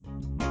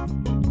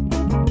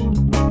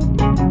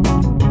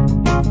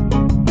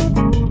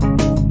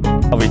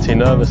I'll be too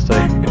nervous to.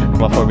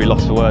 I'll probably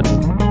lost for words.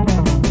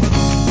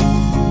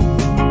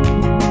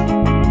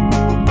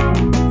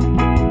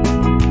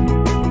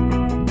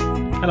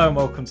 Hello and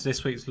welcome to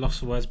this week's Lost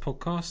for Words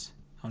podcast.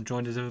 I'm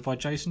joined as ever by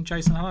Jason.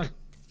 Jason, hello.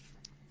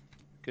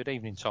 Good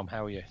evening, Tom.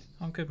 How are you?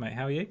 I'm good, mate.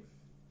 How are you?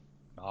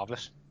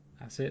 Marvellous.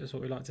 That's it. That's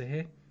what we like to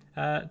hear.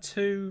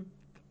 Two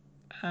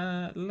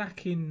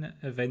lacking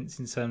events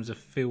in terms of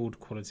field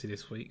quality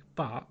this week,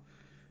 but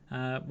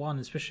one,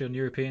 especially on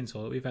European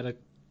tour, we've had a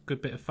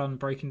good bit of fun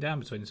breaking down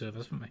between the two of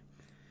us, haven't we?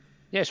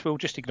 Yes, we'll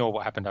just ignore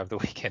what happened over the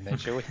weekend then,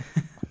 shall we?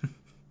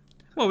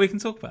 Well, we can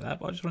talk about that,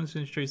 but I just wanted to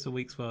introduce the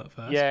week's work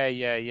first.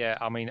 Yeah.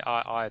 I mean,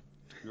 I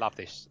love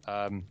this.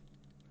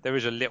 There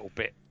is a little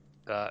bit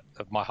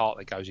of my heart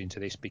that goes into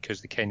this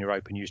because the Kenya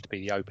Open used to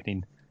be the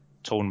opening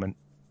tournament.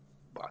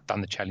 I've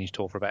done the Challenge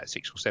Tour for about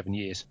 6 or 7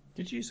 years.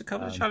 Did you used to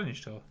cover the Challenge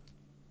Tour?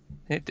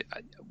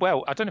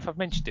 Well, I don't know if I've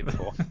mentioned it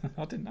before.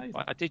 I didn't know.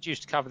 I did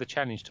used to cover the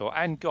Challenge Tour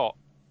and got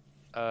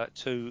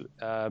two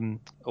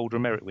Order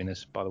of Merit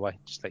winners, by the way,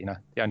 just to let you know.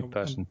 The only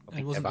person I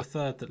think wasn't ever. the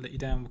third that let you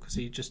down because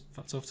he just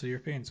fucked off to the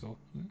European Tour?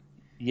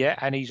 Yeah,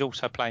 and he's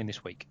also playing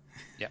this week.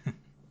 Yeah.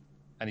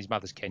 And his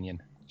mother's Kenyan,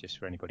 just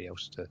for anybody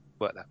else to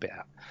work that bit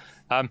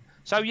out.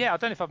 So, yeah, I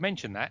don't know if I've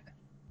mentioned that.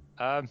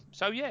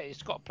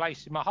 It's got a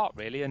place in my heart,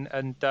 really.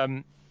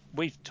 And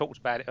we've talked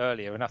about it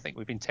earlier, and I think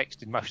we've been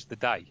texting most of the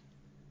day.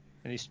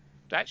 And it's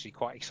actually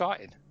quite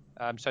exciting.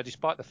 So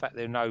despite the fact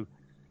there are no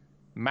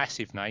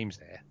massive names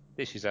there,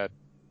 this is a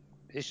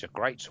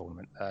great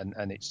tournament.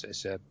 And it's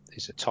a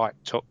tight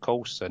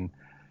course, and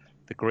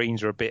the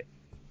greens are a bit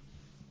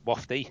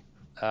wafty.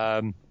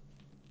 And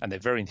they're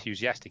very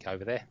enthusiastic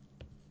over there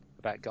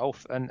about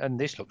golf, and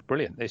this looks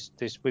brilliant. This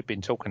we've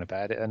been talking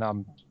about it, and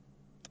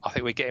I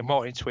think we're getting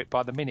more into it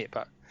by the minute,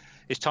 but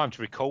it's time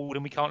to record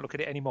and we can't look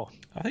at it anymore.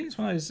 I think it's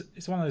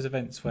one of those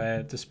events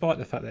where, despite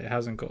the fact that it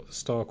hasn't got the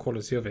star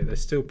quality of it,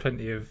 there's still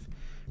plenty of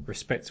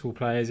respectable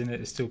players in it.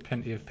 There's still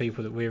plenty of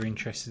people that we're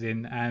interested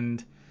in, and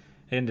at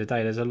the end of the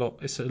day,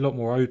 it's a lot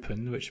more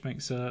open, which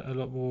makes a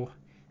lot more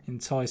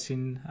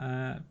enticing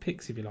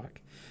picks, if you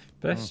like.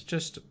 But let's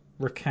just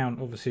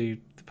recount,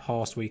 obviously, the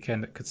past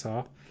weekend at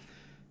Qatar.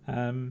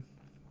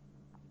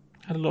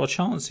 Had a lot of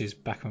chances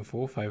back and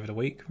forth over the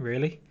week,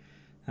 really.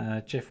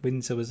 Jeff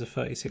Winter was a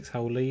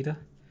 36-hole leader.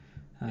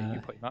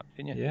 You put him up,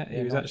 didn't you? Yeah,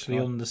 he was actually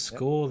on the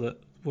score that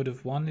would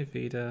have won if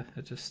he'd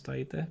had just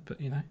stayed there. But,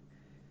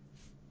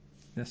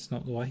 that's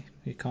not the way.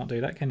 You can't do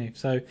that, can you?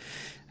 So,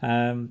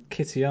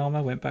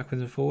 Kitayama went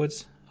backwards and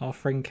forwards. Our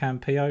friend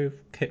Campillo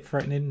kept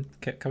threatening,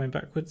 kept coming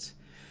backwards.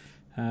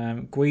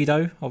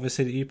 Guido,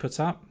 obviously, that you put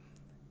up.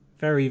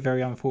 Very,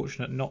 very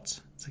unfortunate not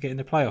to get in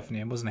the playoff in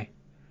the end, wasn't he?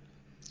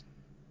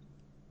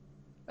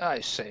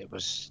 It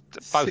was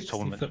both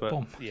tournaments were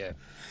bomb. Yeah,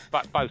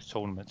 but both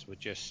tournaments were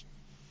just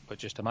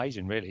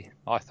amazing, really.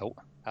 I thought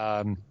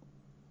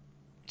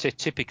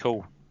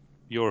typical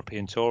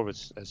European Tour,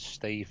 as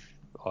Steve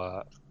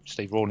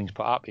Rawlings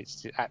put up.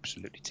 It's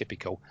absolutely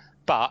typical.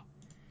 But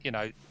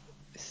I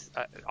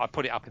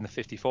put it up in the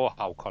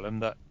 54-hole column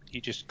that you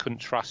just couldn't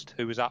trust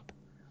who was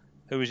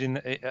in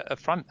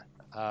at front.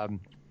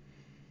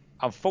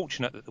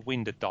 Unfortunate that the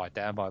wind had died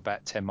down by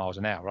about 10 miles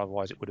an hour.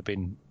 Otherwise, it would have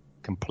been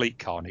complete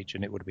carnage,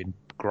 and it would have been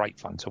great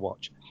fun to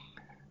watch.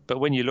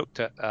 But when you looked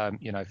at,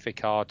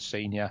 Ficard,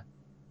 Senior,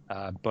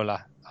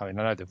 Buller, I mean,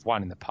 I know they've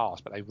won in the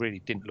past, but they really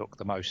didn't look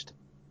the most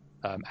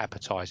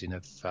appetising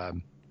of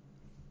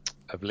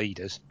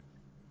leaders.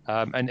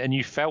 And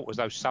you felt as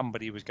though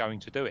somebody was going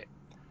to do it.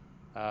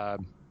 For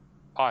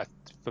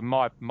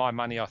my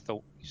money, I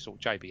thought you saw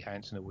JB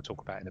Hansen, who we'll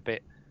talk about in a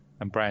bit,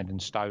 and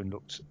Brandon Stone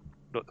looked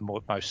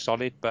the most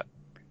solid. But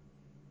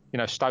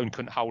Stone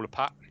couldn't hole a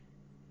putt.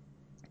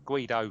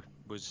 Guido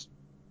was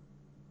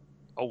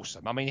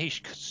awesome. I mean, he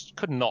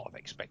could not have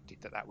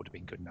expected that would have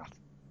been good enough,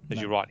 as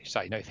you rightly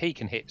say. If he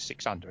can hit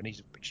 6 under, and he's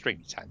an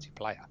extremely talented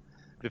player,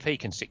 but if he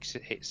can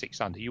hit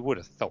 6 under, you would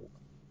have thought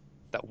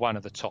that one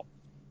of the top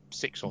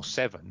 6 or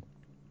 7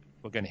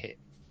 were going to hit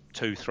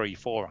 2, 3,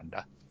 4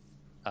 under.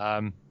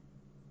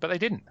 But they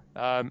didn't.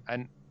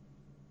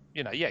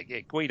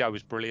 Guido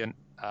was brilliant.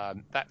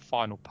 That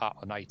final putt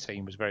on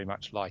 18 was very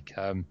much like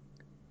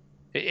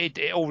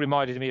it all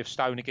reminded me of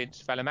Stone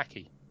against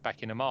Valimaki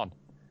back in Oman,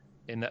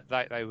 in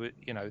that they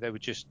were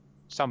just,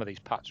 some of these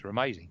putts were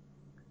amazing.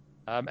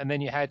 And then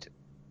you had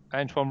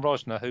Antoine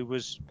Rosner, who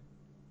was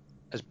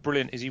as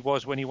brilliant as he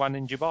was when he won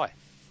in Dubai.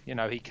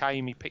 He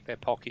came, he picked their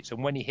pockets,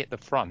 and when he hit the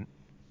front,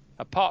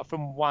 apart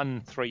from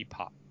 1 3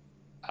 putt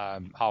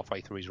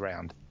halfway through his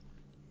round,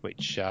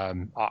 which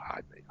I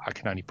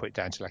can only put it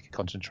down to lack of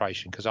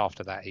concentration, because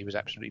after that he was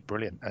absolutely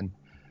brilliant. And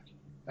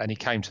he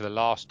came to the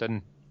last,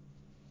 and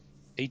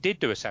he did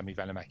do a Sami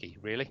Valimaki,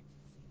 really.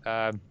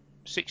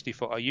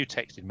 60-footer, you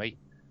texted me,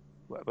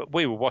 but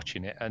we were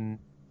watching it, and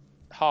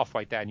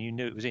halfway down you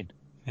knew it was in.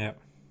 Yeah.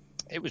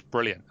 It was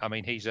brilliant. I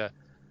mean, he's a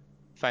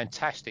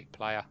fantastic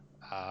player.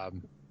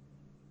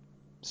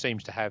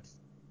 Seems to have,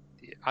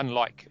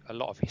 unlike a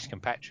lot of his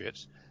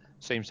compatriots,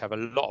 seems to have a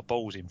lot of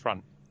balls in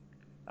front.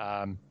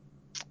 Yeah,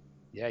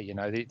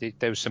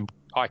 there was some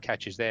eye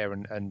catches there,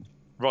 and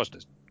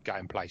Rosner's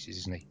going places,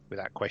 isn't he?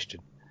 Without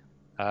question.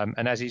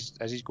 And as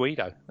is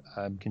Guido,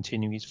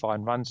 continuing his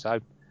fine run. So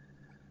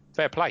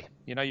fair play.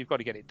 You've got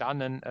to get it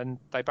done, and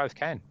they both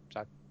can.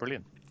 So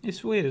brilliant.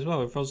 It's weird as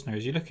well with Rosner,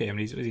 as you look at him,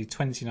 he's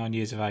 29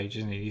 years of age,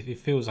 isn't he? He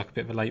feels like a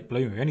bit of a late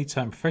bloomer. He only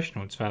turned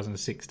professional in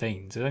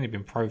 2016, so he's only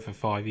been pro for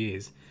 5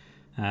 years.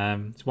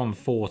 He's won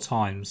 4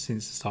 times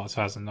since the start of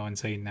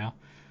 2019 now,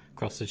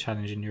 across the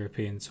Challenging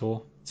European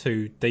Tour.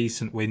 2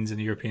 decent wins in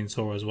the European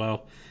Tour as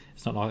well.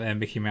 It's not like they're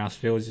Mickey Mouse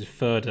fields. He's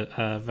third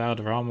at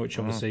Valderrama, which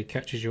obviously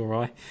catches your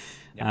eye.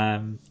 Yep.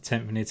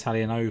 10th in the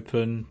Italian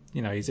Open.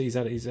 He's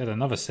had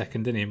another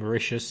second, didn't he, in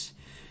Mauritius,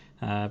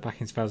 back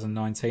in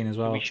 2019 as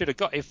well. We should have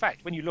got. In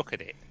fact, when you look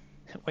at it,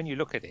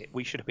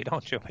 we should have been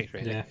on, shouldn't we?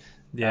 Really?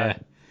 Yeah.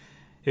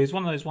 It was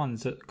one of those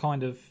ones that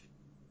kind of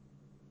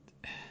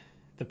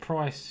the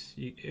price.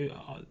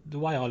 The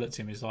way I looked at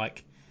him is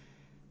like,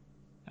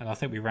 and I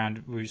think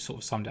we sort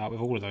of summed it up with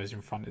all of those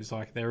in front. It's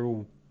like they're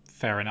all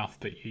fair enough,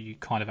 but you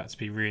kind of had to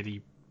be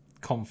really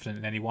confident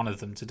in any one of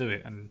them to do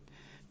it. And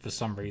for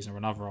some reason or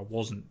another, I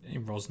wasn't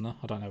in Rosner.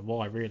 I don't know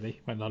why,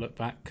 really, when I look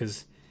back,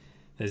 because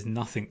there's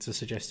nothing to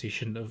suggest he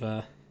shouldn't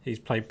have. He's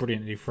played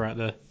brilliantly throughout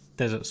the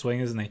Desert Swing,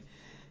 hasn't he?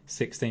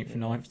 16th,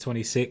 9th,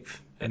 26th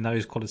in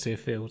those quality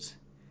of fields.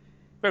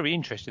 Very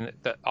interesting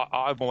that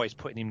I'm always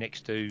putting him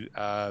next to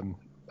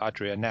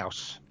Adrian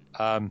Naus.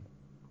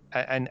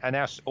 And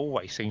Naus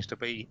always seems to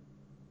be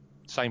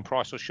same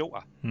price or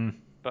shorter.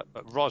 But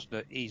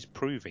Rosner is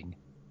proving,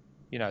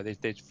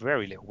 there's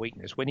very little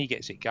weakness. When he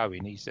gets it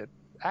going, he's an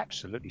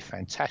absolutely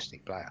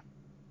fantastic player.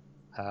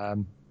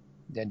 And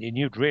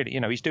you'd really,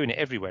 he's doing it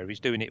everywhere. He's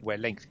doing it where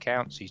length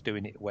counts. He's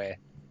doing it where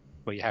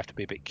you have to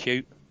be a bit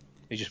cute.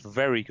 He's just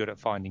very good at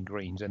finding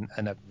greens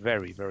and a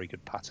very, very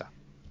good putter.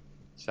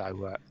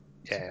 So,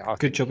 yeah.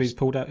 Good job he's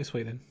pulled out this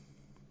week then.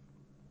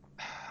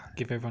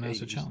 Give everyone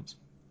else a chance.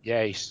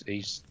 Yeah,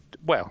 he's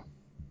a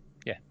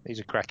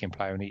cracking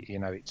player, and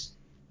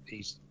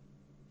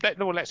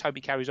let's hope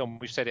he carries on.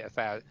 We've said it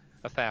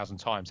a thousand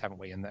times, haven't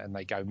we? And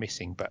they go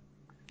missing, but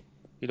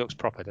he looks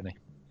proper, doesn't he?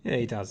 Yeah,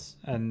 he does.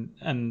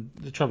 And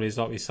the trouble is,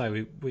 like we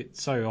say, we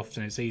so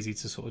often it's easy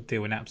to sort of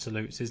deal in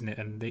absolutes, isn't it?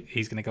 And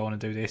he's going to go on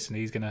and do this, and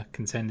he's going to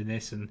contend in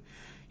this, and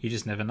you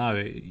just never know.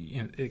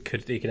 He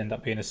could end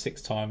up being a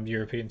 6-time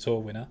European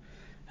Tour winner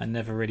and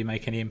never really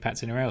make any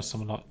impact anywhere else.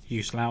 Someone like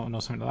Hugh Slough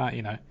or something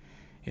like that,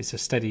 it's a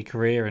steady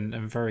career and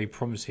very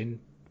promising.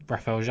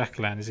 Rafael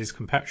Jacquelin is his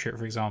compatriot,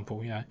 for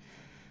example.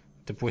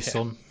 De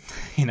Buisson,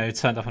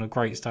 turned up on a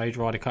great stage,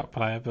 Ryder Cup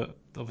player, but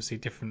obviously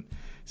different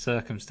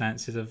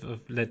circumstances have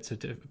led to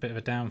a bit of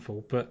a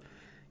downfall. But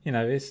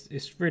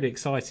it's really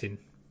exciting.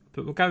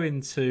 But we'll go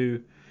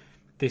into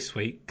this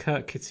week.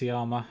 Kurt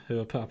Kitayama,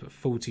 who I put up at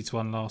 40 to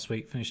 1 last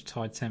week, finished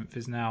tied 10th,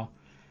 is now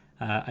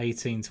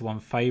 18 to 1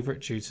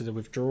 favourite due to the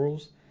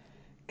withdrawals.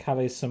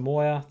 Kalle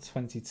Samoya,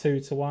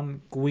 22 to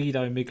 1.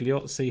 Guido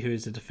Migliozzi, who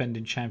is the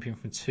defending champion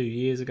from 2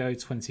 years ago,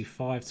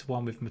 25 to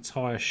 1 with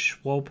Matthias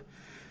Schwab.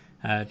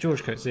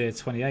 George Coetzee,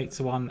 28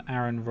 to 1.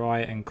 Aaron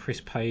Wright and Chris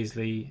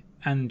Paisley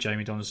and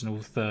Jamie Donaldson all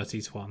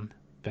 30 to 1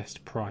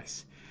 best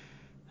price.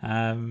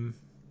 Guido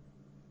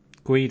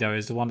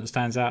is the one that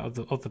stands out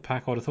of the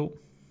pack, I'd have thought.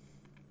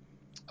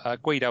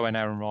 Guido and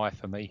Aaron Wright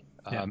for me.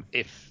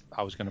 If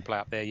I was going to play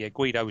up there,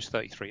 Guido was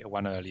 33 to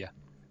 1 earlier,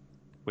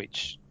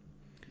 which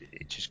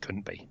it just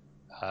couldn't be.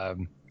 I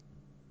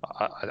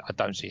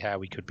don't see how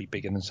we could be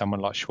bigger than someone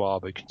like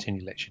Schwab, who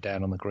continually lets you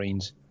down on the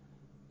greens.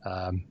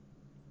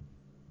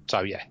 So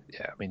I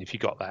mean, if you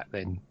got that,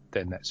 then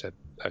that's a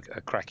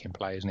cracking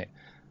play, isn't it?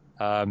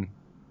 I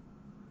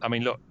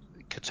mean, look,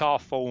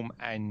 Qatar form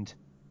and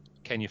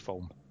Kenya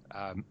form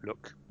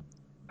look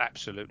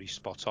absolutely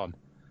spot on.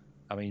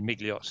 I mean,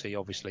 Migliozzi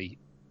obviously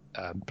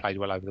played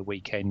well over the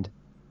weekend.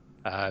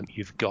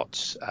 You've got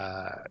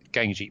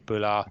Gangjit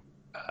Bhullar,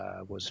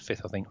 was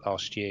 5th, I think,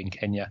 last year in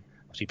Kenya.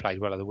 Obviously played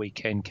well over the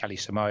weekend. Kalle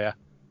Samoya,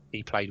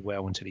 he played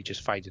well until he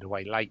just faded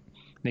away late.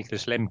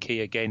 Nicholas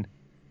Lemke, again,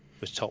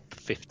 was top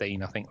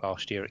 15, I think,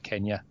 last year at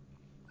Kenya.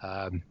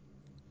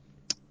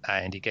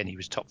 And again, he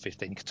was top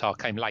 15. Qatar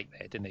came late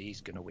there, didn't he?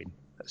 He's going to win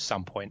at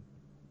some point.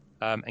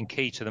 And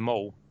key to them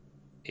all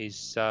is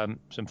some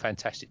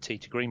fantastic tee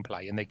to green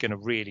play, and they're going to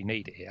really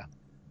need it here.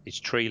 It's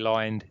tree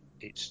lined.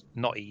 It's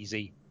not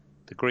easy.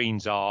 The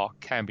greens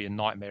can be a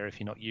nightmare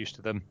if you're not used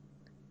to them.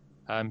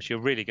 So you're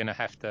really going to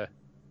have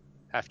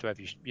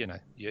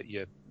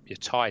your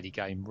tidy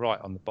game right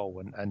on the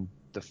ball, and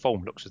the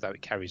form looks as though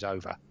it carries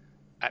over.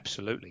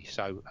 Absolutely.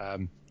 So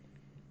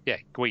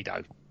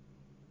Guido.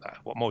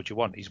 What more do you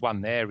want? He's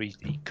won there. He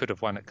could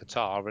have won at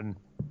Qatar, and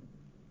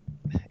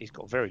he's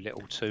got very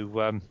little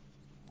to.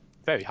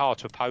 Very hard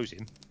to oppose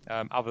him,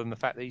 other than the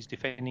fact that he's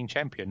defending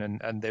champion,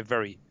 and they're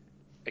very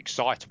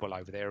excitable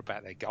over there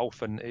about their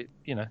golf, and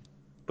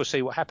we'll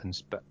see what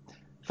happens. But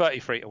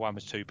 33 to 1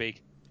 was too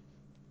big.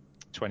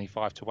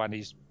 25 to 1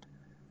 is,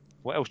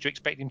 what else do you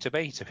expect him to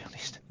be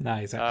honest? No,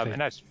 exactly.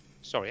 And as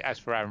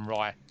for Aaron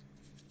Wright,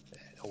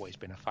 always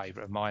been a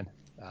favourite of mine.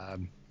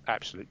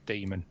 Absolute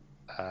demon.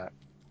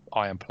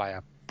 iron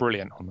player,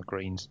 brilliant on the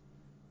greens.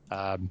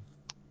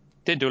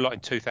 Didn't do a lot in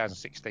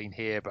 2016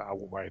 here, but I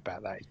won't worry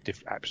about that.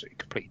 It's absolutely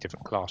completely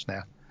different class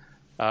now.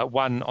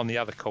 Won on the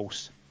other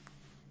course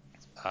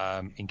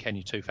in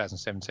Kenya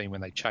 2017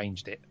 when they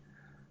changed it.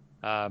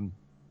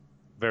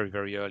 Very,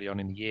 very early on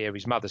in the year.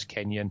 His mother's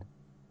Kenyan.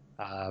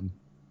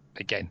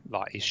 Again,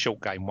 like his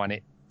short game won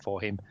it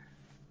for him.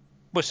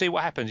 We'll see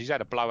what happens. He's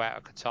had a blowout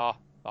at Qatar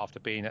after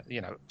being at,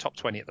 top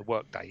 20 at the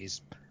workday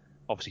is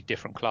obviously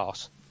different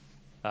class.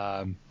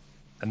 And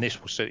this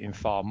will suit him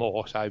far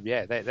more. So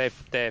yeah,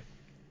 they're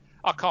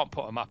I can't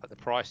put them up at the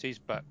prices,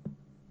 but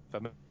for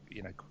me,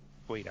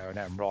 Guido and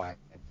Aaron Rai,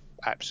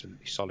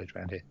 absolutely solid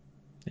around here.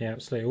 Yeah,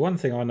 absolutely. One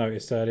thing I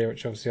noticed earlier,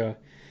 which obviously I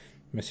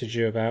messaged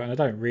you about, and I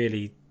don't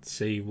really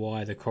see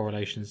why the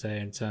correlation's there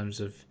in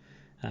terms of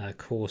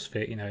course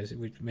fit. As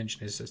we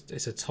mentioned,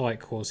 it's a tight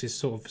course. It's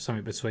sort of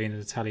something between an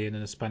Italian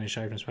and a Spanish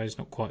Open. I suppose it's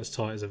not quite as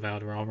tight as a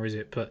Valderrama, is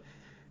it? But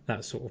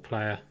that sort of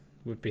player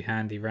would be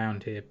handy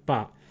round here.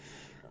 But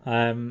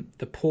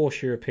the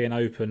Porsche European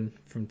Open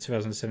from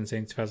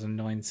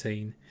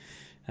 2017-2019,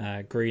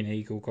 Green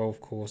Eagle Golf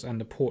Course,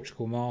 and the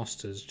Portugal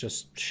Masters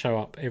just show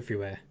up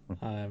everywhere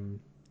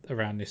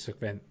around this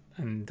event.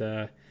 And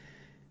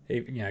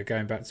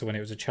going back to when it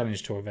was a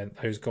Challenge Tour event,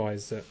 those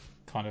guys that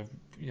kind of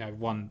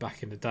won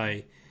back in the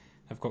day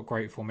have got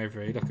great form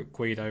everywhere. You look at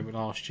Guido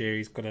Last year,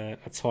 he's got a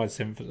tied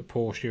 7th at the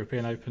Porsche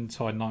European Open,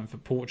 tied 9th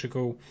at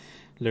Portugal.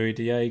 Louis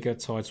De Jager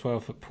tied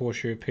 12th at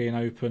Porsche European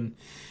Open.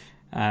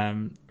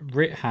 Bernd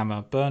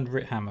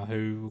Ritthammer,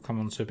 who will come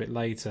on to a bit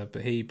later,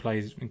 but he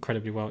plays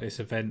incredibly well at this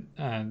event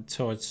and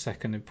tied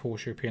 2nd in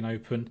Porsche European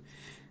Open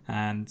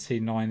and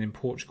T9 in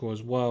Portugal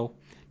as well.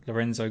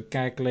 Lorenzo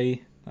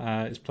Gagli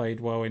has played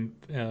well in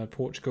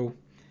Portugal.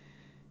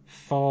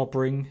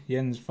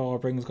 Jens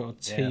Farbring's got a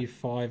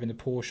T5 in the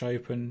Porsche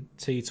Open,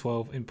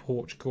 T12 in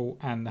Portugal,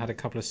 and had a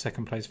couple of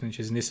second place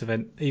finishes in this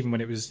event, even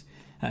when it was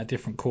at a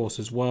different course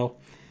as well.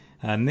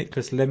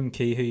 Niklas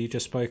Lemke, who you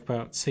just spoke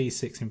about,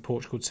 T6 in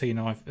Portugal,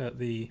 T9 at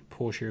the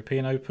Porsche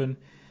European Open.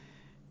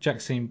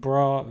 Jackson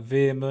Bra,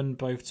 Veerman,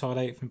 both tied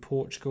 8th in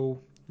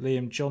Portugal.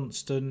 Liam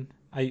Johnston,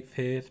 8th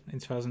here in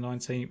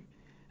 2019.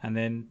 And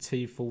then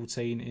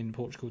T14 in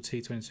Portugal,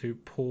 T22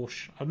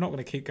 Porsche. I'm not going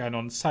to keep going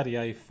on.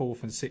 Sadier,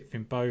 4th and 6th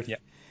in both.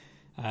 Yep.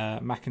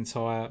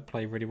 McIntyre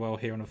played really well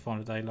here on the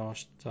final day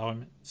last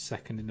time,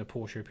 2nd in the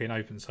Porsche European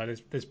Open. So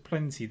there's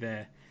plenty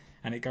there.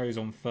 And it goes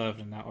on further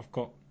than that. I've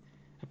got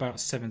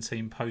about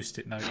 17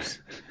 post-it notes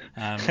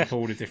of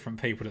all the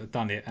different people that have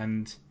done it,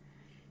 and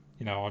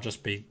I'll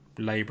just be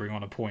labouring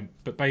on a point.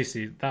 But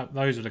basically,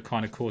 those are the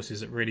kind of courses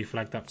that really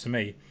flagged up to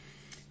me.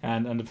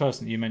 And the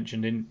person that you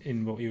mentioned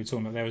in what you were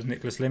talking about there was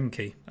Niklas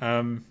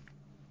Lemke.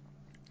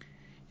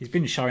 He's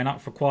been showing up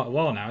for quite a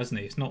while now,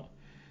 hasn't he? It's not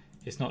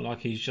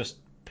like he's just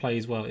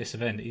plays well at this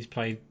event. He's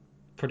played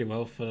pretty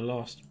well for the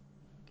last,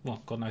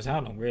 God knows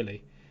how long,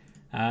 really.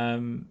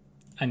 And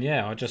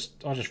yeah, I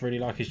just really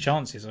like his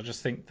chances. I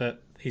just think that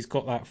he's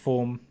got that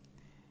form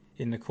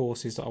in the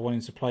courses that I want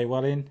him to play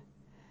well in.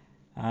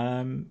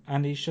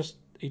 And he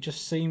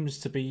just seems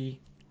to be,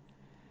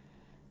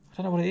 I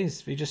don't know what it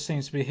is. He just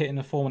seems to be hitting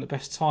the form at the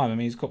best time. I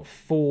mean, he's got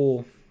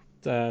 4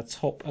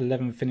 top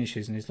 11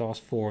 finishes in his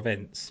last 4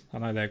 events. I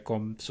know they've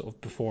gone sort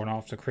of before and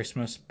after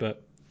Christmas,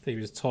 but he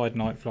was tied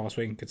 9th last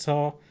week in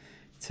Qatar,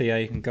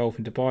 T8 in Golf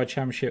in Dubai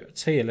Championship,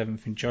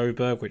 T11th in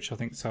Joburg, which I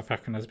think South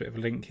African has a bit of a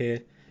link here.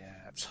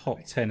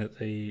 Top 10 at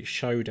the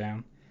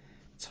Showdown,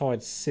 tied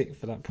 6th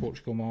for that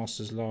Portugal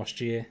Masters last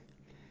year.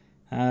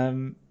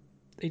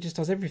 He just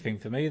does everything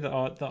for me that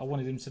I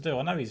wanted him to do.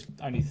 I know he's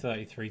only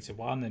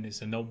 33-1 and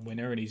it's a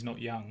non-winner and he's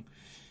not young,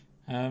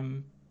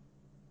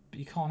 but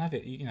you can't have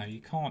it.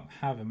 You can't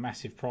have a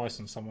massive price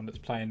on someone that's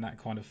playing that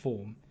kind of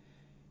form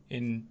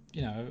in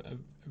a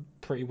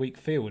pretty weak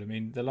field. I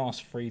mean, the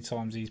last 3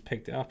 times he's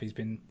picked it up, he's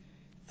been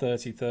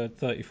 33rd,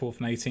 34th,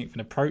 and 18th in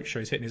approach, so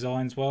he's hitting his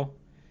irons well.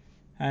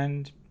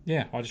 And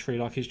yeah, I just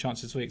really like his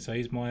chances this week, so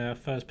he's my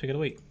first pick of the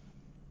week.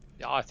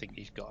 Yeah, I think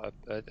he's got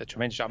a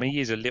tremendous. I mean, he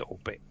is a little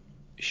bit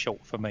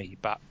short for me,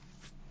 but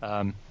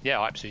yeah,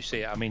 I absolutely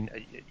see it. I mean,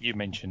 you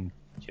mentioned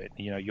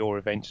your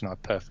events, and I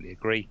perfectly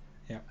agree.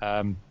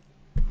 Yeah.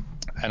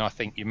 And I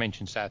think you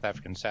mentioned South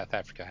Africa, and South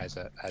Africa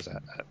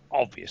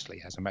obviously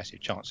has a massive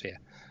chance here.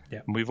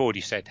 Yeah. And we've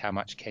already said how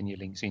much Kenya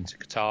links into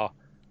Qatar.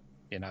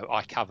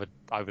 I covered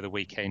over the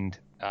weekend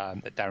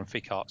that Darren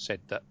Fickhart said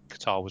that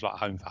Qatar was like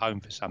home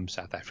for some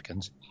South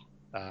Africans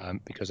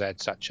because they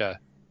had such a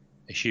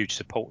huge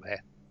support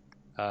there,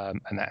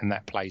 and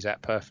that plays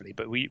out perfectly.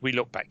 But we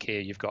look back here,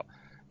 you've got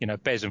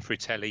Bez and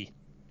Fratelli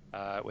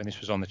when this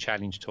was on the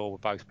Challenge Tour were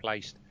both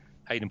placed.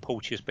 Hayden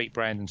Porteous beat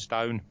Brandon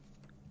Stone.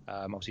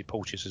 Obviously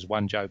Porteous has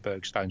won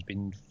Joburg. Stone's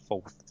been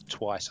 4th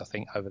twice, I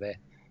think, over there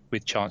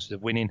with chances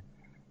of winning.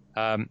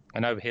 And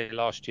over here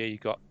last year, you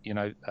got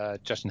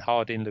Justin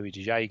Harding, Louis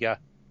De Jager,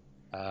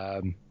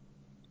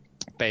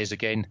 Bez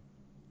again,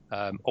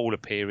 all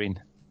appearing.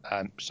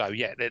 So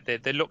yeah,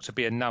 there look to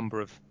be a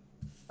number of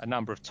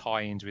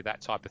tie-ins with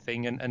that type of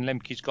thing. And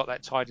Lemke's got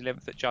that tied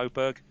 11th at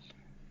Joburg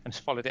and has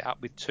followed it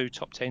up with 2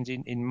 top 10s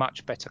in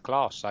much better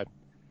class. So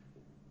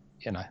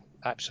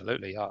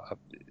absolutely.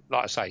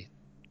 Like I say,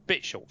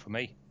 bit short for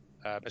me,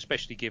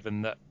 especially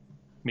given that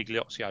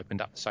Migliozzi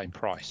opened up the same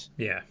price.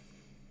 Yeah.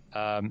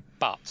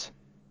 But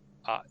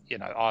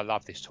I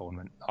love this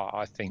tournament.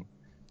 I think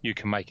you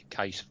can make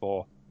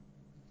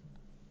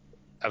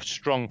a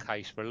strong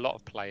case for a lot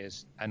of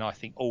players, and I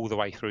think all the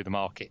way through the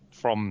market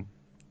from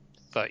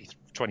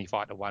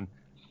 25 to 1,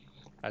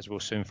 as we'll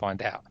soon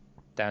find out,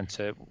 down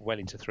to well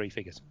into three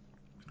figures.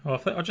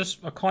 Well,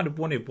 I kind of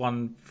wanted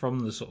one from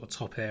the sort of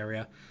top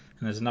area,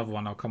 and there's another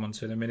one I'll come on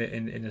to in a minute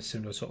in a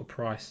similar sort of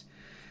price.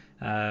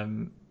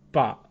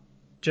 But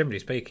generally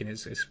speaking,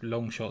 it's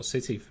long shot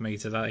City for me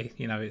today.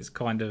 It's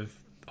kind of,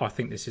 I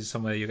think this is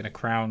somewhere you're going to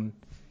crown,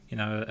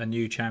 a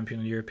new champion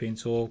on the European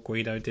Tour.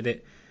 Guido did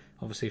it,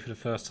 obviously for the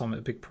first time at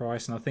a big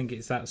price, and I think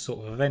it's that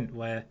sort of event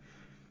where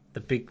the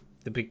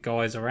big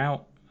guys are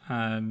out.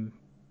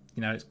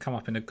 It's come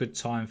up in a good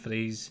time for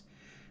these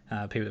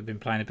people that have been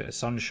playing a bit of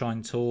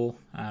Sunshine Tour.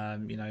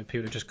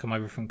 People that just come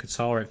over from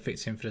Qatar. It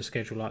fits in for the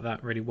schedule like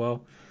that really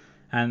well,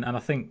 and I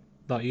think,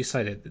 like you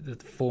say, the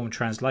form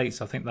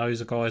translates. I think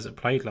those are guys that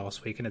played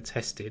last week and are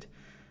tested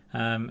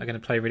are going to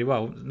play really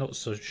well. Not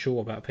so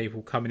sure about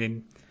people coming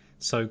in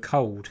so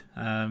cold,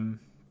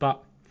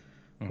 but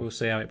we'll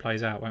see how it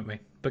plays out, won't we?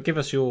 But give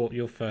us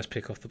your first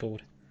pick off the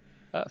board.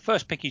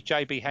 First pick is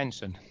JB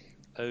Hansen,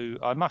 who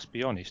I must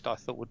be honest, I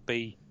thought would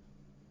be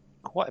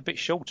quite a bit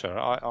shorter.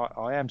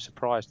 I am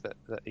surprised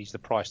that he's the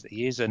price that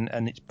he is,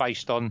 and it's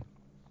based on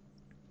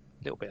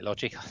a little bit of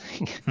logic, I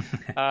think.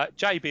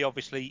 JB,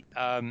 obviously,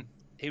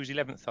 he was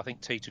 11th, I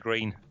think, tee to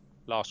green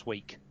last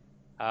week.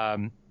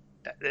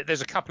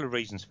 There's a couple of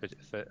reasons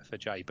for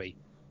JB.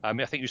 I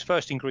think he was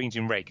first in greens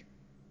in reg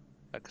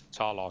at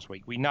Qatar last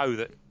week. We know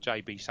that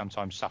JB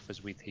sometimes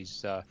suffers with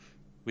his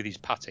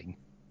putting.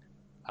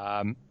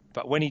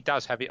 But when he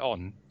does have it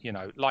on,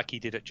 like he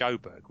did at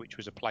Joburg, which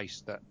was a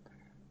place that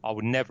I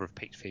would never have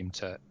picked for him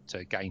to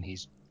gain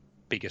his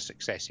bigger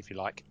success, if you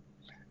like.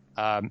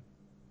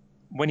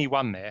 When he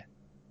won there,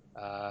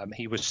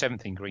 he was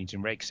 7th in greens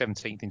in reg,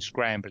 17th in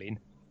scrambling,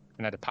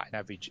 and had a putting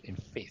average in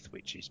 5th,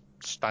 which is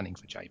stunning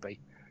for JB.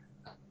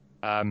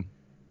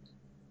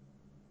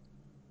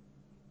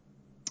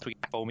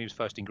 He was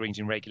first in greens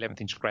in reg, 11th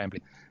in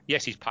scrambling.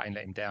 Yes, his putting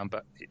let him down,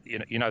 but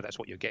that's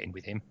what you're getting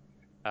with him.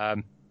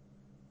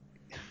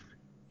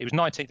 He was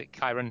 19th at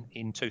Chiron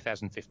in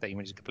 2015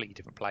 when he's a completely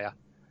different player.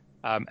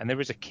 And there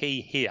is a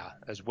key here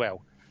as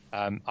well.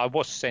 I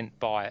was sent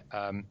by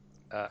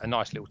a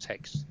nice little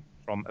text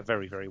from a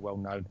very, very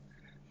well-known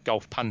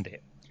golf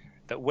pundit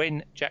that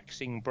when Jack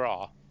Singh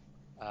Brar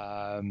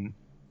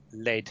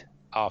led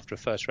after a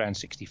first round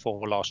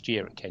 64 last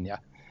year at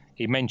Kenya,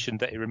 he mentioned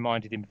that it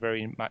reminded him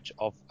very much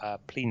of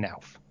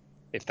Plinauf,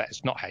 if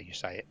that's not how you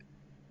say it,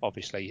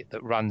 obviously,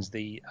 that runs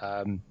the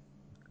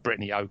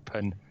Brittany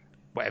Open,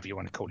 whatever you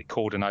want to call it,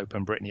 Corden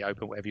Open, Brittany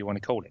Open, whatever you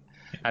want to call it.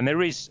 And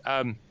there is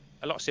a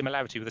lot of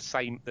similarity with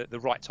the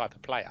right type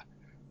of player.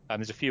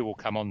 There's a few we'll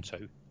come on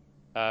to.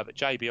 But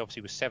JB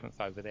obviously was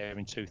 7th over there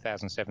in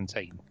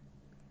 2017,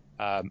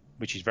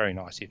 which is very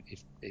nice.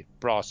 If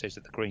Brar says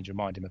that the greens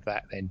remind him of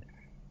that, then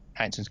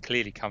Hansen's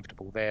clearly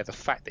comfortable there. The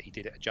fact that he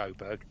did it at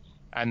Joburg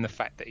and the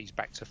fact that he's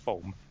back to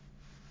form.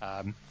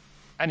 And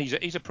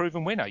he's a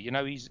proven winner.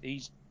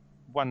 He's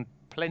won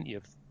plenty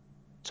of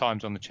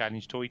times on the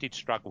Challenge Tour. He did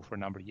struggle for a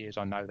number of years,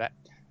 I know that,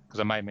 because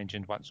I may have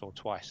mentioned once or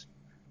twice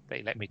that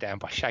he let me down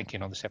by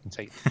shanking on the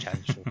 17th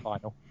Challenge Tour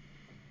final.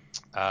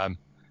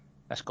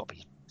 That's got to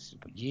be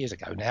years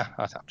ago now.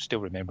 I'm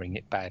still remembering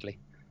it badly.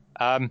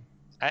 And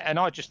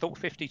I just thought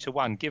 50 to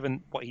 1,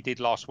 given what he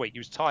did last week. He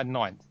was tied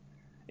 9th,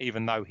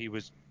 even though he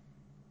was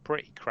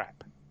pretty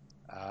crap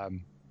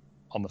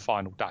on the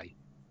final day.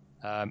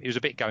 It was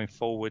a bit going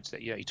forwards.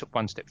 That he took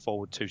one step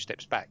forward, 2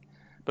 steps back.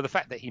 But the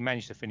fact that he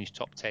managed to finish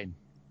top 10,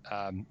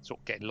 sort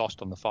of getting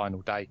lost on the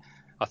final day,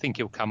 I think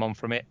he'll come on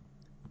from it.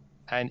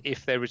 And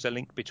if there is a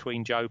link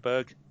between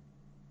Joburg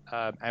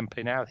and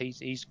Plinauf,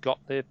 he's got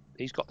the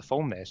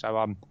form there. So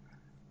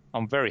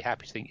I'm very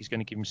happy to think he's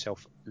going to give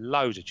himself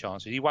loads of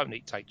chances. He won't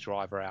need to take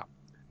driver out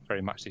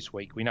very much this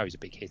week. We know he's a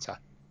big hitter,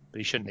 but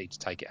he shouldn't need to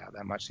take it out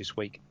that much this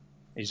week.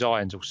 His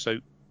irons will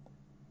suit.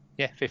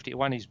 Yeah, 50 to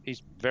 1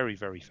 is very,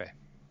 very fair.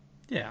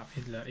 Yeah, I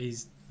mean, look,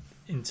 he's,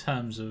 in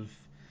terms of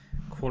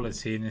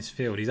quality in this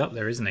field, he's up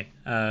there, isn't he?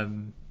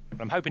 I'm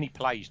hoping he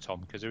plays, Tom,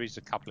 because there is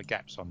a couple of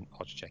gaps on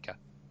Oddschecker.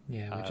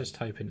 Yeah, we're just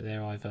hoping that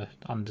they're either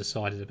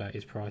undecided about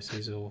his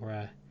prices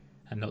or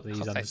and not that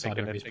he's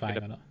undecided if he's playing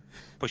or not.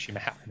 Push him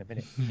out in a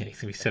minute. Yeah,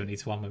 he's going to be 70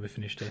 to 1 when we're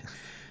finished here.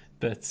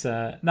 But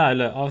no,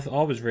 look,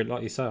 I was really,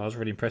 like you say, I was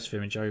really impressed with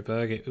him in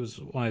Joburg. It was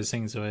one of those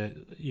things where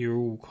you're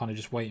all kind of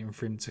just waiting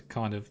for him to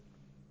kind of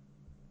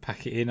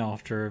pack it in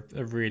after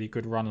a really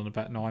good run on the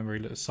back nine where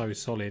he looked so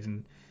solid,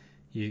 and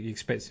you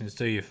expect him to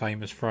do your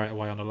famous throw it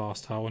away on the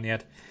last hole, and he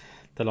had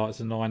the likes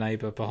of Nine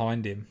Aber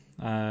behind him.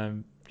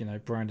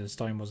 Brandon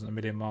Stone wasn't a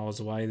million miles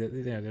away.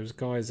 There was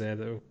guys there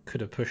that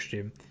could have pushed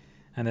him,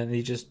 and then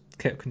he just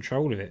kept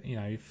control of it.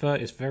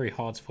 It's very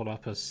hard to follow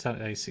up a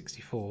Saturday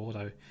 64,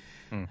 although,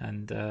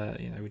 and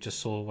we just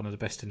saw one of the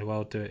best in the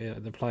world do it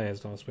at the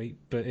Players last week.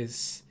 But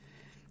it's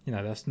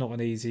that's not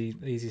an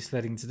easy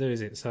sledding to do,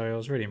 is it? So I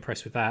was really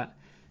impressed with that,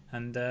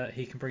 and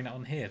he can bring that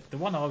on here. The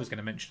one I was going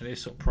to mention in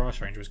this sort of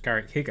price range was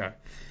Garrick Higo,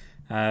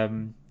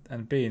 and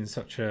being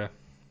such a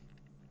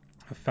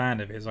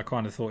fan of his, I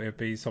kind of thought it would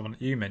be someone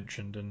that you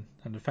mentioned, and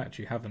the fact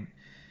you haven't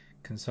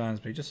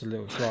concerns me just a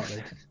little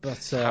slightly.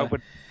 But I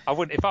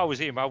wouldn't. If I was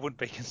him, I wouldn't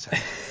be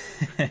concerned.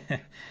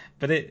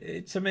 but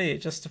it to me,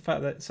 it's just the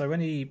fact that when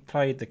he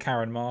played the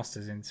Karen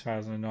Masters in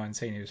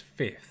 2019, he was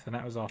fifth, and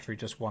that was after he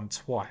just won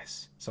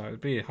twice. So it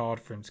would be hard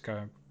for him to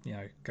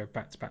go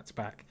back to back to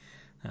back,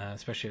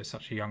 especially at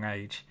such a young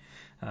age.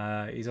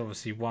 He's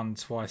obviously won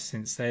twice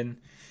since then,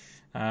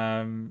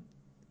 and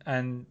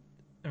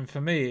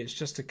for me, it's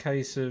just a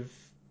case of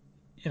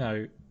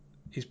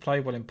he's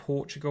played well in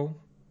Portugal,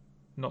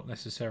 not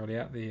necessarily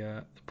at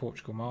the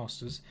Portugal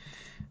Masters,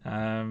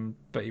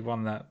 but he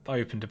won that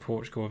Open to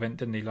Portugal event,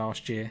 didn't he,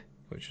 last year,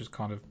 which was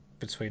kind of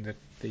between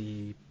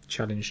the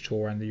Challenge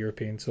Tour and the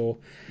European Tour.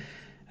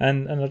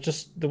 And I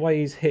just, the way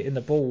he's hitting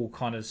the ball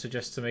kind of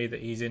suggests to me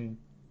that he's in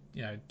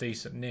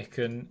decent nick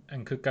and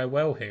could go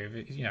well here.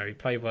 He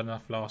played well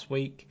enough last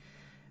week,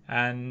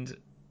 and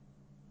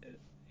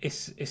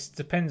it's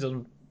depends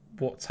on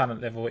what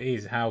talent level it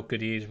is, how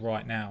good he is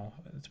right now,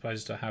 as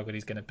opposed to how good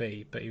he's going to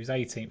be. But he was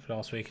 18th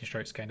last week in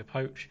strokes gained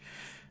approach,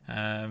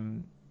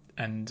 and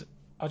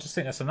I just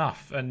think that's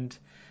enough. And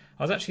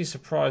I was actually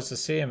surprised to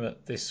see him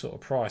at this sort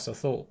of price. I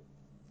thought,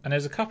 and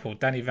there's a couple,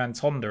 Danny Van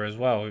Tonder as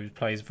well, who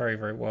plays very,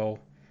 very well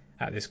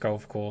at this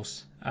golf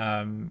course,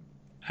 and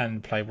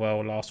played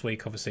well last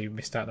week. Obviously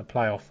missed out in the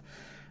playoff.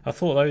 I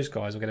thought those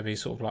guys were going to be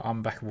sort of like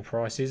unbackable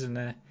prices, and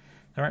they're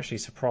actually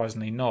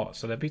surprisingly not.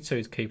 So there'll be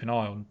two to keep an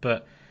eye on.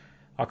 But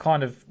I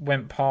kind of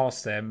went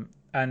past them,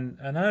 and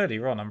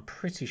earlier on, I'm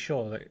pretty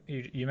sure that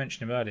you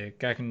mentioned him earlier,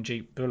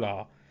 Gaganjeet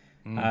Bhullar.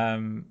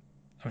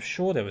 I'm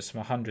sure there was some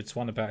 100 to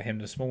 1 about him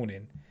this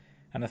morning.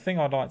 And the thing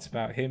I liked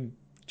about him,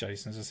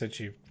 Jason, as I said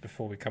to you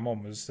before we come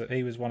on, was that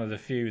he was one of the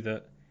few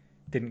that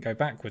didn't go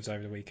backwards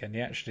over the weekend.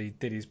 He actually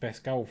did his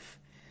best golf,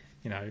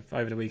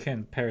 over the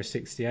weekend. Pair of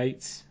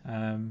 68s,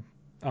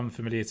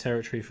 unfamiliar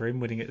territory for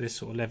him, winning at this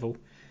sort of level.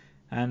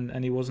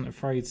 And he wasn't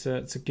afraid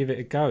to give it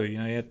a go. He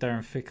had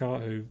Darren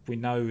Fickhart, who we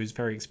know is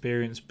very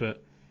experienced,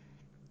 but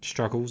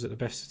struggles at the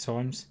best of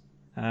times.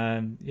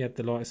 He had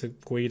the likes of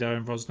Guido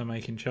and Rosner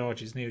making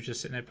charges, and he was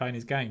just sitting there playing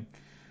his game.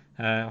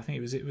 I think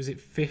was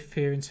it fifth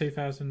here in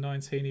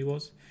 2019 he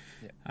was.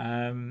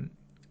 Yeah.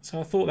 So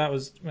I thought that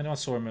was, when I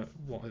saw him at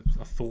what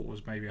I thought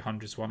was maybe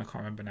 100 to 1, I can't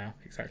remember now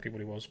exactly what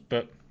he was,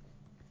 but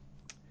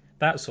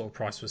that sort of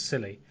price was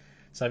silly.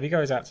 So if he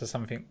goes out to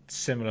something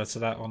similar to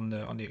that on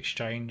the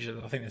exchange,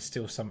 I think there's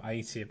still some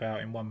 80 about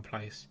in one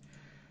place.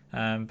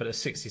 But at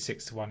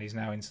 66 to 1, he's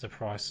now into the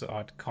price that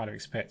I'd kind of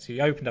expect.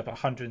 He opened up at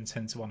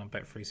 110 to 1 on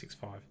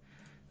Bet365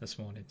 this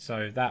morning.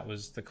 So that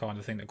was the kind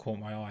of thing that caught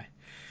my eye.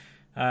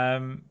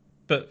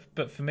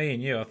 But for me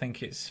and you, I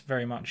think it's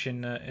very much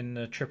in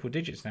the triple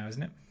digits now,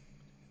 isn't it?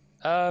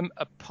 Are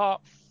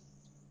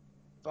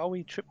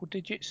we triple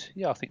digits?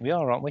 Yeah, I think we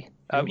are, aren't we?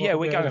 We're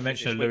going to for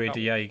mention Louis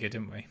De Jager,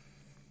 didn't we?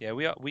 Yeah,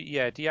 we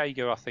are.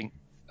 Diego, I think,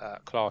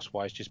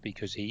 class-wise, just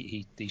because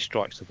he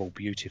strikes the ball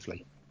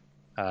beautifully.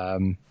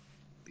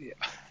 Yeah.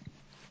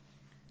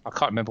 I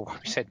can't remember why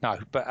we said no,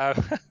 but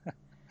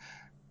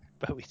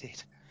but we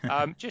did.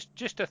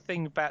 Just a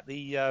thing about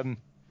the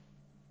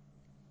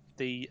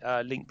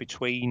link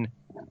between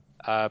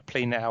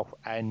Plinau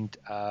and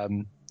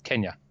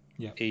Kenya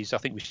is, I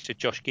think we said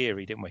Josh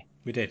Geary, didn't we?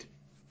 We did.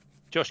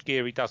 Josh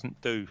Geary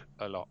doesn't do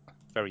a lot.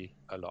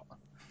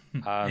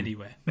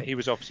 Anywhere. But he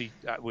was obviously,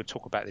 we'll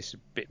talk about this a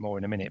bit more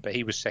in a minute, but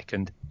he was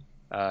second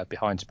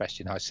behind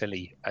Sebastian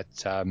Haiseli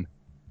at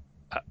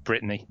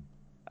Brittany,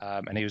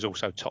 and he was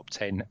also top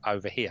 10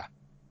 over here.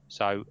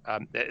 So,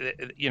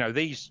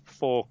 these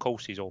 4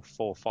 courses or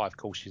 4 or 5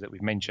 courses that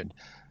we've mentioned,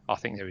 I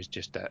think there is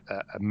just a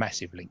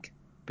massive link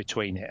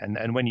between it.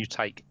 And when you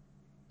take,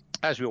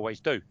 as we always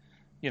do,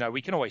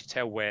 we can always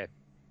tell where,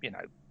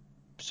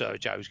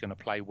 Sergio's going to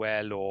play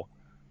well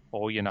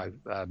or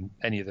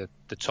any of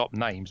the top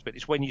names. But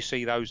it's when you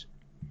see those,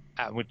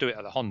 and we'll do it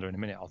at the Honda in a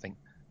minute, I think,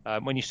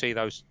 when you see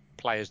those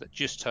players that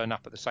just turn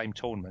up at the same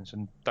tournaments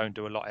and don't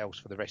do a lot else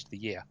for the rest of the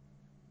year,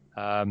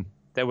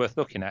 they're worth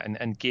looking at.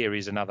 And Geary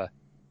is another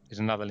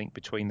link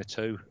between the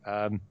two.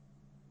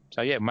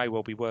 So yeah, it may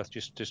well be worth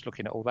just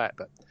looking at all that.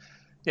 But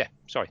yeah,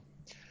 sorry.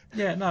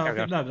 Yeah, no,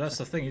 but that's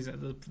the thing, is that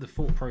the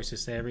thought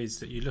process there is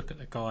that you look at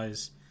the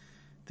guys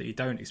that you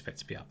don't expect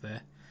to be up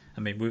there. I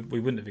mean, we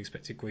wouldn't have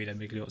expected Guido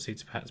Migliozzi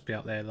to perhaps be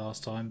up there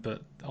last time,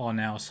 but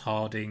Arnaus,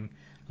 Harding,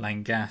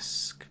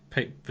 Langask,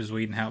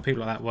 Wiedenhout,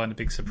 people like that weren't a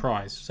big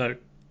surprise. So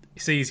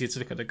it's easier to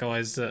look at the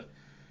guys that,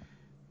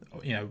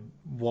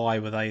 why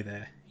were they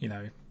there?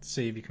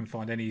 See if you can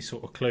find any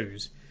sort of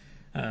clues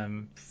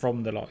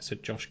from the likes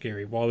of Josh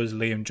Geary. Why was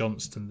Liam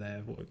Johnston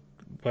there?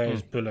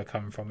 Where's Buller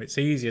come from? It's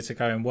easier to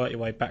go and work your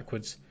way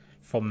backwards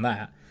from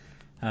that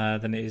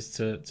than it is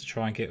to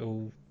try and get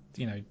all.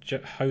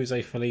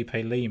 Jose Felipe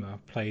Lima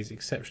plays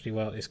exceptionally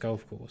well at this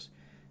golf course,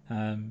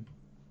 and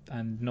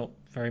not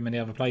very many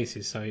other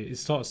places. So it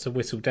starts to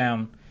whittle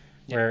down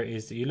where it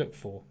is that you look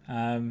for.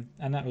 And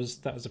that was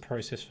a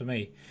process for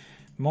me.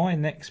 My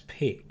next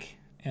pick,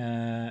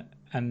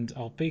 and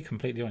I'll be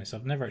completely honest,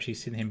 I've never actually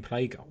seen him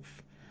play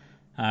golf,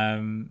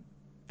 and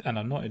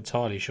I'm not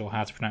entirely sure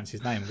how to pronounce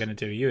his name. I'm going to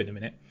do you in a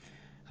minute,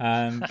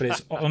 but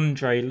it's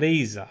Andre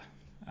Liza.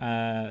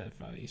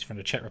 He's from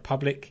the Czech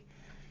Republic.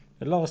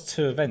 The last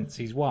 2 events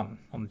he's won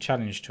on the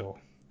Challenge Tour,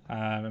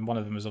 and one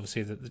of them was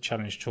obviously the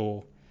Challenge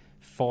Tour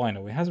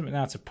final. He hasn't been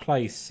able to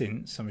play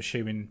since, I'm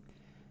assuming,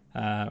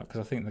 because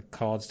I think the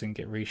cards didn't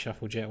get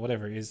reshuffled yet,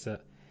 whatever it is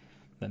that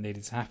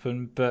needed to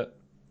happen. But,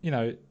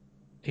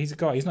 he's a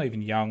guy, he's not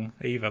even young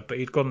either, but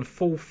he'd gone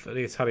 4th at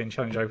the Italian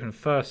Challenge Open,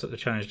 1st at the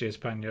Challenge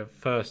d'Espagne,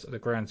 1st at the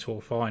Grand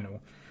Tour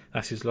final.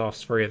 That's his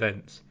last 3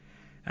 events.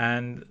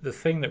 And the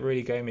thing that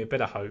really gave me a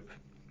bit of hope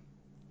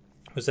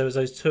was there was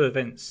those 2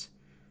 events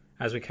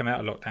as we came out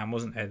of lockdown,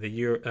 wasn't there?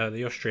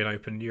 The Austrian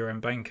Open, Euro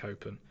Bank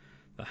Open,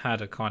 that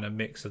had a kind of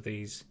mix of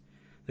these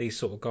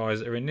sort of guys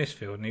that are in this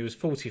field. And he was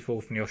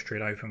 44th in the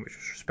Austrian Open, which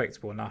was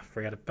respectable enough, for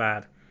he had a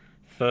bad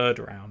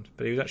 3rd round,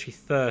 but he was actually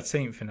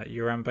 13th in that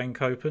Euro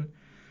Bank Open.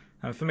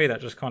 And for me,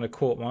 that just kind of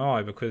caught my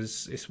eye,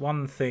 because it's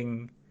one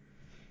thing,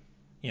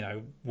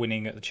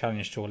 winning at the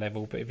Challenge Tour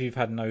level, but if you've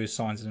had no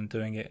signs of them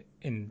doing it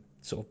in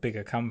sort of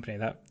bigger company,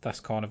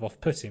 that's kind of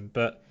off-putting.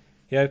 But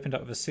he opened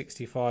up with a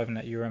 65 in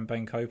that Euro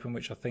Bank Open,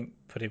 which I think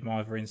put him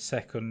either in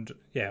second.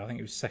 Yeah, I think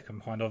he was second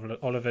behind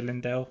Oliver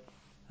Lindell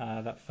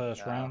that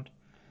first round.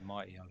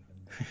 Mighty Oliver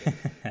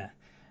Lindell.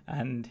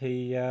 And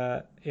he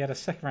had a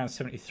second round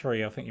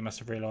 73. I think he must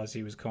have realised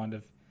he was kind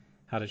of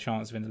had a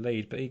chance of in the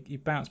lead, but he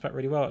bounced back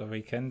really well at the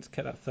weekend,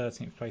 kept that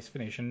 13th place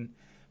finish. And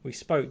we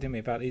spoke, didn't we,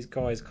 about these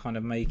guys kind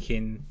of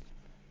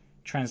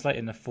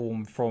translating the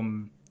form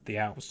from the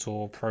Alps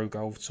Tour, Pro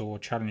Golf Tour,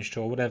 Challenge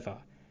Tour, whatever.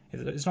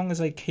 As long as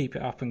they keep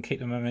it up and keep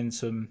the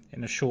momentum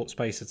in a short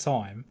space of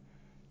time,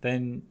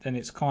 then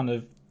it's kind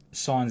of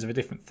signs of a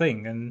different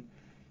thing. And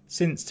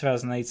since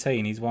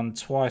 2018, he's won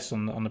twice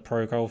on the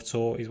Pro Golf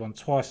Tour, he's won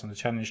twice on the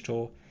Challenge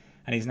Tour,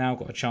 and he's now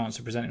got a chance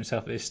to present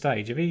himself at this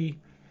stage. If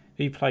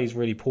he plays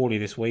really poorly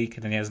this week,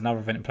 and then he has another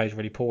event and plays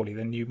really poorly,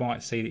 then you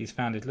might see that he's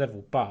found his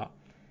level. But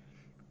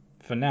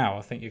for now,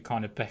 I think you're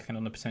kind of beckoning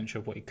on the potential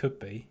of what he could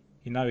be.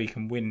 He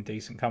can win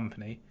decent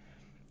company.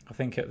 I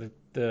think at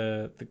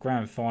the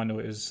grand final,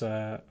 it was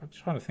I'm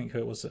trying to think who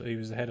it was that he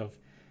was ahead of.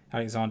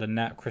 Alexander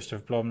Knapp,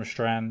 Christopher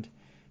Blomstrand,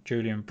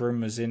 Julian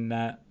Brum was in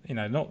that.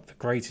 Not the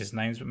greatest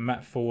names, but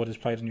Matt Ford has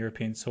played on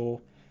European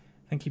Tour.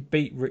 I think he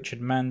beat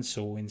Richard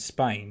Mansell in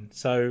Spain.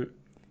 So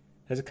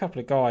there's a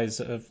couple of guys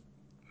that have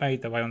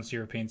made their way onto the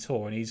European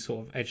Tour, and he's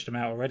sort of edged them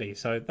out already.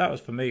 So that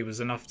was, for me, was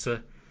enough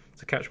to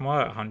catch my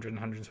eye at 100 and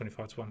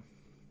 125 to 1.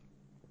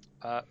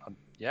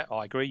 Yeah,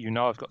 I agree.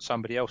 I've got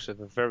somebody else of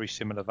a very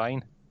similar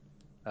vein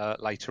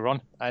later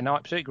on, and I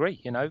absolutely agree.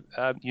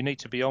 You need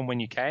to be on when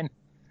you can.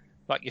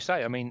 Like you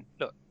say, I mean,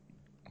 look,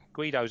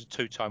 Guido's a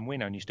 2-time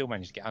winner, and you still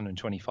managed to get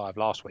 125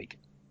 last week,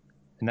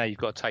 and now you've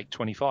got to take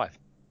 25.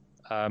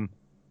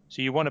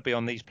 So you want to be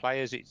on these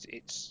players.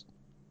 It's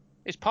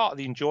part of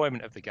the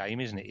enjoyment of the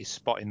game, isn't it? Is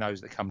spotting those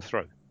that come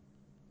through.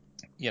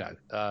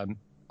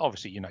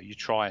 Obviously, you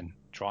try and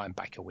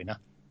back a winner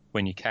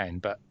when you can,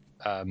 but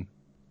I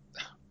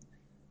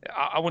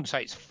wouldn't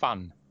say it's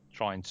fun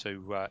trying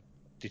to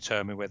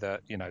determine whether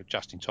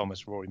Justin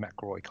Thomas, Rory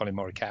McIlroy, Colin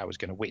Morikawa is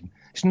going to win.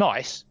 It's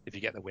nice if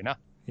you get the winner,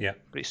 yeah,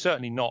 but it's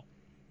certainly not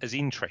as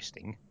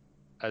interesting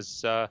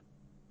as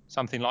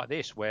something like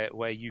this,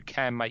 where you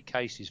can make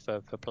cases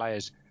for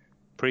players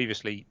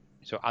previously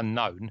sort of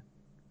unknown.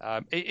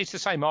 It's the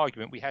same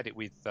argument we had it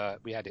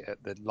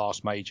at the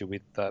last major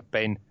with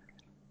Ben,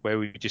 where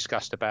we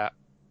discussed about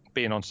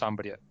being on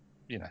somebody at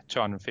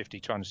 250,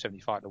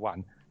 275 to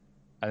 1.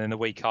 And then the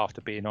week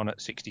after being on at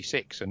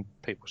 66, and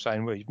people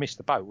saying, "Well, you've missed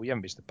the boat." Well, you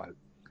haven't missed the boat.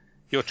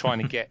 You're trying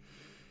to get,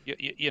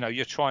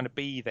 you're trying to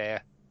be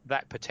there,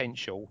 that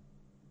potential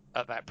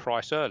at that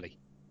price early.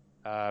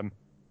 And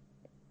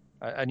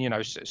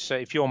so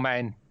if your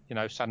man,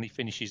 suddenly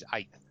finishes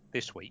 8th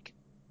this week,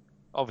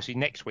 obviously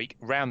next week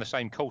round the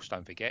same course,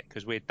 don't forget,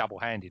 because we're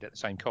double-handed at the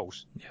same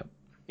course. Yep.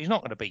 He's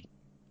not going to be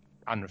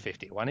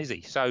 150 to 1, is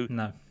he? So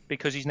no,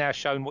 because he's now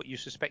shown what you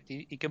suspect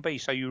he can be,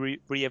 so you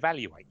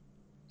reevaluate.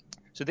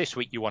 So this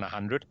week you want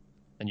 100,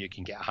 and you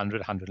can get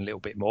 100 and a little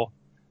bit more.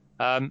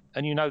 And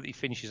that he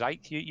finishes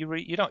 8th.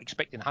 You're not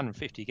expecting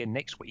 150 again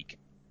next week.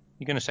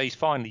 You're going to say he's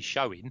finally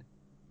showing,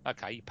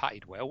 okay, he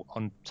putted well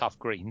on tough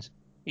greens.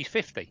 He's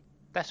 50.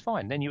 That's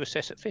fine. Then you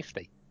assess at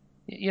 50.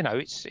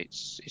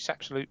 It's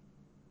absolute.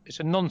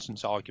 It's a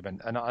nonsense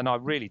argument, and I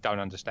really don't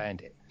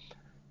understand it.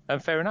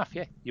 And fair enough,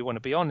 yeah. You want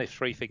to be on if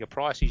 3-figure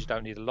prices. You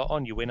don't need a lot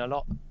on. You win a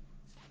lot.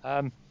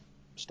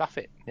 Stuff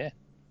it, yeah.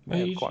 Well,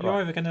 Yeah,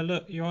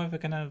 you're either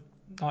going to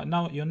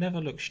no, you'll never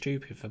look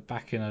stupid for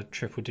backing a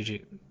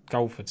triple-digit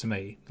golfer. To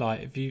me,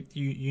 like if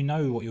you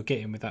know what you're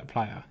getting with that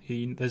player,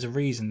 there's a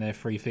reason they're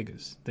 3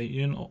 figures.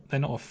 They're not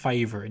a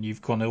favourite, and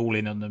you've gone all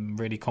in on them,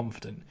 really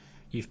confident.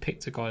 You've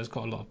picked a guy who's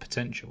got a lot of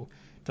potential.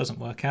 Doesn't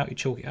work out, you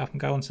chalk it up and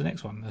go on to the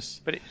next one.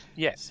 Simple.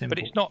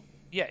 But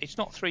it's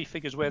not 3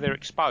 figures where they're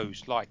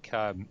exposed like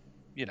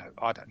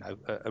I don't know,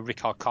 a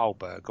Rickard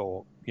Karlberg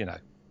or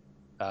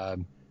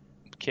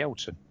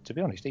Kjeldsen. To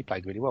be honest, he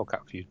played really well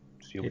a few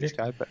weeks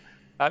ago. But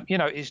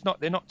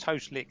they're not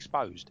totally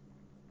exposed.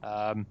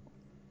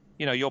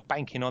 You're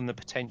banking on the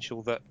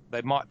potential that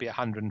there might be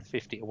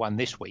 150 to 1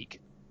 this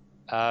week,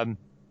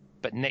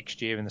 but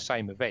next year in the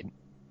same event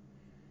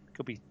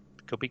could be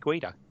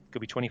Guido, could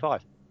be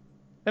 25.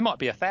 There might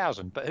be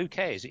 1,000, but who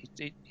cares?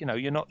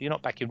 You're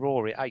not backing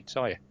Rory at 8,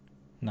 are you?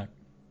 No,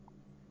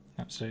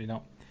 absolutely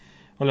not.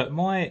 Well, look,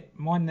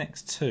 my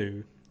next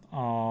two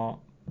are,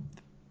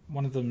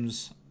 one of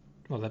them's,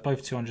 well, they're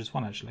both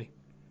 200-1 actually.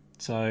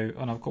 So,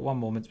 and I've got one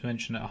more to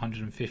mention at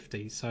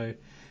 150. So,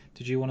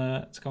 did you want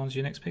to go on to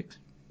your next picks?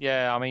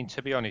 Yeah, I mean,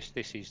 to be honest,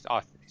 this is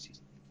like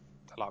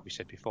we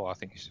said before. I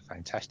think it's a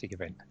fantastic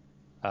event.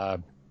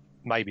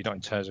 Maybe not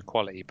in terms of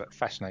quality, but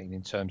fascinating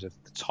in terms of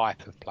the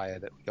type of player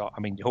that we got.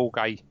 I mean,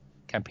 Jorge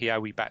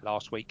Campillo, back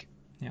last week.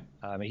 Yeah.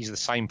 He's the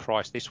same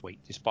price this week,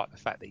 despite the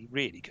fact that he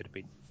really could have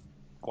been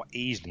quite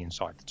easily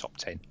inside the top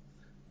 10.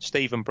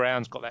 Stephen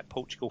Brown's got that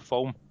Portugal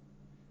form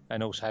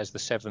and also has the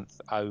 7th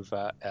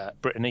over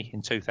Brittany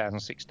in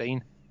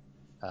 2016.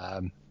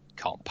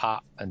 Can't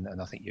putt,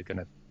 and I think you're going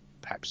to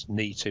perhaps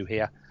need to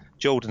here.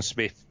 Jordan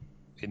Smith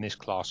in this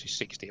class is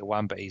 60 to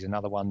 1, but he's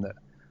another one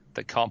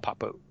that can't putt.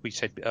 But we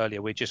said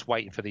earlier, we're just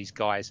waiting for these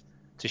guys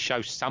to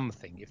show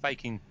something. If they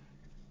can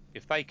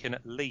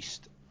at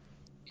least,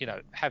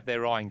 have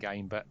their iron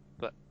game, but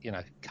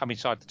come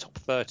inside the top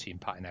 30 in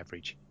putting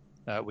average,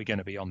 we're going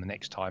to be on the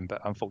next time.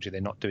 But unfortunately,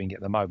 they're not doing it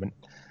at the moment.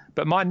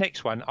 But my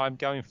next one, I'm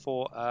going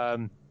for a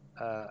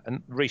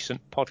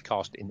recent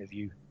podcast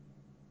interview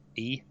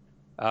in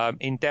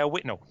Dale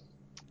Whitnell.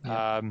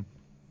 Yeah.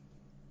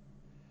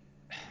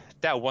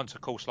 Dale wants a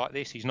course like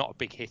this. He's not a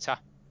big hitter.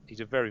 He's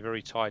a very,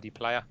 very tidy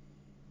player.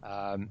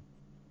 I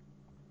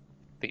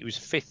think he was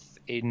 5th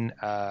in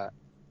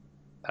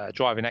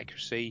driving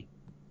accuracy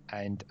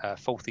and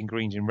 4th in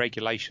greens in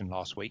regulation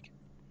last week.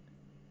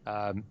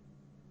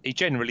 He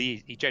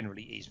generally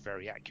is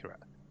very accurate.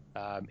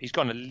 He's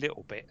gone a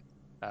little bit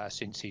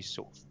since his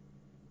sort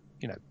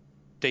of,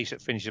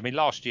 decent finish. I mean,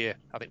 last year,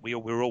 I think we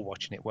were all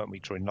watching it, weren't we,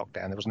 during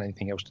lockdown? There wasn't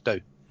anything else to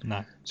do.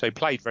 No. So he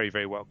played very,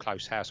 very well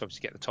close house, obviously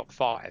get the top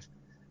 5.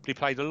 But he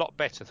played a lot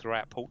better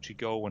throughout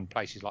Portugal and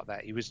places like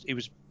that. He was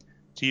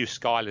to use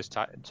Skyler's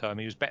term,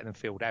 he was better than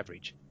field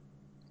average,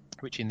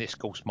 which in this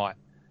case might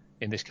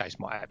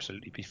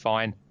absolutely be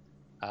fine.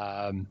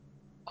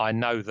 I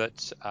know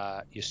that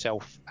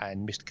yourself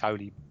and Mr.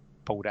 Coley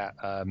pulled out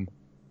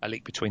a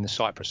link between the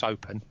Cyprus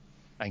Open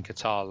and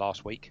Qatar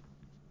last week,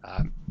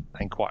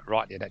 and quite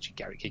rightly, and actually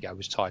Garrett Kigo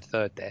was tied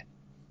 3rd there.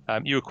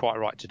 You were quite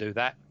right to do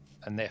that,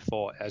 and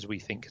therefore, as we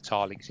think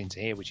Qatar links into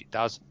here, which it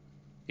does,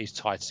 he's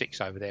tied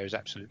 6th over there is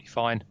absolutely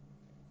fine.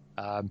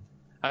 And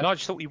I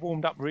just thought he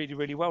warmed up really,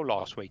 really well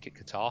last week at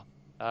Qatar.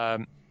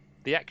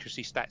 The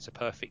accuracy stats are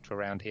perfect for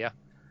around here,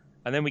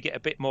 and then we get a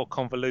bit more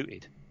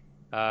convoluted.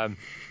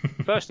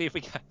 Firstly, if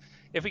we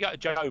go to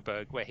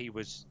Joburg, where he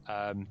was,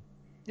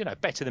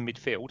 better than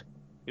midfield,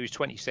 he was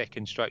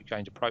 22nd stroke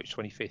gained approach,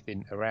 25th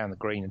in around the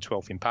green, and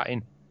 12th in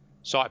putting.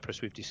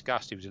 Cyprus, we've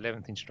discussed, he was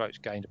 11th in strokes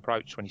gained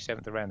approach,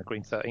 27th around the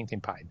green, 13th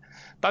in putting.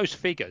 Those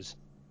figures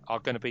are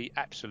going to be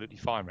absolutely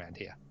fine around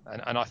here,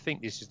 and I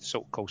think this is the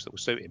sort of course that will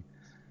suit him.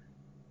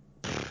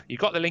 You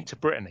got the link to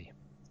Brittany,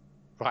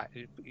 right?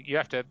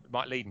 You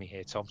might lead me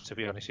here, Tom, to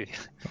be honest with you,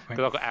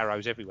 because I've got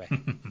arrows everywhere.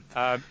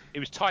 He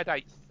was tied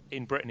 8th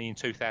in Brittany in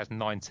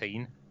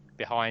 2019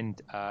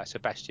 behind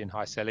Sebastian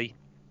Haiselli,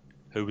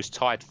 who was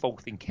tied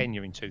 4th in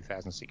Kenya in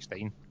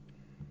 2016.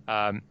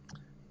 Behind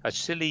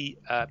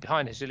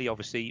Haiselli,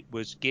 obviously,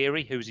 was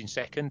Geary, who was in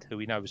 2nd, who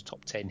we know was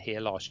top 10 here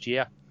last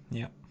year.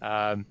 Yeah.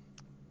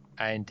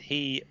 And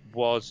he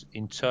was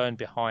in turn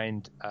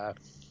behind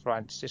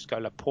Francisco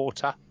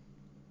Laporta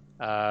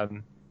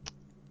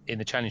in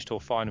the Challenge Tour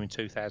final in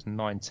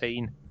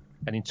 2019.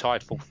 And in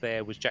tied 4th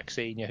there was Jack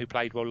Senior, who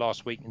played well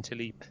last week until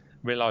he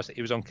realised that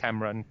he was on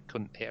camera and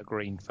couldn't hit a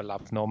green for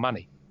love nor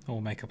money.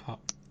 Or make a putt.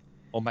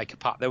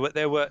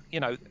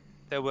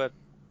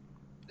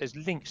 There's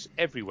links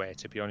everywhere,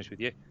 to be honest with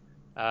you.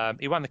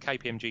 He won the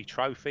KPMG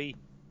Trophy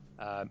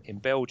in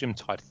Belgium,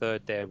 tied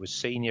 3rd there was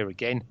Senior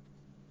again.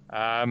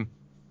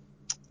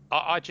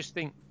 I just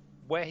think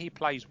where he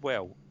plays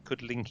well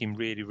could link him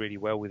really, really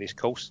well with this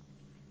course.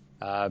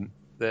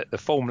 The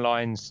form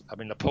lines, I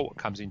mean, Laporte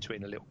comes into it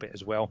in a little bit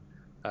as well,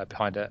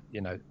 behind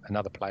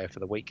another player for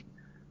the week.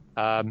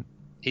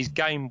 His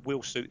game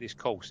will suit this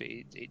course.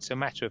 It's a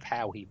matter of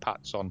how he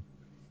putts on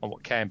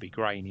what can be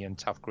grainy and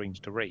tough greens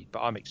to read.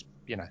 But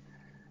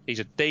he's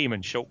a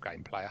demon short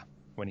game player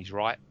when he's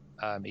right.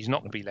 He's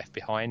not going to be left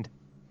behind.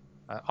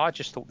 I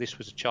just thought this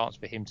was a chance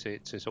for him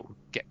to sort of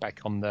get back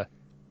on the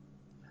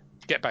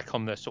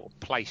sort of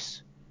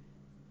place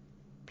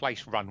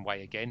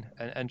runway again,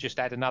 and just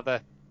add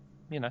another,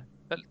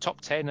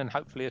 top 10 and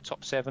hopefully a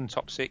top 7,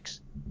 top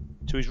 6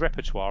 to his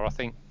repertoire. I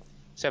think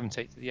 17th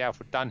at the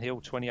Alfred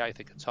Dunhill, 28th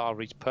at Qatar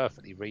reads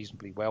perfectly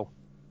reasonably well.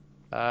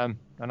 And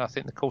I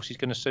think the course is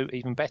going to suit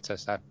even better.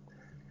 So,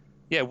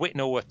 yeah,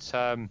 Whitnell at,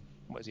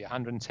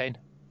 110,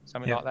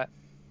 something like that.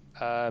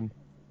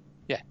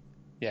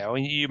 Yeah. I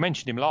mean, you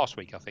mentioned him last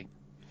week, I think.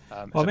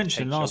 Well, I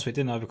mentioned him last week,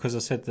 didn't I? Because I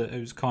said that it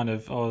was I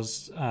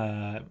was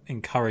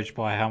encouraged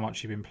by how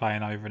much he'd been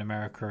playing over in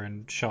America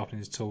and sharpening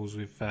his tools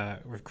with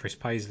Chris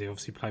Paisley.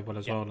 Obviously, played well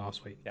as well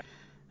last week. Yeah.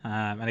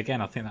 And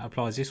again, I think that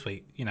applies this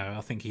week.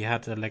 I think he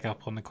had a leg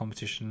up on the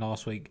competition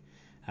last week,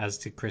 as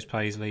did Chris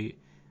Paisley,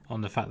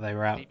 on the fact they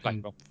were out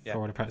in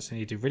Florida practice, and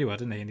he did really well,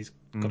 didn't he? And he's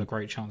got a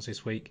great chance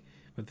this week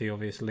with the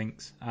obvious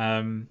links.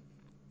 And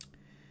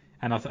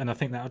I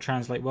think that'll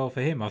translate well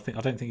for him. I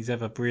don't think he's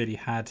ever really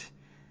had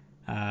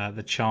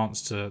the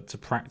chance to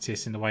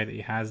practice in the way that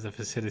he has, the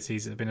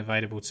facilities that have been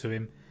available to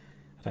him.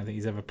 I don't think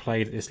he's ever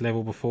played at this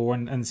level before,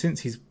 and since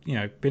he's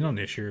been on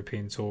this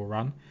European Tour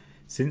run,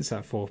 since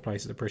that fourth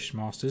place at the British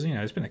Masters,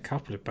 there's been a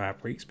couple of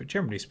bad weeks, but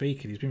generally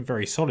speaking, he's been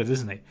very solid,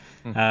 isn't he?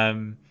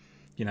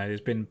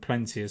 There's been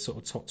plenty of sort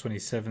of top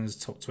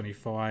 27s, top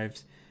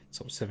 25s,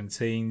 top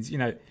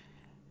 17s.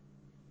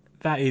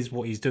 That is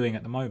what he's doing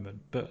at the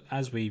moment. But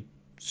as we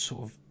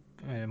sort of,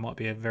 it might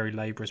be a very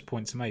laborious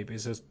point to make, but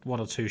it's just 1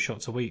 or 2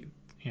 shots a week.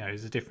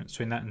 There's a difference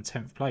between that and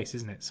 10th place,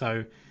 isn't it?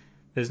 So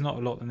there's not a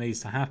lot that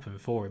needs to happen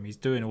for him. He's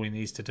doing all he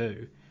needs to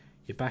do.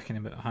 You're backing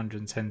him at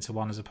 110 to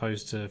 1 as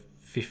opposed to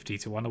 50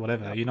 to 1 or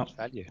whatever. You're not.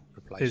 Value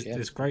for place,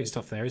 there's great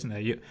stuff there, isn't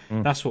there?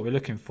 That's what we're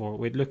looking for.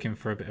 We're looking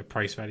for a bit of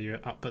price value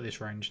up at this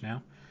range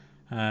now.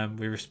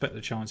 We respect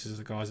the chances of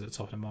the guys at the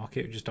top of the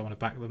market. We just don't want to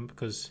back them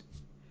because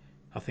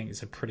I think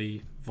it's a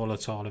pretty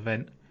volatile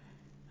event.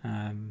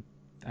 And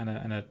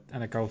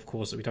a golf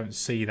course that we don't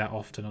see that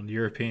often on the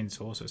European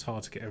Tour, so it's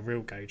hard to get a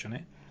real gauge on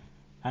it.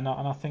 And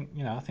I think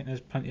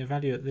there's plenty of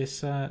value at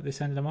this end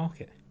of the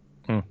market.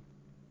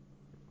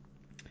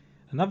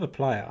 Another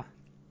player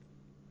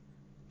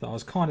that I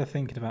was kind of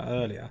thinking about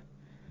earlier,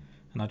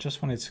 and I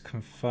just wanted to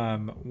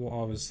confirm what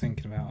I was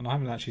thinking about, and I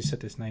haven't actually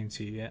said this name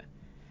to you yet.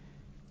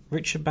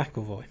 Richard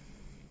McIlroy.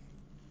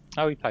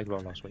 Oh, he played well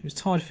last week. He was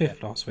tied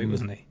 5th last week,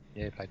 wasn't he?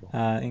 Yeah, he played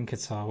well. In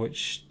Qatar,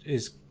 which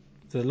is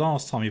the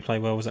last time he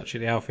played well was actually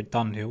the Alfred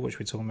Dunhill, which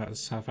we're talking about the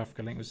South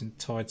Africa link, was in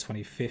tied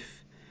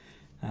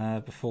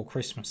 25th before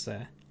Christmas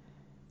there.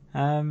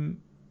 And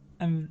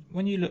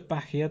when you look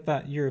back, he had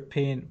that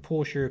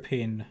Porsche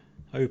European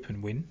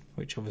Open win,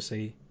 which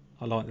obviously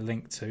I like the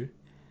link to,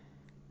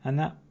 and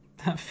that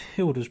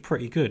field was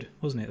pretty good,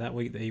 wasn't it, that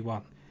week that he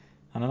won?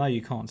 And I know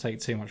you can't take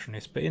too much from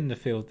this, but in the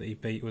field that he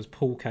beat was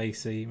Paul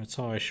Casey,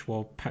 Matthias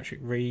Schwab, Patrick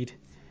Reed.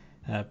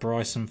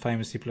 Bryson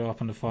famously blew up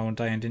on the final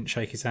day and didn't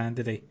shake his hand,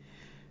 did he?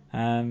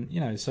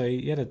 So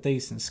he had a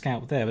decent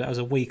scalp there, but that was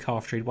a week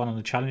after he'd won on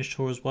the Challenge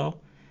Tour as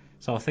well.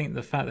 So I think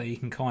the fact that he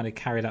can kind of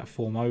carry that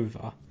form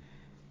over,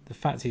 the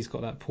fact he's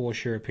got that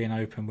Porsche European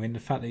Open win, the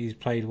fact that he's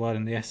played well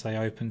in the SA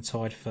Open,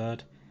 tied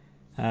 3rd,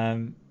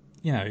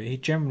 he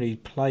generally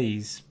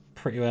plays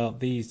pretty well at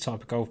these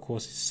type of golf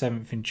courses.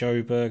 7th in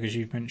Joburg, as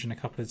you've mentioned a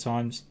couple of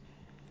times.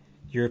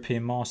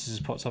 European Masters has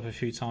popped up a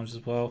few times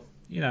as well.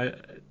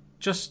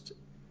 Just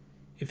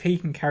if he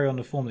can carry on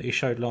the form that he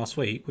showed last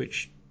week,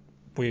 which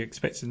we're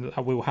expecting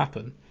that will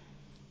happen,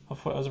 I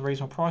thought it was a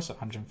reasonable price at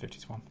 150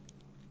 to 1.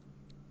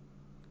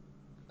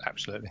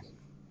 Absolutely.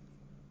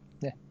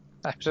 Yeah,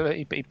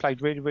 absolutely. He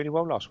played really, really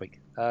well last week.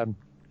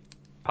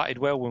 Putted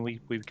well when we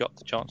got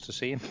the chance to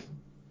see him.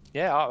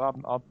 Yeah,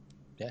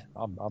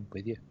 I'm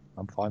with you.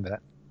 I'm fine with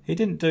that. He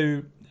didn't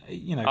do,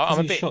 because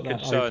he shot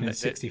that Open at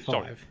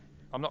 65.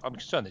 I'm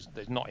concerned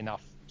there's not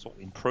enough sort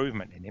of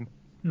improvement in him.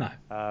 No.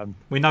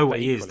 We know what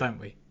he is, don't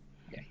we?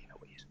 Yeah, you know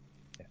what he is.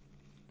 Yeah.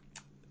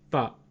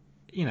 But,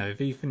 if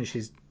he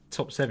finishes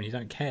top 7, you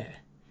don't care,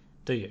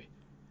 do you?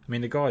 I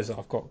mean, the guys that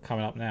I've got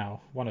coming up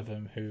now, one of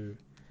them who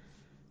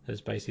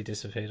has basically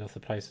disappeared off the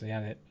face of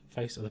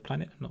the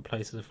planet, not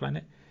place of the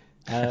planet.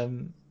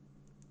 And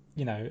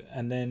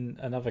then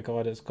another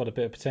guy that's got a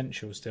bit of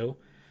potential still.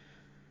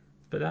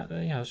 But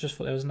I just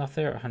thought there was enough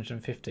there at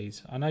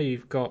 150s. I know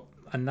you've got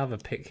another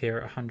pick here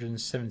at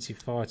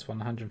 175 to 1,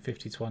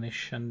 150 to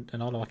 1-ish, and I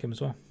like him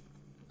as well.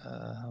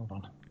 Hold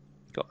on.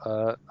 Got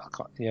I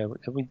can't. Yeah. Oh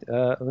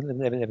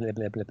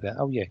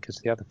yeah, because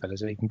the other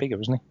fella's even bigger,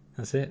 isn't he?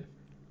 That's it.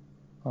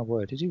 Oh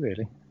word, is he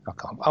really? I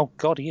can't. Oh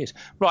God, he is.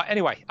 Right.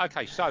 Anyway,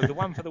 okay. So the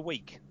one for the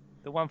week,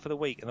 and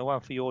the one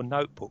for your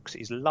notebooks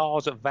is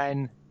Lars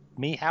van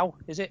Mihal,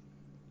 is it?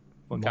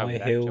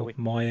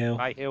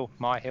 Myhill.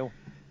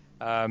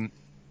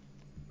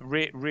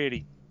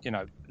 Really,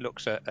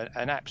 looks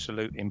an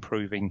absolute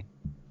improving.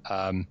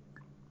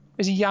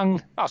 Is he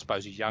young? I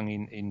suppose he's young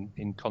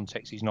in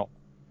context. He's not.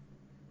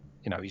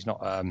 He's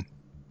not.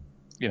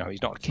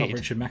 He's not a kid. Not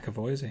Richard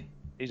McAvoy, is he?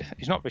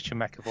 He's not Richard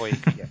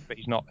McAvoy yet, but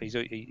he's not. He's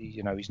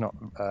not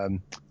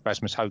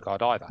Rasmus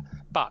Højgaard either.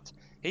 But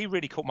he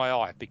really caught my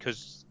eye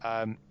because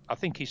I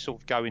think he's sort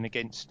of going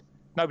against.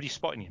 Nobody's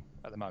spotting him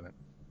at the moment.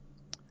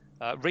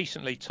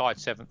 Recently tied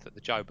 7th at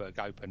the Joburg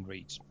Open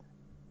reads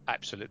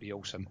absolutely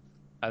awesome.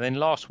 And then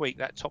last week,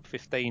 that top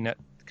 15 at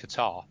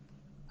Qatar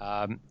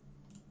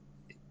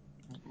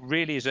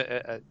really is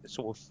a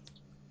sort of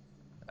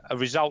a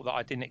result that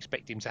I didn't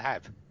expect him to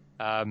have.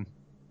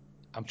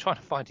 I'm trying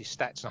to find his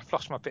stats, and I've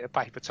lost my bit of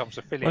paper, Tom.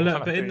 So fill in Well, while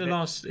look, I'm but in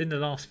doing the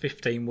last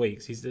 15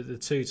 weeks, he's the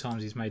 2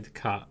 times he's made the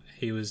cut.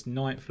 He was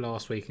 9th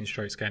last week in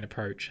strokes gained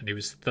approach, and he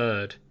was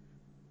 3rd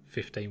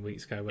 15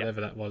 weeks ago,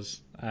 whatever that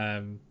was.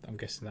 I'm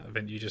guessing that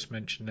event you just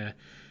mentioned there.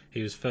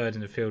 He was 3rd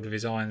in the field with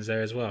his irons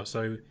there as well.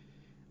 So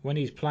when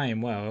he's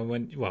playing well,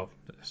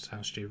 that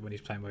sounds stupid. When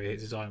he's playing well, he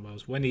hits his iron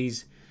wells. When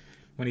he's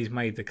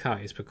made the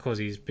cut, it's because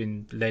he's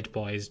been led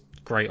by his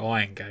great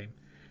iron game,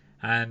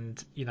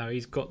 and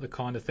he's got the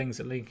kind of things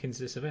that link into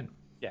this event.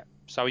 Yeah.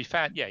 So he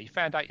found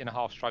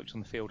 8.5 strokes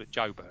on the field at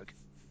Joburg,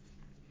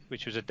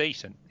 which was a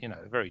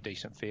very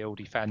decent field.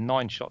 He found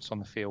 9 shots on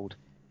the field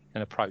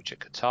in approach at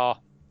Qatar.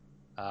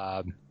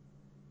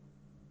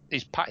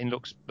 His putting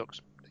looks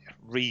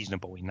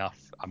reasonable enough.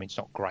 I mean, it's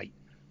not great,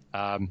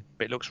 but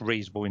it looks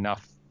reasonable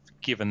enough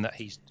given that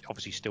he's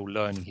obviously still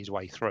learning his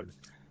way through.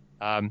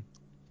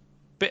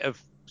 Bit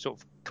of sort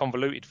of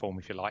convoluted form,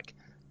 if you like.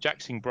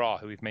 Jackson Bra,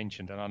 who we've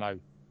mentioned, and I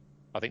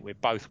think we're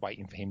both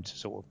waiting for him to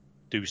sort of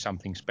do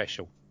something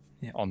special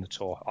on the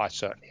tour. I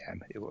certainly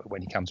am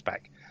when he comes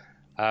back.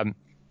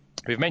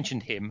 We've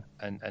mentioned him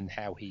and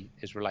how he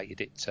has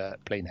related it to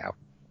Plenau,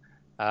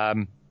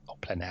 or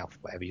Plenau,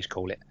 whatever you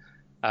call it.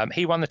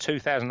 He won the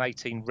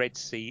 2018 Red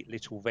Sea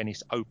Little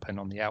Venice Open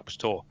on the Alps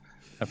Tour.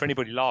 And for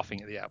anybody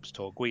laughing at the Alps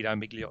Tour, Guido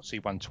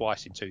Migliozzi won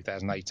twice in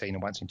 2018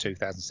 and once in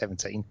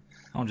 2017.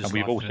 I'm just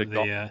laughing at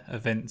the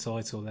event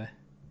title there,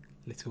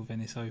 Little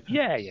Venice Open.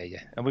 Yeah.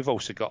 And we've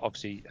also got,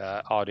 obviously,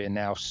 Adrian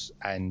Naus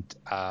and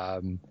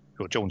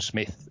John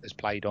Smith has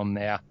played on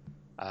there.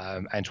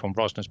 Antoine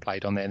Rosner's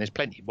played on there, and there's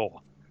plenty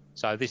more.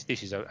 So this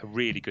is a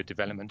really good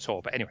development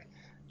tour. But anyway,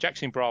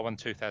 Jackson Bra won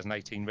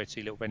 2018 Red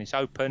Sea Little Venice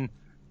Open.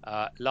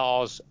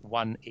 Lars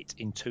won it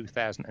in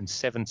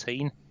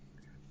 2017.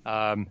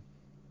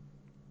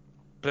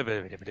 Blah,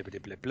 blah, blah, blah,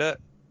 blah, blah.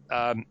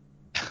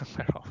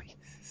 Where are we?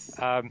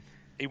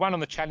 He won on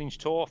the Challenge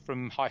Tour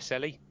from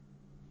Haiseli,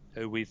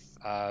 who we've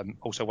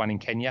also won in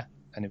Kenya,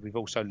 and we've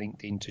also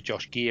linked into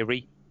Josh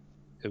Geary,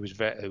 who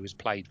was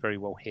played very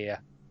well here,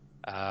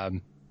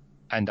 and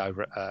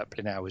over at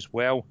Plenau as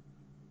well.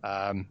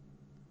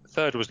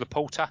 3rd was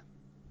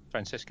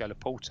Francesco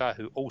Laporta,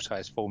 who also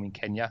has form in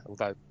Kenya,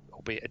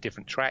 albeit a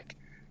different track.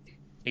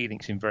 He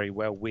links in very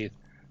well with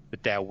the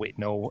Dale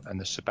Whitnell and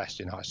the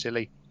Sebastian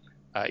Haiseli.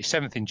 His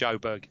 7th in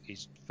Joburg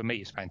is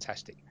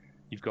fantastic.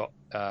 You've got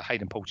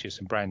Hayden Porteous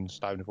and Brandon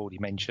Stone, I've already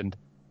mentioned,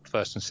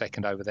 1st and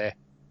 2nd over there.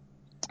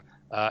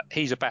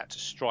 He's about to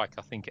strike,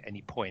 I think, at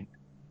any point,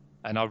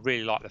 and I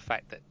really like the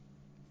fact that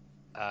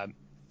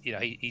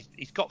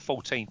he's got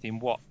 14th in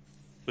what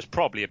was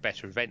probably a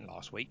better event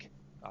last week.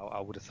 I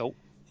would have thought.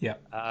 Yeah.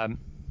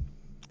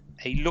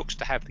 He looks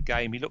to have the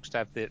game. He looks to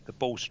have the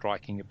ball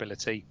striking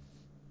ability.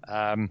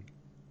 And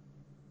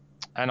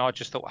I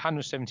just thought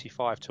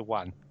 175 to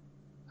 1.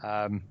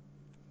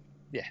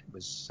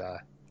 Was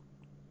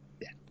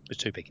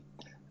too big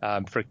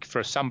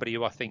for somebody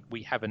who I think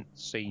we haven't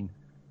seen.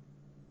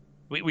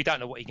 We don't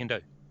know what he can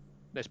do.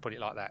 Let's put it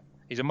like that.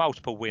 He's a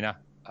multiple winner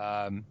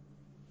on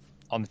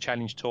the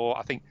Challenge Tour.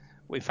 I think,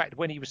 in fact,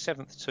 when he was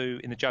 7th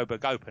in the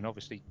Joburg Open,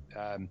 obviously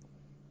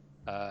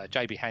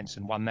JB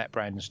Hansen won that.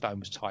 Brandon Stone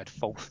was tied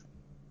 4th.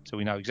 So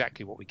we know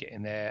exactly what we get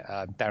in there.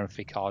 Darren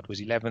Ficard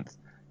was 11th.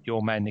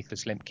 Your man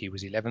Nicholas Lemke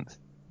was 11th.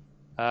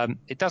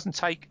 It doesn't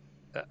take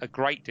a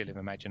great deal of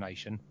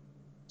imagination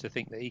to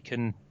think that he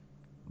can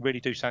really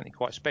do something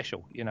quite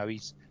special.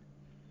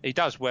 He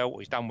does well.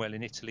 He's done well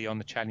in Italy on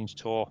the Challenge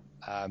Tour.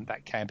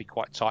 That can be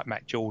quite tight.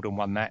 Matt Jordan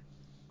won that,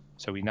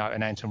 so we know.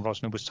 And Anton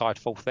Rosner was tied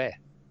 4th there.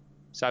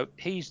 So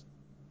he's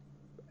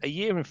a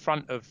year in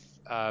front of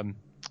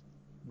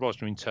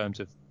Rosner in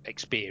terms of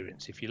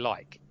experience, if you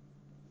like.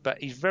 But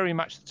he's very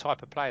much the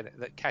type of player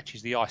that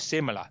catches the eye,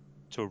 similar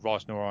to a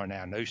Rosner or an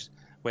Arnaus,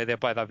 where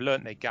they've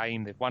learnt their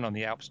game. They've won on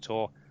the Alps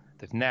Tour.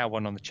 They've now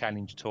won on the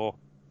Challenge Tour.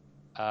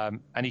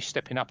 And he's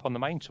stepping up on the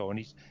main tour, and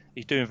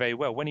he's doing very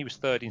well. When he was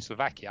 3rd in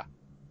Slovakia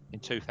in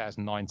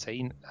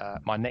 2019,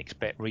 my next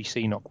bet, Reece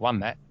Enoch, won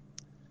that.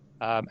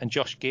 And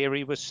Josh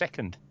Geary was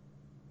 2nd.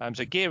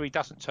 So Geary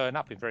doesn't turn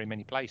up in very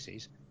many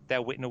places.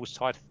 Dale Whitnell was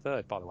tied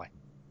 3rd, by the way.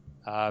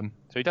 So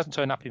he doesn't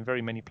turn up in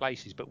very many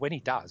places, but when he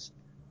does,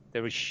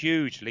 there are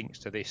huge links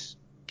to this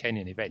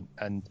Kenyan event.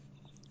 And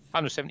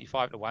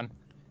 175 to 1,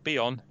 be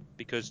on,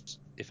 because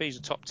if he's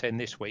a top 10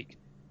 this week,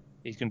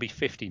 he's going to be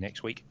 50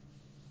 next week.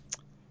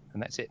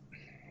 And that's it.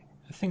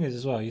 The thing is,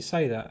 as well, you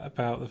say that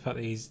about the fact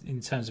that he's, in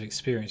terms of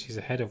experience, he's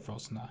ahead of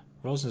Rosner.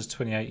 Rosner's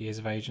 28 years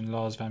of age and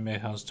Lars van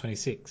Meerhout's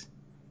 26.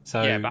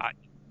 So yeah, but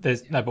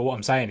but what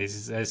I'm saying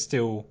is there's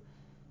still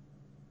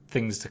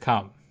things to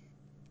come,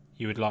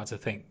 you would like to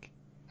think.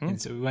 And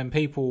so when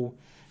people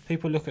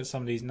look at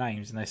some of these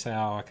names and they say,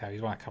 oh, okay,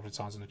 he's won a couple of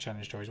times on the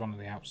Challenge Tour, he's won on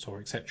the Alps Tour,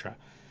 etc.,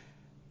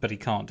 but he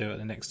can't do it at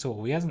the next tour.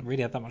 Well, he hasn't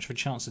really had that much of a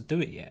chance to do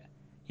it yet.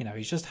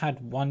 He's just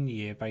had 1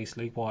 year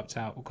basically wiped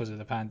out because of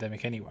the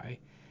pandemic anyway.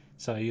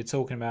 So you're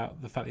talking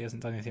about the fact that he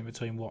hasn't done anything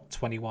between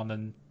 21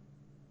 and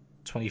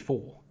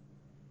 24.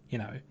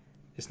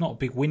 It's not a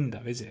big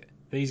window, is it?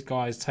 These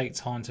guys take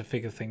time to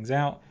figure things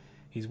out.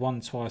 He's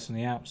won twice on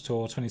the Alps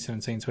Tour,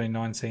 2017,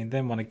 2019,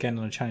 then won again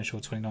on the Challenge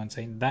Tour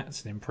 2019.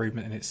 That's an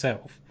improvement in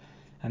itself.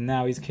 And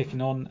now he's kicking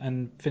on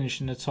and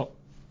finishing the top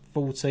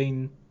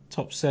 14,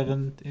 top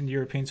 7 in the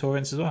European Tour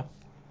events as well.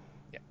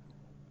 Yeah.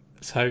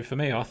 So for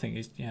me, I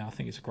think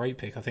it's a great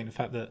pick. I think the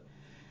fact that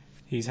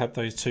he's had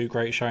those 2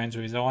 great showings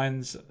with his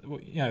irons,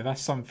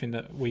 that's something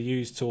that we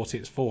use Tour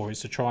Tips for, is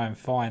to try and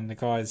find the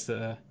guys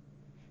that are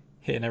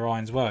hitting their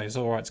irons well. It's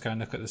all right to go and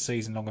look at the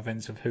season-long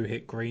events of who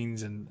hit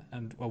greens and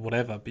or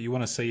whatever, but you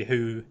want to see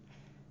who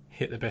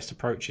hit the best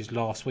approaches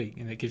last week,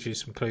 and it gives you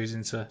some clues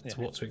into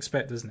what to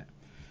expect, doesn't it?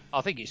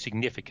 I think it's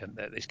significant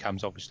that this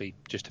comes obviously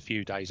just a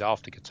few days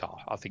after Qatar.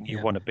 I think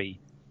you want to be,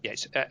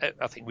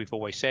 I think we've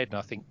always said, and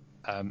I think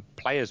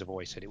players have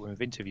always said it when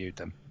we've interviewed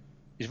them,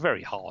 it's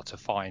very hard to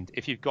find,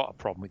 if you've got a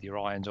problem with your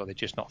irons or they're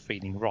just not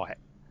feeling right,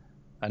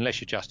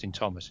 unless you're Justin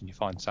Thomas and you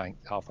find something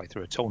halfway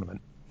through a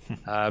tournament,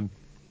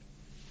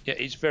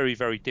 it's very,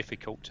 very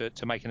difficult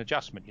to make an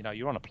adjustment.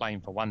 You're on a plane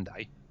for one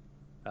day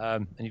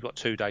and you've got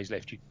 2 days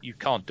left. You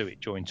can't do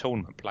it during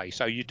tournament play.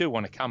 So you do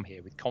want to come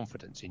here with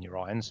confidence in your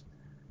irons.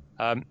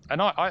 And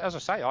I, as I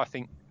say, I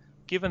think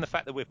given the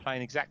fact that we're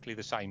playing exactly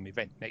the same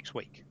event next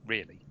week,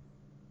 really,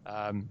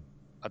 I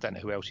don't know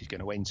who else is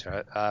going to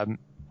enter.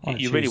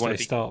 You really want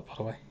to start, by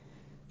the way.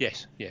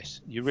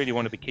 Yes. You really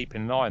want to be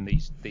keeping an eye on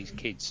these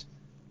kids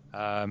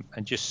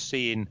and just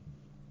seeing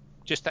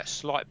just that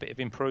slight bit of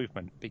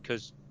improvement,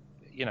 because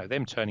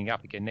them turning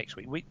up again next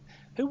week.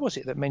 Who was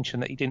it that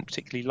mentioned that he didn't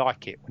particularly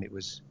like it when it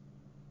was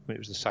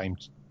the same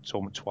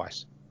tournament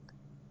twice?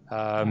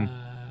 Was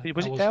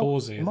it Dell?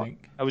 Horsey, I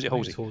think. Oh, was it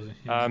Horsey?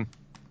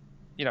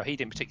 Yeah. He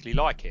didn't particularly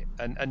like it,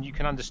 and you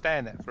can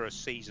understand that for a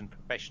seasoned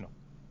professional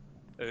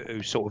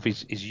who sort of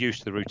is used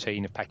to the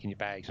routine of packing your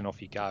bags and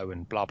off you go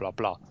and blah blah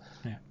blah.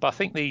 Yeah. But I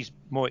think these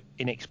more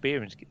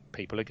inexperienced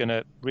people are going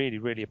to really,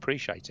 really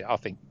appreciate it. I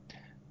think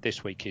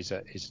this week is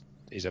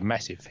a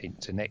massive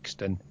hint to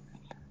next, and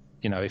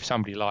if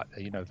somebody like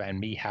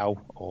Van Meehow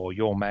or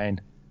your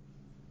man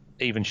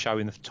even show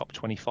in the top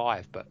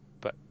 25, but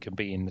can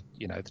be in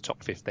the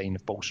top 15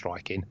 of ball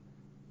striking,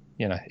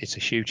 it's a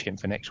huge hint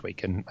for next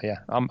week. And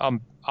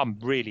I'm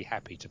really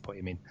happy to put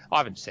him in. I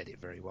haven't said it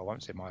very well. I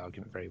won't say my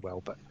argument very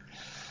well, but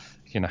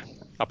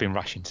I've been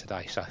rushing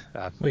today, so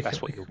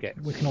that's what you'll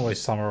get. We can always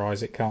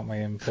summarise it, can't we,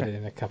 and put it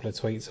in a couple of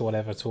tweets or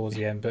whatever towards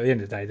the end. But at the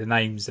end of the day, the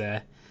name's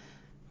there.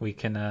 We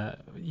can.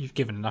 You've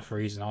given enough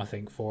reason, I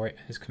think, for it.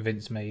 It's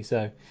convinced me.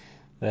 So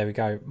there we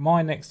go.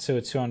 My next 2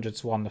 are 200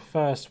 to 1. The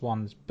first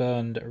one's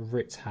Bernd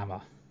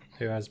Ritthammer,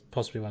 who has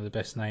possibly one of the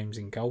best names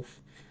in golf.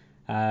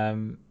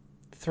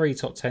 3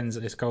 top 10s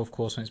at this golf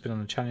course when it's been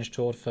on the Challenge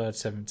Tour, 3rd,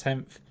 7th,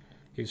 10th.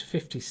 He was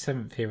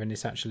 57th here in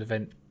this actual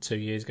event 2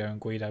 years ago, and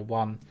Guido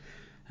won,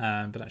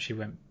 but actually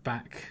went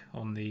back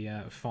on the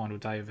final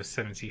day of a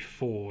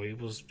 74. He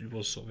was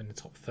sort of in the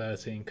top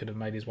 30 and could have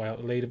made his way up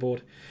the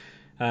leaderboard.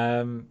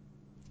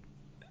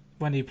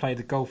 When he played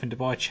the Golf in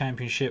Dubai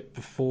Championship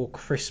before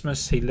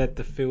Christmas, he led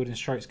the field in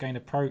strokes gained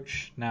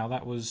approach. Now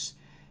it was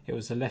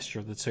the lesser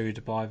of the 2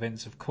 Dubai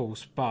events, of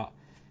course, but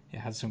it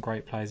had some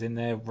great players in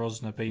there.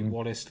 Rosner beat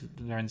Wallace,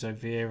 Lorenzo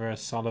Vieira,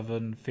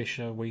 Sullivan,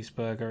 Fisher,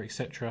 Wiesberger,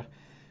 etc.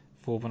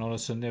 Forbin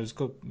Olesen. There was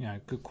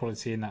good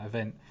quality in that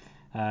event.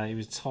 He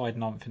was tied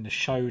 9th in the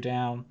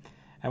showdown,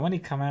 and when he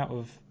come out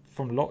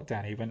from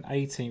lockdown, he went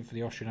 18th for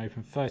the Austrian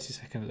Open,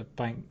 32nd at the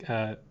bank,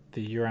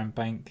 the Uran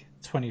Bank,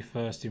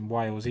 21st in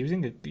Wales. He was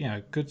in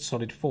good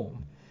solid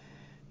form.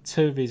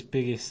 2 of his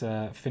biggest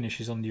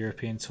finishes on the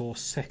European Tour: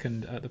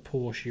 2nd at the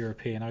Porsche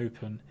European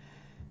Open,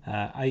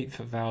 8th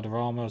at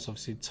Valderrama, was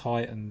obviously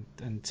tight and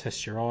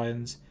test your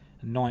irons,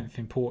 and 9th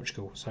in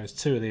Portugal. So it's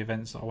 2 of the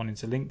events that I wanted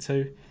to link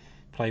to.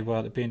 Played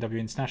well at the BMW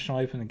International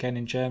Open, again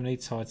in Germany,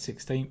 tied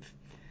 16th.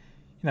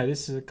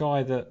 This is a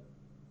guy that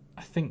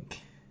I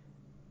think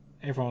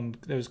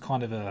there was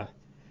kind of a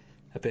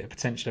bit of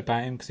potential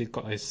about him, because he's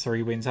got those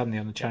 3 wins, hadn't he,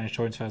 on the Challenge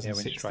Tour in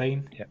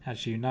 2016,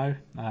 as you know.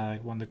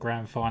 Won the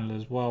grand final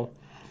as well.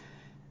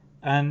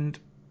 And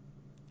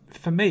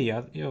for me,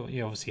 he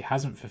obviously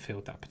hasn't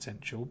fulfilled that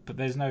potential, but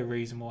there's no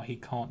reason why he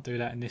can't do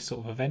that in this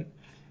sort of event.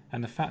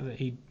 And the fact that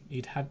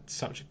he'd had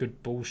such a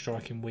good ball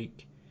striking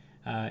week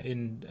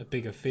in a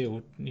bigger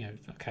field,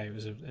 okay, it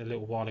was a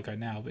little while ago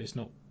now, but it's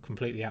not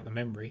completely out of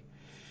memory.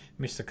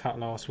 Missed the cut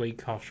last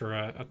week after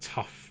a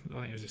tough,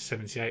 I think it was a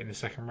 78 in the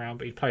second round,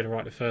 but he played all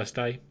right the first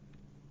day.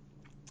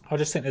 I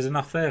just think there's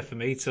enough there for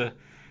me he's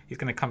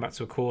going to come back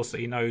to a course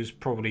that he knows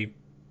probably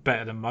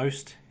better than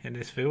most in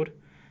this field.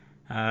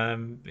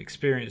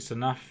 Experienced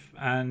enough,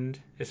 and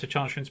it's a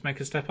chance for him to make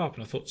a step up.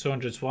 And I thought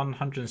 200 to 1,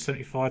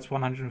 175 to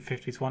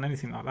 150 to 1,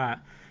 anything like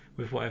that,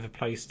 with whatever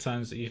place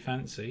turns that you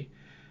fancy,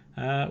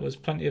 was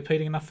plenty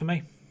appealing enough for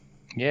me.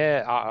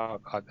 Yeah,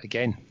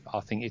 again,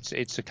 I think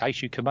it's a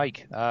case you can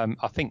make.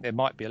 I think there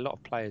might be a lot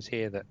of players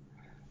here that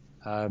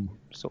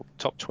sort of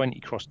top 20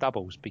 cross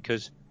doubles,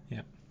 because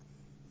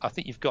I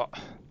think you've got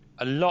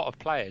a lot of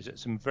players at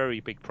some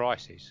very big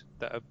prices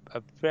that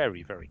are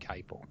very, very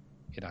capable.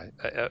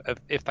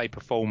 If they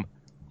perform,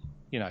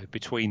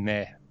 between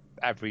their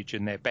average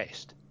and their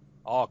best,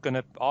 are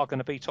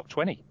gonna be top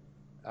 20.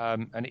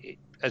 And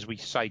as we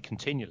say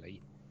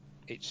continually,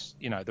 it's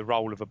the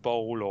role of a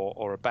ball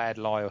or a bad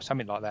lie or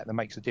something like that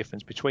makes a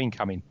difference between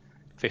coming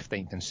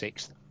 15th and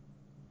 6th.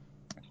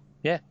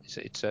 Yeah,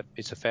 it's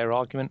a fair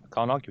argument. I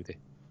can't argue with it.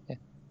 Yeah.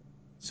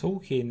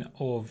 Talking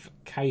of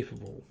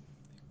capable,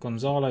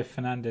 Gonzalo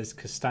Fernandez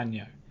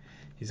Castaño.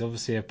 He's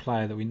obviously a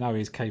player that we know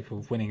is capable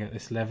of winning at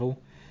this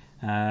level.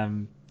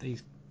 He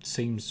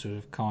seems to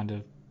have kind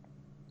of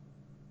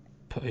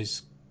put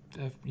his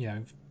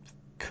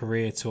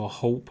career to a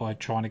halt by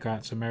trying to go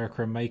out to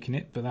America and making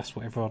it, but that's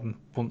what everyone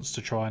wants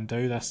to try and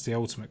do. That's the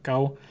ultimate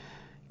goal.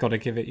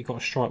 You've got to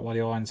strike while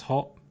the iron's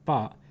hot.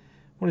 But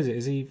what is it?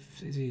 Is he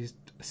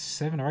a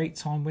 7 or 8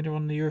 time winner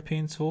on the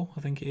European Tour?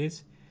 I think it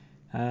is.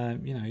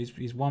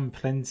 He's won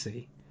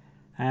plenty.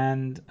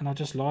 And I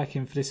just like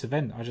him for this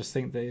event. I just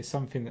think that it's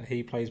something that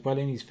he plays well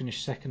in. He's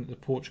finished second at the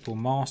Portugal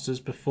Masters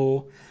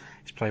before.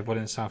 He's played well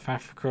in South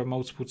Africa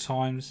multiple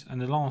times. And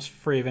the last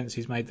 3 events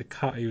he's made the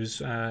cut. He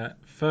was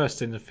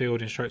first in the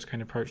field in strokes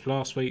gained approach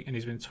last week, and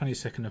he's been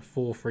 22nd and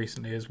 4th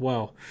recently as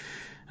well.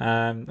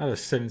 That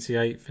was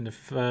 78th in the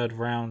 3rd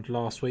round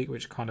last week,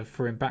 which kind of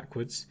threw him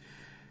backwards.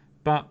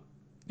 But,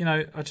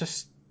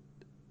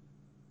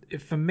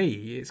 for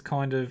me, it's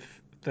kind of,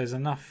 there's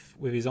enough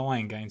with his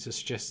iron game to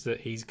suggest that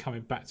he's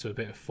coming back to a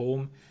bit of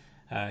form.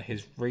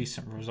 His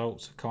recent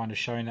results have kind of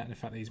shown that, in the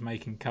fact that he's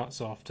making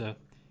cuts after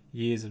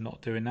years of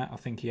not doing that. I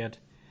think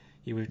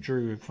he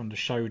withdrew from the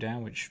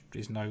Showdown, which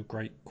is no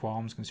great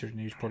qualms considering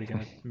he was probably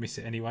going to miss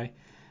it anyway.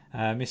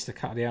 Missed the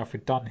cut of the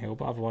Alfred Dunhill,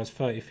 but otherwise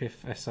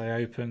 35th SA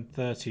Open,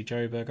 30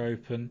 Joburg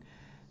Open,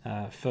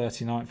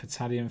 39th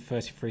Italian,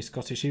 33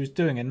 Scottish. He was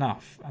doing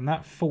enough, and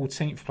that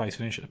 14th place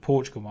finish at the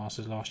Portugal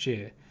Masters last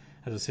year,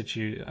 as I said to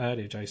you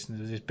earlier,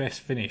 Jason, is his best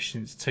finish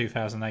since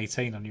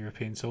 2018 on the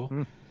European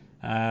Tour.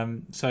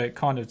 So it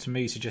kind of, to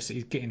me, suggests that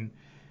he's getting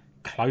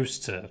close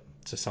to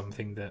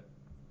something that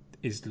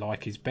is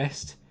like his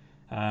best.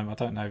 I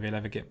don't know if he'll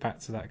ever get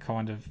back to that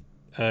kind of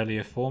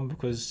earlier form,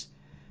 because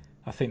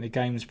I think the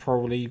game's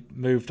probably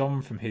moved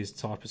on from his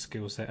type of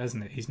skill set,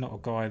 hasn't it? He's not a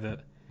guy that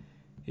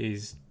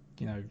is,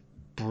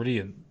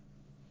 brilliant,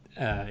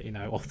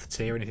 off the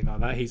tee or anything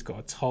like that. He's got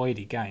a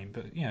tidy game,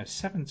 but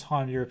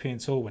 7-time European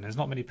Tour winner. There's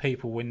not many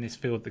people win this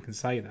field that can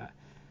say that.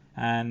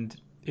 And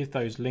if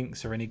those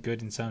links are any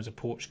good in terms of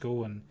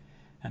Portugal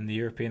and the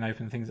European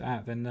Open and things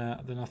like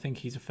that, then I think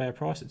he's a fair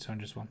price at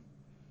 201.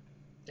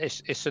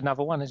 It's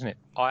another one, isn't it?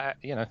 I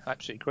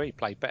absolutely agree. He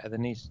played better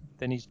than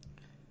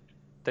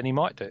he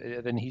might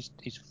do, than his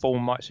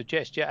form might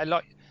suggest. Yeah,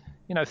 like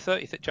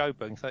 30th at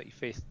Joburg and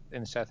 35th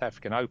in the South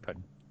African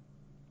Open,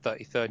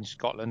 33rd in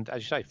Scotland,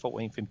 as you say,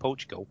 14th in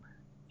Portugal.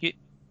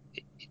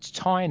 It's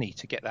tiny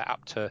to get that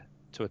up to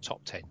a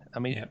top 10. I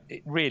mean,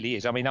 It really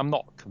is. I mean, I'm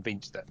not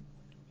convinced that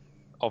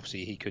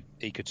obviously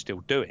he could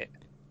still do it.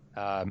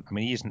 I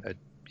mean, he isn't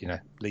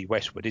Lee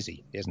Westwood, is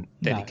he? He hasn't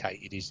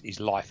dedicated his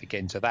life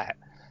again to that.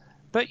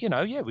 But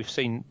we've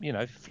seen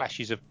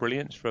flashes of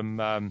brilliance from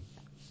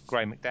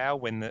Graham McDowell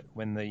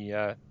when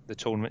the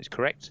tournament is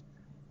correct.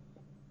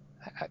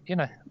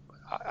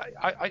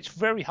 It's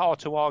very hard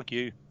to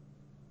argue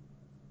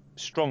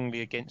strongly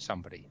against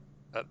somebody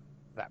at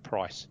that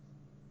price.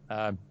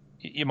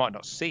 You might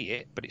not see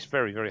it, but it's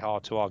very, very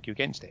hard to argue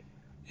against it.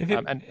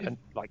 And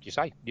like you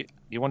say,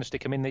 you want to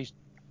stick him in these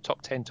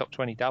top 10, top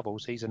 20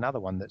 doubles. He's another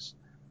one that's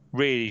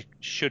really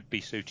should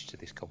be suited to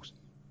this course.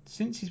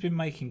 Since he's been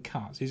making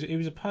cuts, he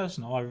was a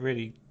person I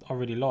really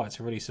liked.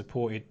 I really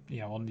supported,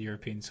 on the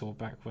European Tour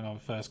back when I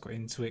first got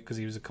into it, because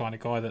he was the kind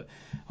of guy that,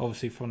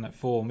 obviously from that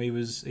form, he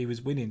was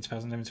winning.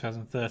 2011,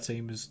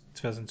 2013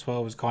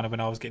 2012 was kind of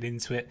when I was getting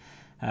into it,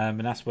 and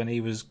that's when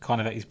he was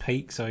kind of at his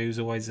peak. So he was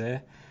always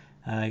there.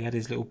 He had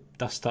his little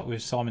dust up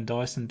with Simon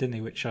Dyson, didn't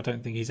he? Which I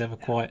don't think he's ever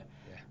quite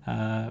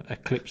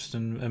eclipsed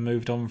and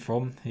moved on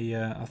from.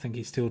 I think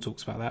he still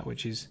talks about that,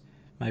 which is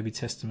maybe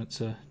testament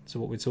to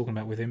what we're talking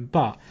about with him.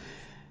 But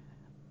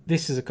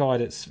this is a guy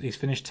he's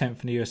finished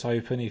 10th in the US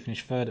Open. He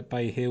finished 3rd at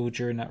Bay Hill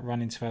during that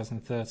run in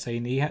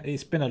 2013.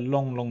 It's been a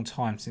long, long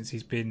time since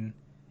he's been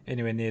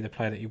anywhere near the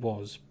player that he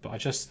was. But I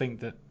just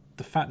think that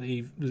the fact that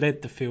he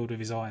led the field with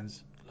his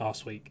irons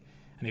last week,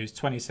 and he was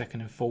 22nd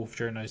and 4th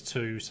during those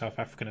 2 South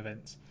African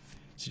events,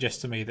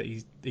 suggests to me that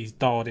he's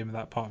dialed in with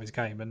that part of his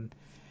game. And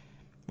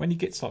when he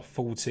gets like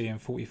 40 and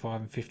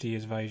 45 and 50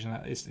 years of age,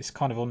 and it's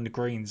kind of on the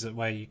greens that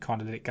way you kind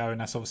of let it go, and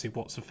that's obviously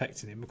what's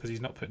affecting him because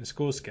he's not putting the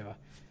scores together.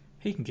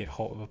 He can get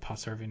hot with a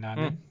putter every now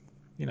and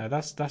then.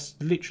 That's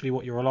literally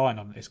what you're relying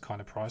on at this kind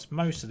of price.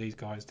 Most of these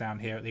guys down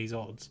here at these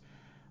odds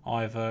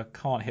either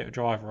can't hit a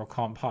driver or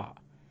can't putt,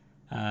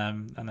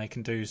 and they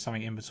can do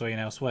something in between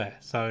elsewhere.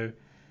 So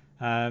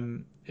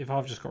if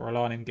I've just got to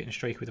rely on him getting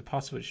streaky with a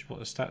putter, which is what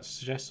the stats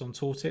suggest on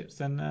Tour Tips,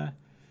 then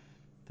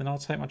I'll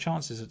take my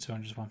chances at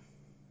 201.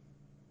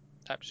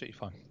 Absolutely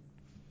fine.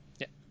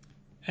 Yeah.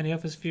 Any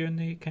others for you in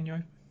the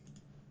Kenya?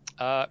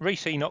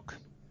 Rhys Enoch.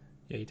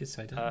 Yeah, you did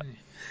say that, didn't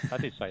you? I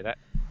did say that.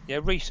 Yeah,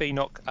 Rhys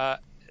Enoch, a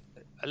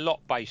lot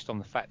based on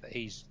the fact that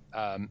he's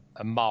a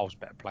miles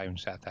better player in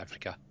South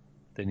Africa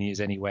than he is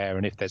anywhere.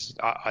 And if there's,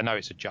 I know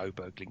it's a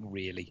Joburg link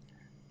really,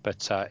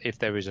 But if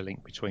there is a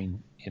link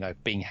between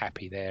being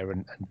happy there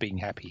and being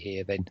happy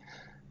here, then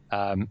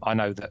I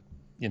know that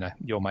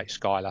your mate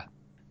Skylar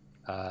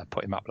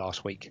put him up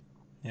last week,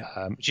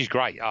 which is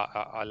great.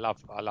 I love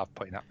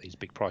putting up these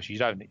big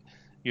prices.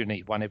 You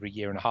need one every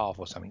year and a half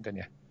or something, don't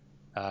you,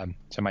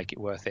 to make it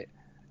worth it.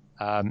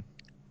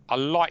 I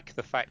like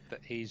the fact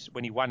that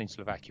when he won in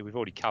Slovakia, we've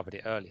already covered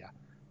it earlier.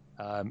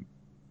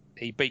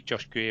 He beat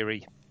Josh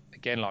Geary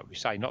again, like we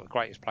say, not the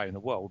greatest player in the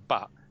world,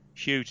 but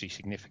hugely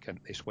significant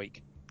this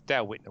week.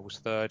 Dale Whitner was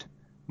third.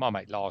 My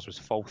mate Lars was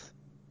fourth.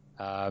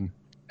 And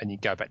you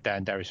go back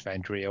down, Darius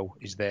Van Driel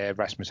is there,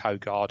 Rasmus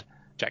Højgaard,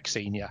 Jack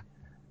Senior.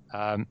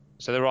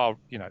 So there are,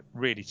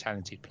 really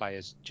talented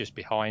players just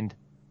behind.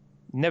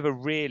 Never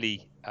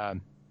really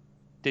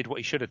did what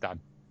he should have done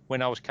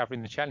when I was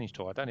covering the Challenge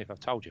Tour. I don't know if I've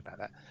told you about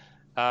that.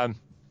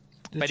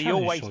 But he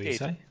always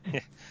did.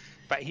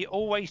 But he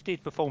always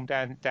did perform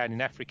down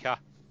in Africa.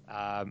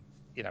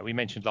 We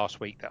mentioned last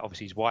week that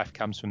obviously his wife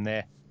comes from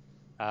there.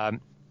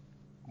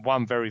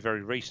 Won very,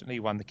 very recently,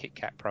 won the Kit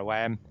Kat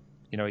Pro-Am.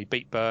 He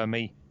beat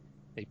Burmese.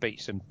 He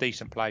beat some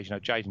decent players.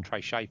 Jaden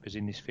Trey Shaper's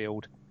in this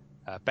field.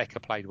 Becker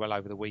played well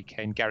over the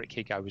weekend. Garrett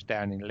Kigo was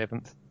down in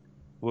 11th.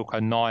 Wilco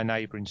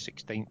Nienaber in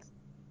 16th.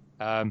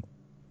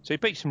 So he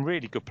beat some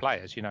really good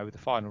players, with the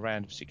final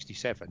round of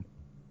 67.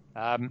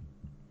 And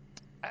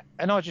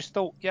I just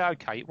thought,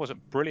 okay, it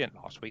wasn't brilliant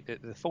last week. The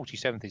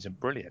 47th isn't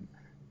brilliant.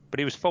 But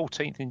he was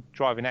 14th in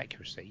driving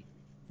accuracy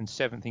and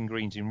 7th in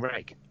greens in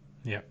reg.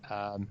 Yeah.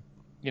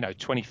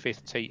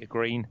 25th tee to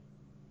green,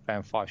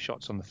 found 5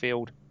 shots on the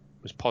field,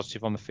 was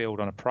positive on the field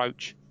on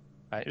approach.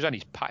 It was only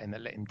his putting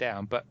that let him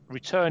down, but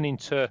returning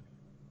to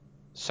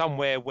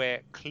somewhere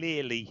where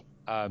clearly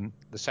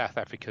the South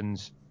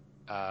Africans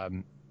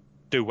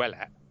do well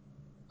at,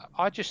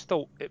 I just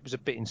thought it was a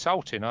bit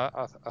insulting.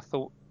 I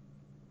thought,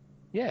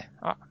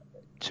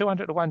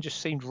 200 to 1 just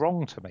seemed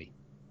wrong to me.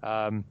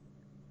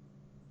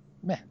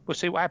 We'll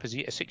see what happens. He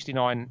hit a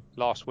 69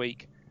 last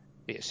week.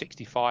 He hit a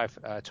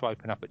 65 to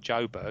open up at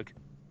Joburg.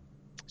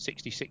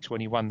 66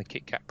 when he won the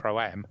Kit Kat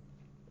Pro-Am.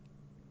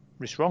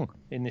 It's wrong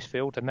in this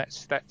field, and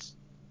that's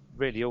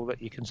really all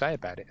that you can say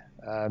about it.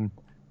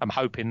 I'm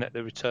hoping that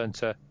the return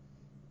to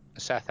a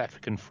South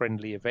African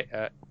friendly event,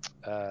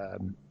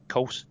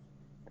 course,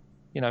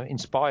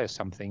 inspires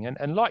something.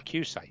 And like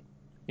you say,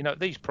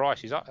 these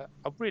prices,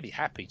 I'm really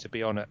happy to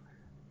be on it.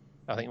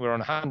 I think we're on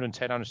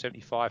 110,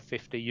 175,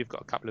 50. You've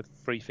got a couple of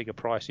 3-figure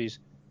prices.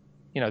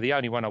 The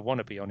only one I want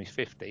to be on is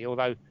 50,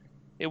 although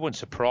it wouldn't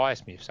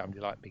surprise me if somebody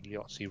like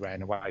Migliozzi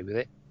ran away with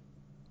it.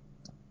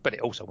 But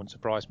it also wouldn't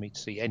surprise me to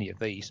see any of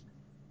these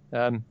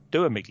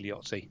do a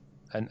Migliozzi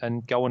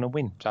and go on and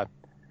win. So,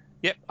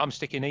 I'm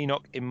sticking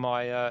Enoch in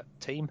my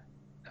team,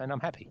 and I'm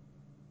happy.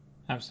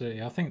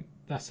 Absolutely. I think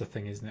that's the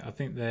thing, isn't it? I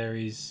think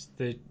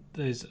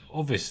there's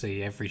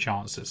obviously every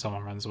chance that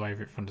someone runs away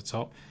with it from the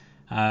top.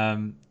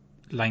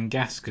 Lane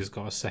Gasker's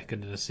got a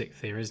second and a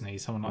sixth here, isn't he?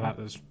 Someone like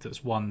that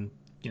that's won,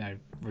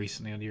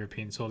 recently on the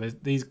European Tour. There's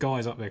these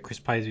guys up there, Chris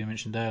Paisley we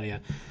mentioned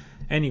earlier.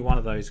 Any one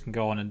of those can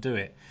go on and do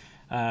it.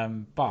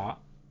 But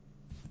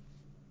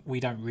we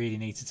don't really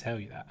need to tell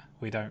you that.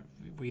 We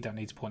don't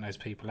need to point those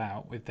people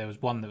out. If there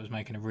was one that was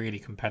making a really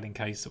compelling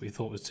case that we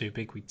thought was too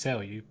big, we'd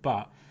tell you.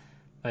 But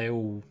they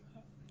all,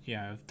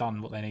 have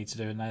done what they need to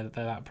do, and they're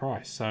that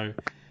price. So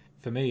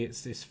for me,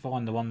 it's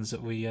find the ones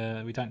that we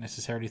don't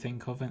necessarily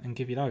think of and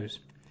give you those.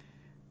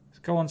 Let's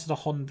go on to the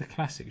Honda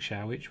Classic,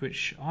 shall we?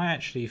 Which I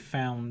actually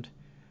found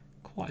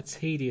quite a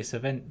tedious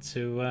event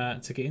to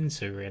get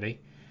into,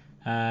 really.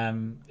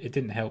 It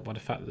didn't help by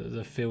the fact that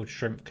the field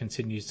strength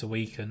continues to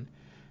weaken.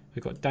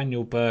 We've got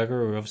Daniel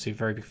Berger, who we're obviously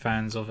very big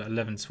fans of, at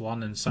 11 to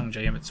 1, and Sung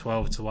Jae Im at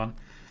 12 to 1.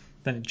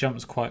 Then it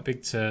jumps quite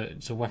big to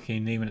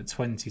Joaquin Niemann at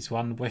 20 to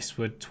 1,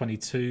 Westwood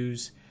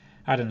 22s,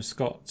 Adam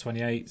Scott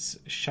 28s,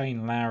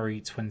 Shane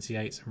Lowry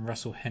 28s, and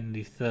Russell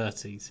Henley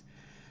 30s.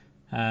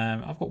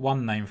 I've got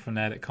one name from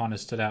there that kind of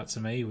stood out to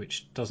me,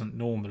 which doesn't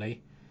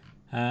normally.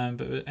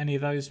 But any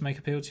of those make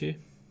appeal to you?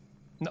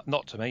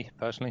 Not to me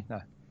personally, no.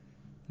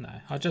 No,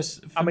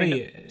 for me,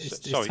 it's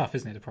tough,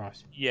 isn't it, the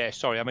price? Yeah,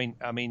 sorry. I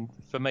mean,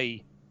 for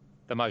me,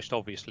 the most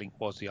obvious link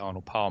was the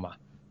Arnold Palmer.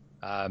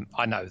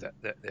 I know that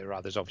there are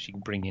others obviously you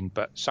can bring in,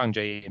 but Sung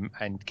Jae Im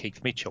and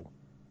Keith Mitchell,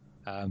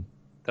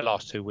 the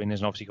last two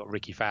winners, and obviously got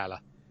Ricky Fowler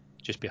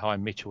just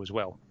behind Mitchell as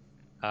well.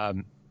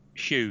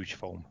 Huge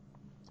form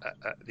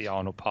at the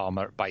Arnold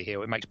Palmer at Bay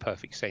Hill. It makes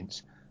perfect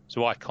sense.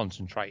 So I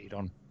concentrated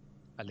on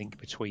a link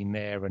between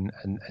there and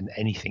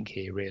anything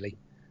here, really.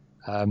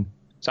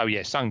 So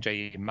yeah, Sung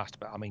Jae Im must,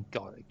 but I mean,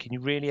 God, can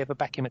you really ever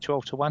back him at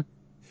 12 to 1?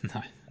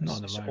 No,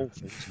 not at the moment.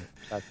 Awful, isn't it?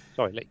 So,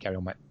 sorry, let you carry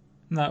on, mate.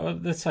 No,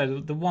 let's say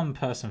the one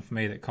person for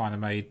me that kind of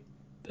made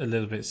a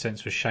little bit of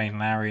sense was Shane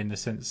Lowry, in the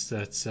sense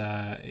that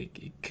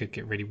it could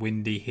get really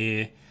windy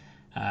here.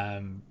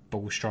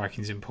 Ball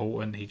striking is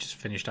important. He just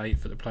finished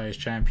 8th at the Players'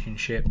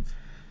 Championship.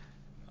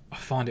 I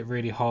find it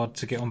really hard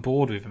to get on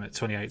board with him at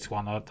 28 to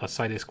 1. I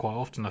say this quite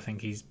often. I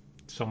think he's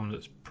someone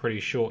that's pretty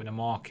short in the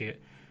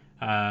market.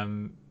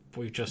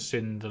 We've just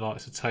seen the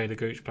likes of Taylor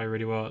Gooch play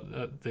really well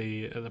at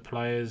the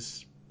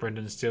Players.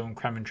 Brendan Steele and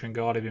Cramen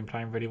Tringale have been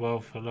playing really well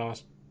for the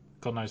last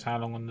God knows how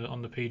long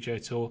on the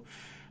PGA Tour.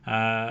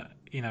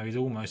 He's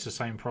almost the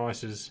same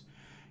price as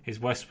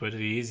Westwood.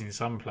 He is in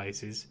some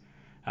places.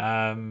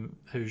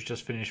 Who's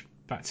just finished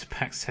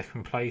back-to-back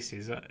second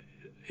places.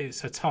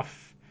 It's a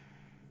tough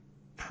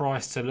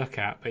price to look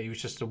at, but he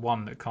was just the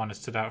one that kind of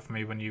stood out for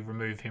me when you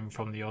remove him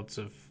from the odds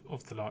of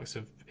the likes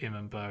of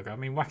Immenberger. I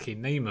mean,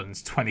 Joaquin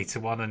Niemann's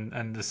 20-1,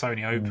 and the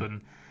Sony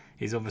Open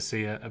is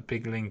obviously a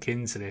big link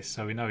into this,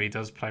 so we know he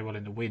does play well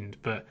in the wind,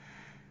 but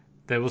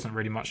there wasn't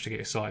really much to get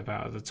excited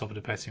about at the top of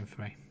the betting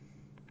for me.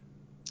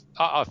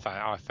 I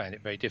found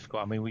it very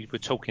difficult. I mean, we were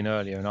talking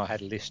earlier, and I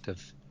had a list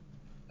of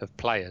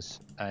players,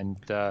 and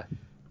I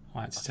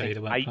had to tell you they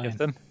weren't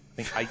playing.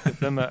 I think 8 of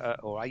them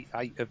or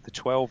eight of the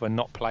 12 are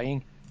not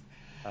playing.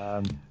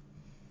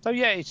 So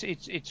yeah,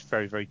 it's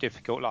very, very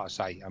difficult. Like I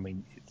say, I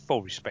mean,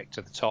 full respect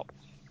to the top.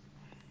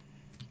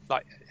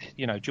 Like,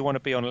 do you want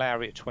to be on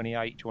Lowry at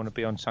 28? Do you want to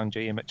be on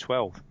Sungjae Im at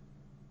 12?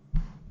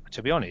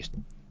 To be honest,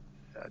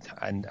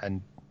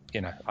 and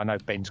I know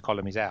Ben's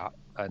column is out,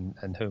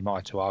 and who am I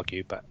to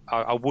argue? But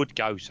I would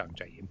go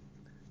Sungjae Im,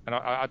 and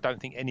I don't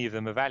think any of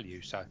them are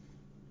value. So.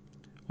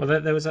 Well,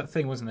 there was that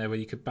thing, wasn't there, where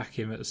you could back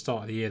him at the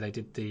start of the year. They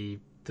did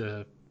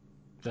the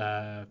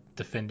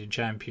defending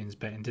champions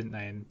betting, didn't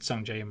they? And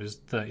Sungjae Im was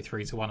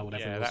 33-1 or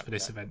whatever it was for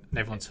this event, and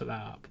everyone took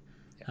that up.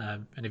 Yeah.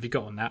 And if you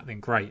got on that, then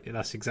great.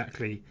 That's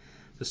exactly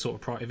the sort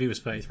of price. If he was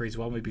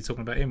 33-1, we'd be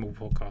talking about him all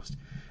podcast.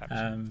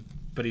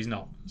 But he's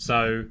not.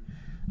 So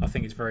I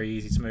think it's very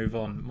easy to move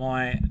on.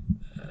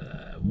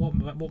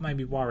 What made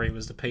me worry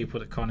was the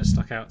people that kind of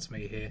stuck out to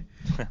me here.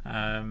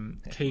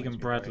 Keegan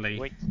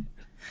Bradley.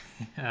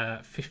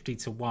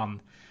 50-1.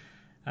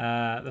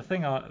 The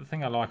thing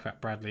I like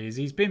about Bradley is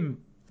he's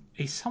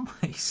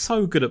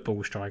so good at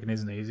ball striking,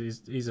 isn't he?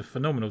 He's a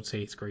phenomenal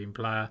tee screen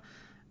player,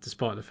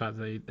 despite the fact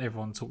that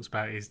everyone talks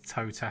about his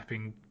toe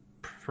tapping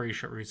free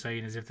shot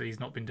routine as if he's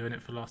not been doing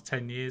it for the last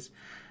 10 years.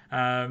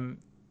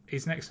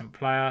 He's an excellent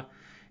player.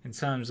 In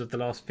terms of the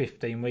last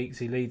 15 weeks,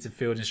 he leads the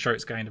field in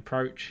strokes gained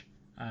approach.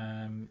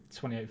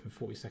 28th and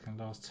 42nd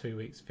last 2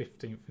 weeks,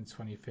 15th and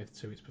 25th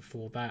 2 weeks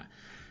before that.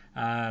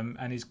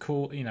 And his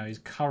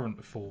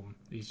current form,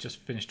 he's just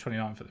finished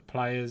 29th at the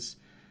Players,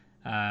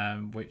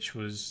 which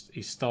was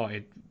he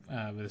started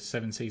with a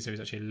 70, so he's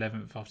actually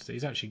 11th after that.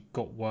 He's actually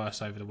got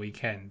worse over the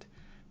weekend.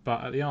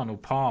 But at the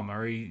Arnold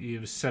Palmer, he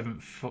was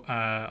 7th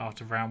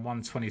after round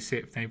 1,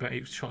 26th, and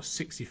he shot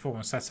 64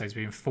 on Saturday to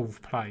be in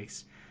 4th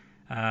place.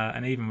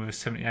 And even with a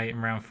 78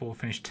 in round 4,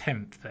 finished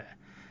 10th there.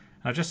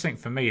 And I just think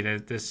for me,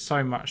 there's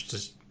so much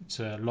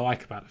to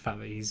like about the fact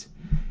that he's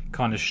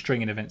kind of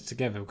stringing events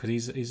together, because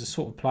he's a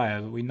sort of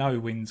player that we know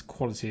wins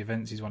quality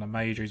events. He's won a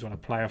major, he's won a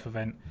playoff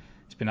event,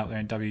 he's been up there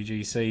in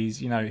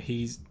WGCs.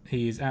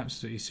 He is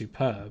absolutely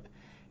superb.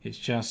 It's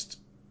just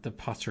the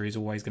putter is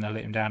always going to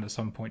let him down at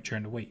some point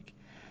during the week.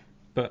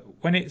 But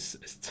when it's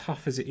as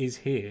tough as it is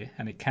here,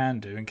 and it can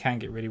do and can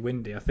get really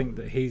windy, I think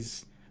that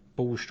his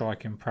ball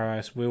striking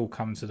prowess will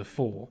come to the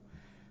fore.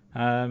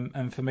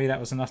 And for me, that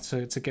was enough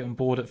to get on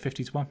board at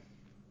 50-1.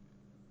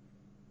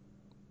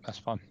 That's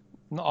fine.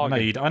 I know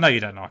you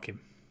don't like him.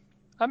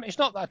 It's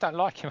not that I don't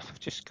like him. I've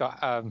just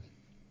got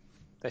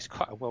there's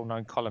quite a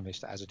well-known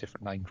columnist that has a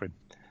different name for him.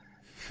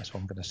 That's what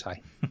I'm going to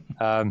say.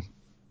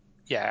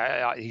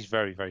 He's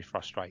very, very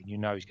frustrating. You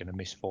know he's going to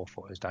miss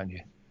 4-footers, don't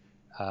you?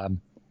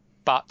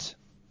 But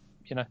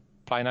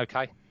playing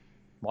okay.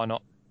 Why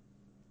not?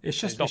 It's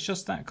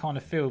just that kind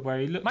of field where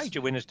he looks.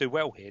 Major winners do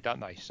well here, don't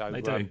they? So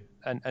they do.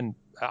 And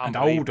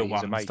older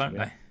ones, don't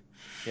they?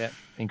 Yeah,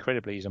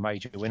 incredibly, he's a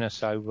major winner.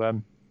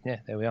 So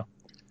there we are.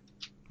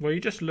 Well, you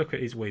just look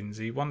at his wins.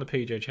 He won the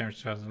PGA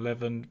Championship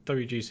 2011,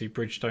 WGC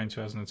Bridgestone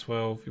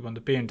 2012. He won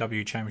the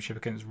BMW Championship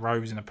against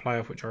Rose in a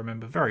playoff, which I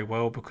remember very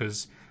well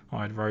because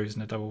I had Rose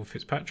in a double with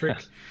Fitzpatrick.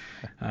 So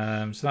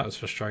that was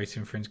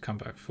frustrating for him to come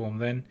back form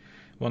then.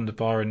 Won the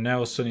Byron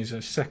Nelson. He's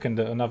a second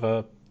at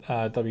another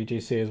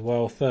WGC as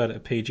well, third at a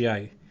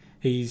PGA.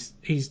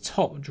 He's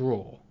top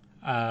draw.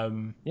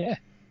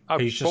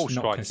 He's just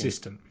not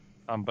consistent.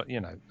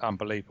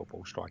 Unbelievable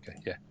ball striker.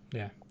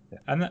 Yeah.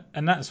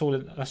 And that's all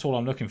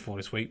I'm looking for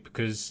this week,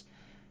 because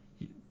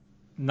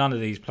none of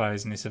these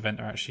players in this event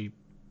are actually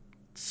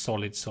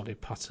solid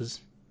putters.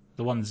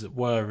 The ones that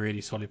were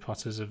really solid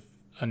putters are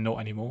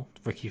not anymore.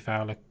 Ricky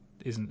Fowler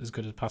isn't as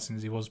good at putting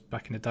as he was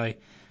back in the day.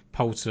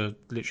 Poulter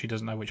literally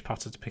doesn't know which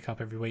putter to pick up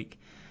every week.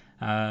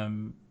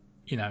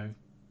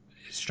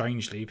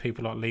 Strangely,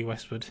 people like Lee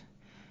Westwood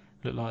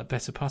look like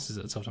better putters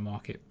at the top of the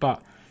market.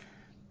 But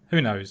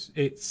who knows?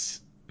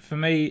 For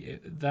me,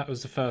 that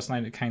was the first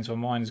name that came to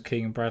my mind, is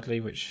Keegan Bradley,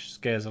 which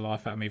scares the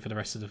life out of me for the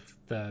rest of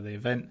the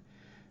event.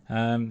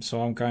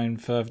 So I'm going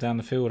further down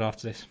the field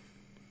after this.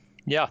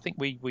 Yeah, I think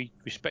we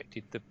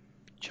respected the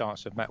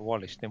chance of Matt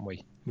Wallace, didn't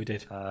we? We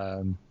did.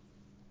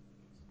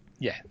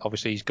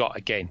 Obviously he's got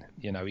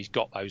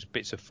those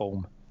bits of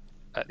form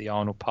at the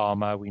Arnold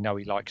Palmer. We know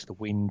he likes the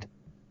wind.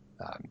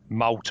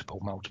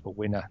 Multiple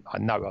winner. I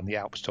know on the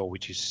Alps Tour,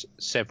 which is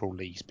several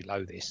leagues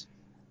below this.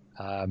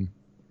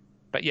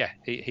 But yeah,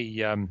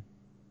 he's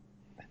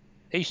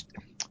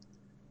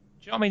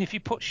you know what I mean? If you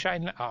put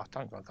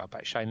don't go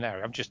back Shane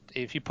Lowry.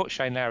 If you put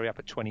Shane Lowry up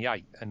at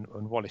 28 and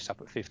Wallace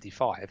up at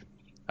 55,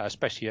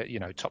 especially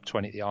at, top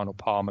 20 at the Arnold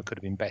Palmer could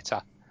have been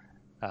better.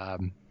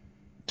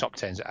 Top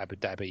 10s at Abu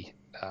Dhabi,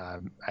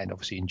 and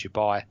obviously in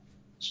Dubai.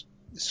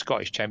 The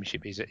Scottish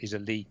Championship is a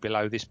league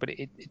below this, but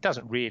it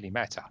doesn't really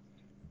matter.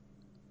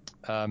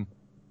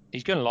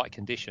 He's going to like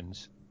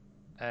conditions,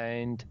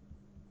 and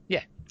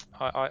yeah,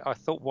 I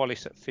thought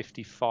Wallace at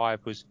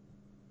 55 was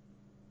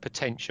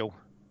potential.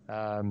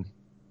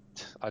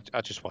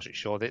 I just wasn't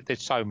sure.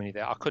 There's so many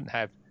there. I couldn't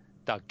have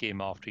Doug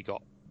Gim after he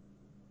got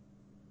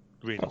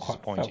really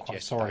disappointed felt quite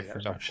yesterday. Sorry for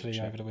him actually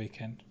over the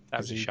weekend.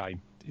 That was a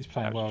shame. He's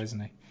playing well, isn't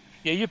he?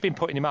 Yeah, you've been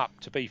putting him up,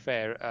 to be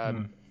fair,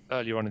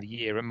 earlier on in the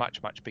year at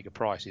much, much bigger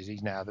prices.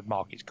 The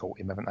market's caught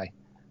him, haven't they?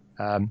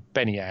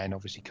 Benny Ann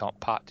obviously can't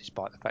putt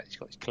despite the fact he's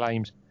got his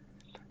claims.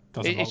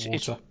 Doesn't like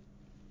water.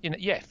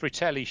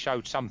 Fratelli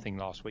showed something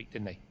last week,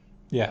 didn't he?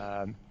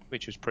 Yeah.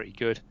 Which was pretty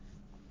good.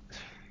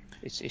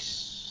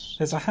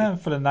 There's a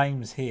handful of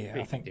names here.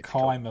 Really I think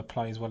difficult. Keimer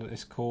plays well at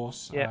this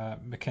course. Yeah.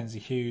 Mackenzie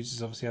Hughes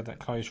has obviously had that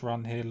close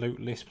run here. Luke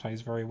List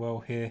plays very well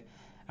here.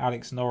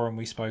 Alex Noren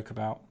we spoke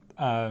about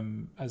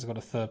has got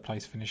a third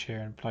place finish here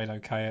and played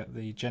okay at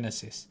the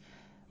Genesis.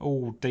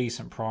 All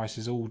decent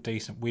prices, all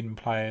decent win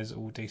players,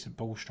 all decent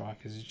ball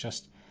strikers. It's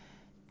just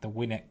the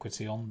win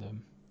equity on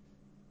them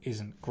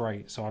isn't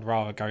great. So I'd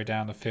rather go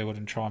down the field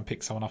and try and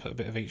pick someone up at a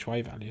bit of each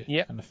way value.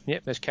 Yep,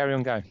 let's carry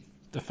on going.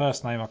 The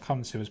first name I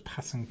come to is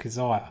Patton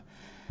Kizzire.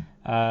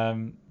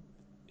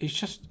 He's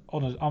just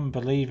on an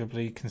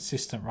unbelievably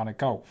consistent run of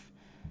golf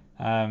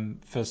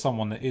for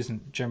someone that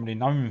isn't generally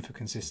known for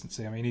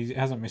consistency. I mean, he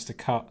hasn't missed a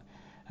cut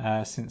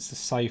since the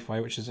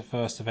Safeway, which is the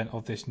first event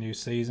of this new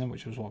season,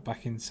 which was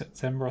back in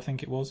September, I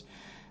think it was.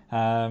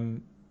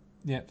 13th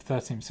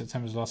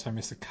September was the last time he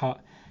missed a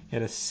cut. He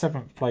had a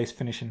 7th place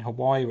finish in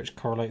Hawaii, which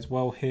correlates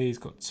well here. He's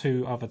got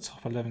 2 other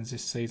top 11s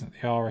this season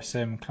at the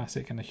RSM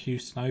Classic and the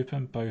Houston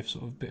Open, both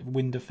sort of a bit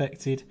wind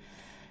affected.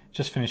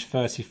 Just finished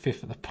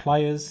 35th at the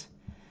Players.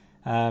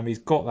 He's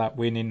got that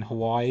win in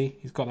Hawaii.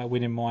 He's got that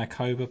win in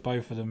Mayakoba,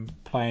 both of them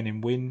playing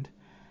in wind.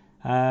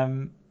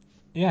 That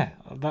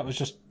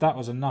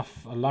was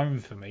enough alone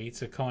for me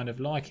to kind of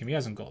like him. He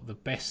hasn't got the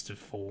best of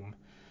form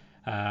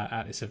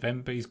at this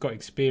event, but he's got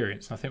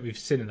experience. And I think we've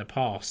seen in the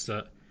past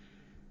that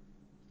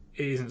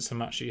it isn't so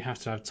much that you have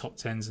to have top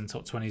 10s and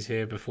top 20s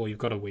here before you've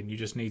got a win. You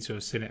just need to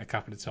have seen it a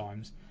couple of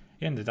times. At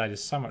the end of the day,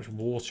 there's so much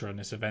water on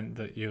this event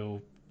that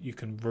you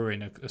can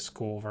ruin a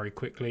score very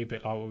quickly, a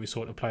bit like what we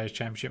saw at the Players'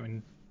 Championship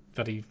when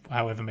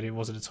however many it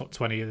was at the top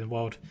 20 in the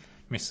world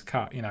missed the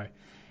cut.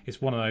 It's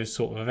one of those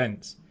sort of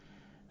events.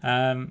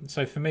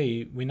 So for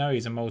me, we know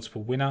he's a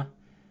multiple winner.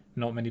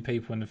 Not many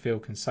people in the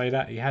field can say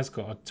that. He has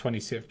got a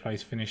 26th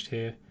place finished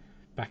here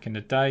back in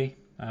the day.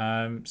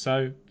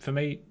 So for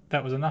me,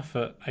 that was enough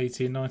at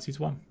 80 and 90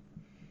 to 1.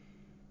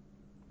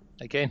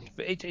 Again,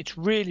 it's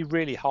really,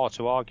 really hard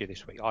to argue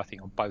this week, I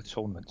think, on both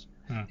tournaments.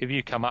 If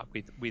you come up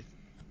with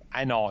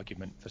an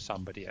argument for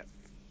somebody at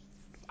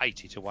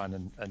 80 to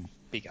 1 and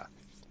bigger,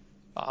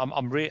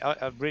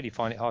 I really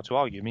find it hard to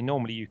argue. I mean,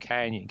 normally you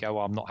can go,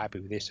 I'm not happy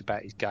with this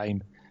about his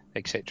game,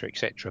 etc.,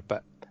 etc.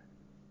 But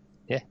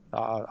yeah,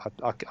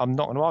 I'm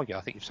not going to argue.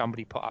 I think if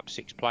somebody put up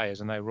 6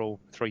 players and they were all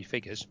 3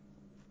 figures,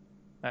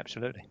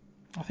 absolutely.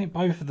 I think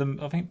both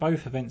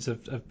events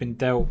have been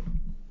dealt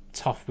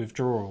tough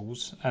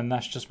withdrawals, and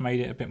that's just made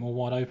it a bit more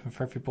wide open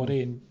for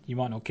everybody. And you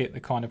might not get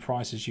the kind of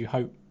prices you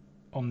hope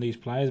on these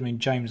players. I mean,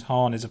 James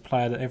Hahn is a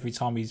player that every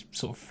time he's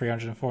sort of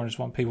 300 and 400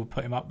 to 1, people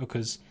put him up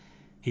because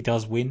he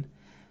does win.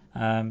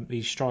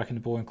 He's striking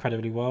the ball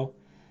incredibly well.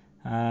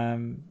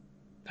 And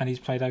he's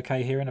played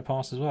okay here in the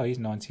past as well. He's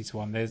 90 to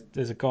 1.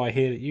 There's a guy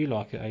here that you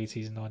like at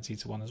 80s and 90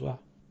 to 1 as well.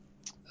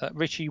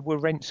 Richie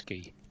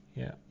Werenski.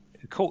 Yeah.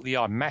 Caught the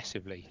eye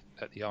massively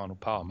at the Arnold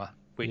Palmer,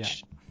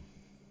 which,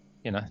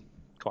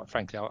 quite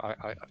frankly,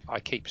 I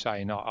keep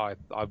saying I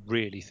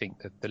really think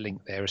that the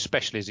link there,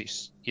 especially as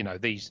it's,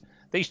 these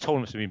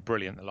tournaments have been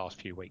brilliant the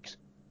last few weeks.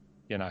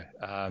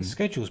 The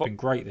schedule's been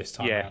great this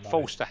time. Yeah,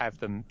 forced to have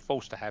them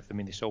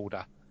in this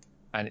order,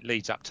 and it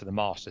leads up to the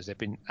Masters. They've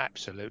been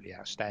absolutely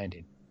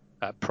outstanding.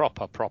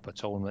 Proper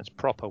tournaments,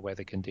 proper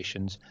weather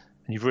conditions,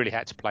 and you've really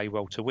had to play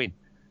well to win.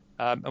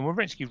 And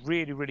Werenski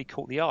really, really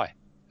caught the eye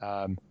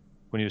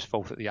when he was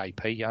 4th at the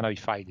AP. I know he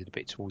faded a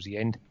bit towards the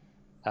end.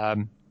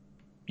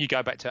 You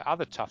go back to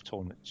other tough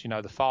tournaments.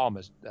 The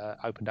Farmers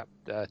opened up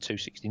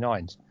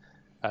 269s.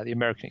 The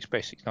American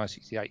Express 69,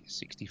 68,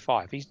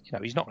 65. He's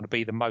not going to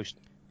be the most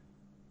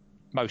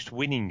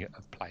winning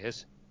of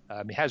players.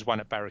 He has won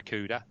at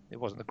Barracuda. It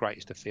wasn't the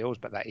greatest of fields,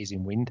 but that is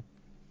in wind.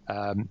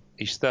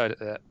 He's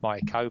 3rd at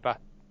Mayakoba.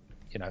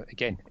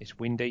 Again, it's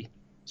windy.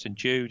 St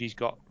Jude, he's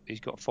got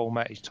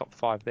format. He's top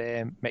 5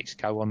 there.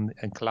 Mexico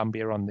and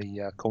Colombia on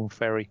the Corn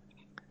Ferry.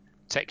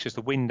 Texas,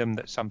 the Wyndham,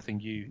 that's something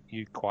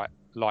you quite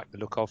like the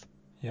look of.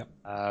 Yep.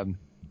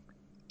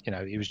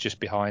 He was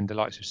just behind the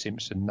likes of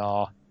Simpson,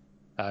 Nah,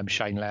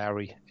 Shane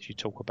Lowry, as you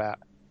talk about.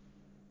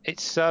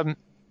 It's I'm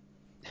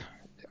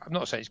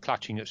not saying it's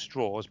clutching at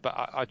straws, but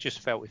I just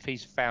felt if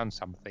he's found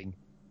something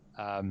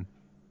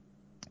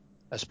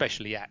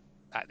especially at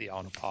the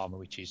Arnold Palmer,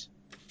 which is,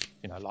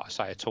 like I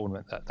say, a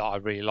tournament that I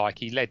really like.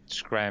 He led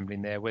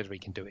scrambling there. Whether he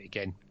can do it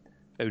again,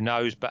 who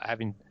knows? But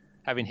having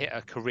hit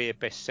a career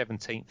best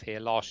 17th here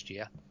last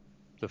year,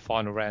 the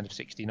final round of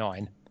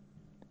 69,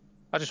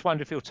 I just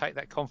wonder if he'll take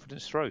that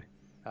confidence through.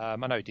 I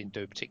know he didn't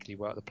do particularly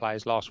well at the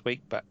Players last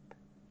week, but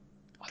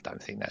I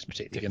don't think that's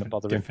particularly going to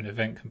bother him. Different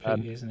event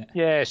completely, isn't it?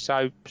 Yeah,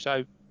 so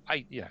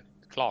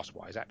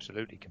class-wise,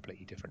 absolutely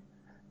completely different.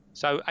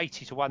 So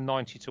 80 to 1,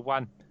 90 to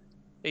 1.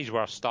 These are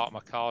where I start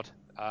my card.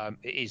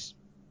 It's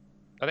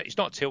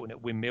not tilting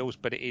at windmills,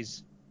 but it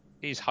is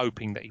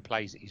hoping that he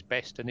plays at his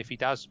best, and if he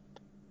does,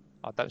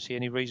 I don't see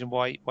any reason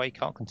why he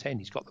can't contend.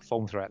 He's got the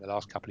form throughout the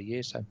last couple of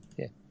years, so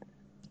yeah,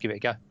 give it a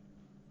go.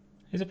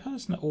 He's a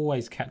person that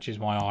always catches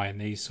my eye in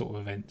these sort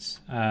of events.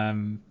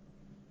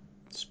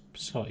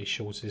 Slightly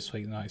shorter this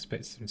week than I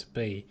expected him to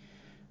be.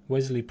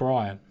 Wesley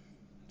Bryan,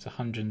 it's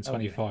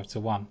 125 to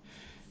 1.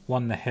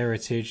 Won the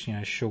Heritage,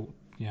 short,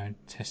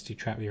 testy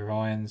trap with your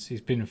irons. He's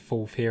been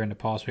fourth here in the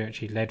past. We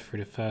actually led through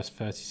the first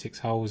 36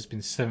 holes. He's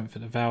been seventh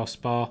at the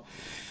Valspar.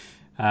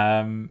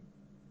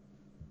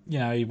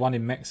 He won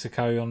in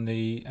Mexico on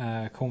the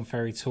Corn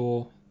Ferry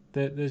Tour.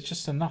 There's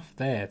just enough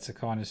there to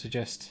kind of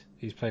suggest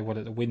he's played well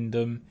at the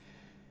Wyndham.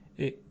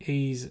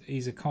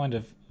 He's a kind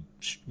of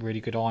really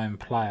good iron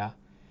player.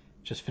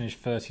 Just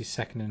finished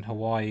 32nd in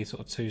Hawaii,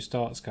 sort of 2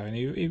 starts ago, and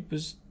he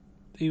was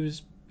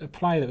a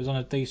player that was on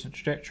a decent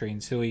trajectory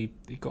until he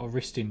got a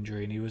wrist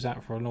injury and he was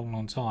out for a long,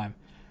 long time.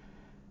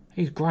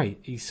 He's great.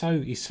 He's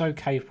so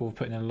capable of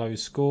putting in a low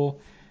score.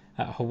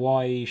 At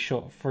Hawaii, he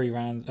shot 4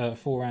 rounds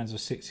of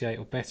 68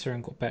 or better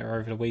and got better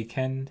over the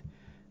weekend.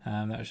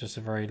 That was just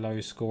a very low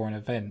scoring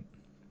event.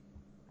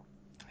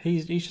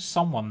 He's just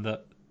someone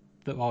that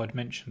I would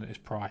mention at his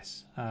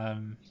price.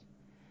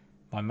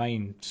 My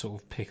main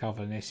sort of pick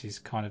other than this is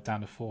kind of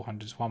down to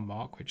 400 to 1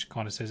 mark, which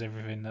kind of says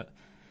everything that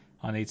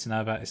I need to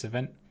know about this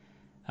event.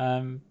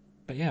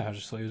 But yeah, I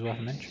just thought he was worth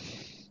a mention.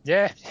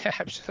 Yeah,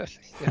 absolutely.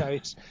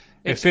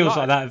 It feels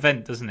like that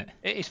event, doesn't it?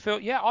 It's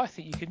I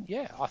think you can.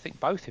 Yeah, I think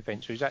both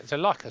events are exactly. So,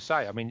 like I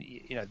say, I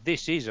mean,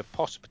 this is a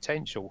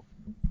potential.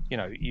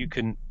 You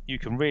can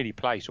really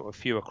play sort of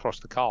few across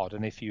the card,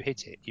 and if you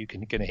hit it, you're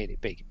going to hit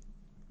it big.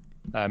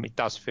 It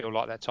does feel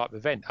like that type of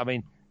event. I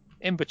mean,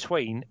 in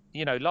between,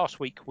 last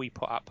week we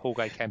put up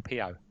Jorge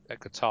Campillo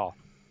at Qatar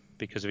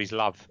because of his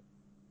love,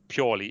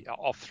 purely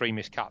off 3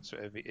 missed cuts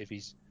of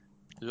his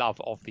love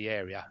of the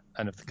area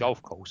and of the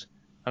golf course.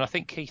 And I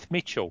think Keith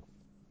Mitchell,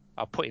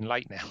 I'll put in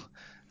late now.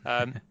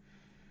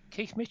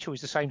 Keith Mitchell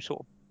is the same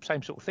sort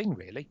of thing,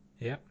 really.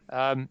 Yeah.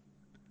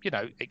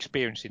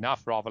 Experienced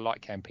enough, rather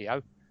like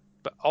Campillo,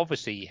 but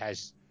obviously he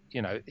has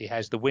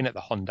the win at the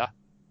Honda,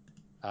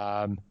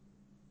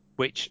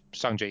 which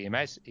Sungjae Im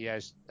has. He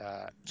has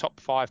top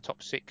 5,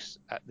 top 6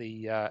 at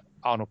the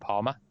Arnold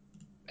Palmer.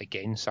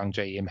 Again,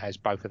 Sungjae Im has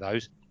both of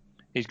those.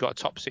 He's got a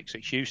top 6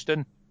 at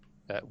Houston,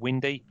 at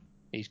Windy.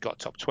 He's got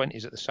top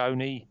 20s at the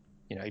Sony.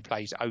 He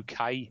plays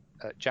okay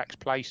at Jack's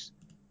Place.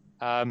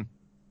 Look,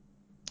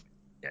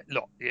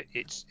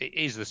 it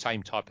is the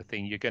same type of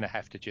thing. You're going to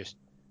have to just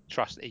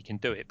trust that he can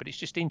do it. But it's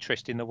just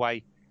interesting the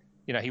way,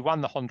 he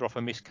won the Honda off a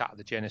miscut at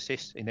the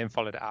Genesis and then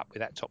followed it up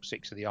with that top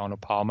 6 of the Arnold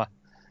Palmer.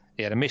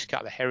 He had a miscut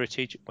at the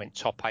Heritage, went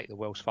top 8 at the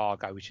Wells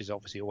Fargo, which is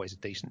obviously always a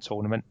decent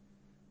tournament.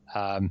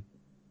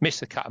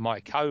 Missed the cut at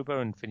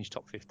Mayakoba and finished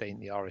top 15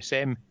 at the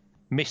RSM.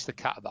 Missed the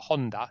cut at the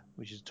Honda,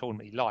 which is a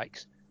tournament he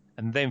likes,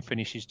 and then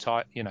finishes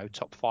top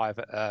 5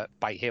 at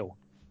Bay Hill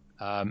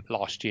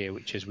last year,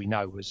 which, as we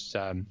know, was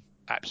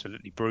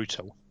absolutely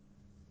brutal.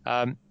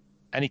 And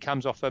he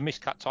comes off a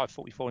miscut tie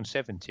 44 and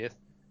 70th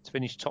to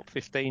finish top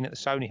 15 at the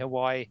Sony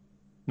Hawaii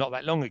not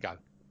that long ago.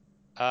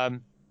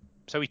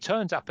 So he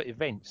turns up at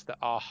events that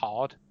are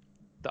hard,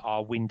 that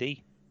are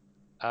windy.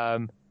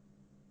 100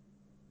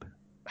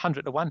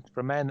 to 1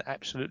 for a man that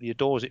absolutely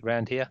adores it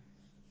round here.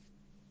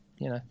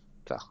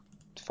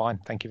 Fine.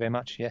 Thank you very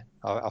much. Yeah,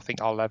 I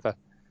think I'll have a.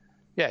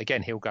 Yeah,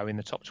 again, he'll go in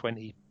the top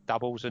 20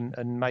 doubles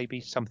and maybe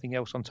something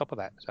else on top of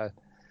that. So,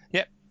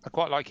 yeah, I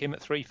quite like him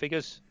at 3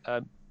 figures.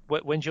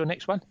 When's your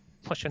next one?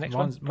 What's your next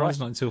one? Mine's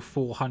not until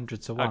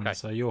 400 to 1, okay.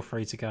 So you're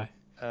free to go.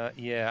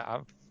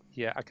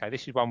 Yeah, okay.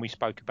 This is one we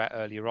spoke about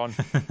earlier on.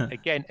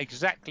 Again,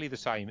 exactly the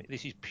same.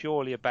 This is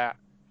purely about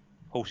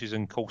horses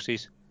and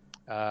courses.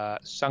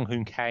 Sung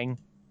Hoon Kang,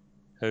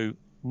 who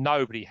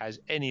nobody has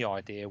any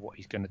idea what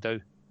he's going to do.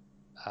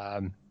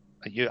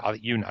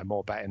 You know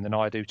more about him than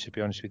I do, to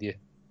be honest with you,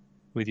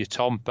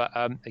 Tom. But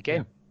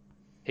again,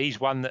 he's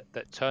one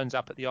that turns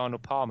up at the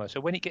Arnold Palmer.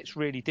 So when it gets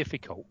really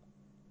difficult,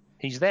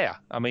 he's there.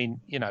 I mean,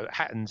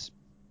 Hatton's,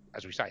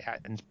 as we say,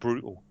 Hatton's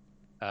brutal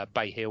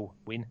Bay Hill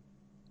win.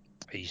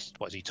 He's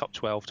top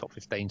 12, top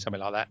 15,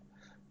 something like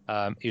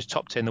that. He was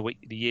top 10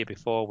 the year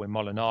before when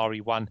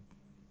Molinari won.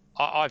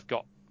 I've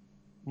got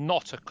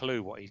not a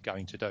clue what he's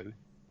going to do,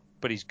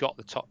 but he's got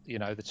the top,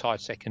 the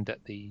tied second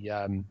at the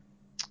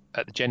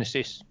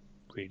Genesis.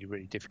 Really,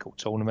 really difficult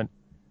tournament.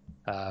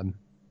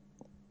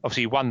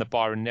 Obviously, he won the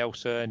Byron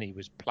Nelson. He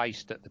was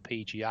placed at the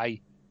PGA.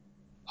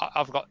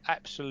 I've got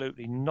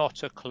absolutely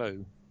not a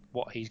clue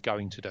what he's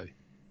going to do.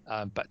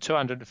 But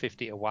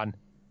 250 to 1,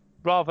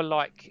 rather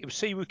like it was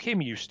Siwoo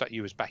Kim you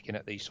was backing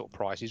at these sort of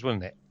prices,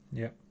 wasn't it?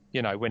 Yeah.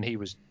 You know, when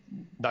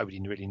nobody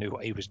really knew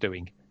what he was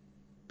doing.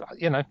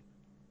 But, you know,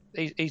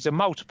 he's a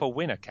multiple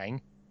winner,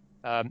 Kang.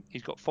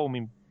 He's got form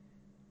in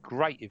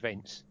great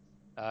events,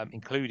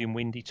 including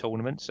windy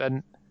tournaments.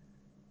 And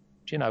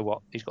do you know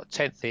what? He's got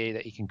 10th here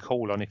that he can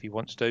call on if he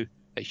wants to.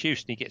 At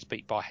Houston, he gets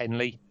beat by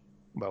Henley.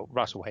 Well,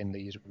 Russell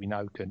Henley, as we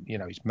know,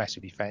 he's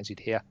massively fancied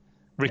here.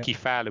 Ricky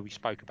Fowler, we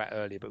spoke about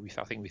earlier, but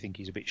I think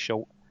he's a bit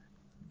short.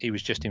 He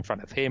was just in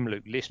front of him.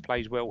 Luke List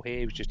plays well here.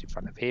 He was just in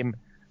front of him.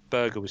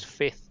 Berger was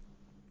 5th.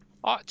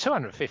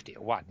 250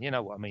 to 1. You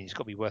know what I mean? It's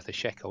got to be worth a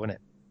shekel, isn't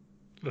it?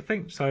 I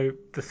think so.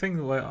 The thing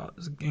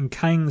and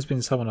Kane's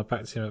been someone I've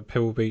backed him at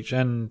Pebble Beach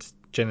and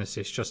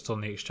Genesis just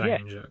on the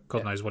exchange.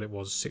 God knows what it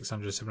was,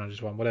 600, 700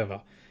 to 1,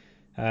 whatever.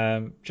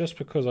 Just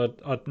because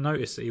I'd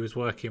noticed that he was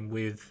working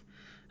with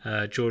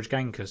George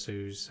Gankus,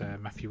 who's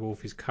Matthew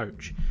Wolf's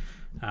coach.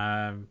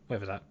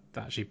 Whether that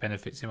actually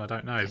benefits him, I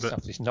don't know.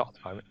 But it's not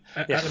at the moment.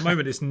 At the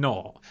moment, it's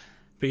not.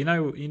 But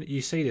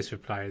you see this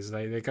with players.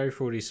 They go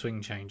through all these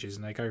swing changes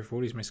and they go through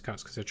all these miscuts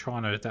because they're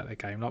trying to adapt their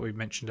game. Like we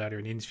mentioned earlier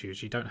in the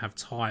interviews, you don't have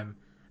time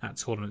at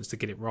tournaments to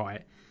get it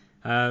right.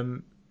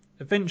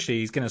 Eventually,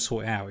 he's going to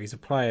sort it out. He's a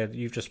player that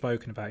you've just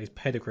spoken about. His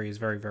pedigree is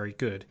very, very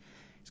good.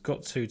 He's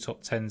got 2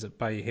 top 10s at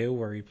Bay Hill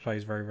where he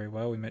plays very, very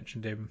well. We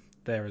mentioned him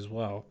there as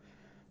well.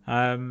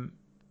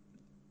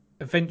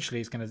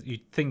 Eventually,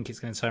 you'd think it's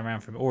going to turn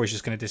around for him, or he's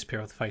just going to disappear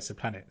off the face of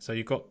the planet. So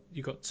you've got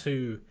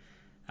two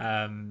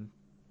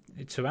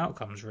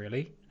outcomes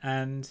really,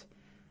 and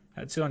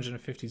at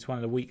 250 to 1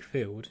 in a weak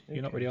field,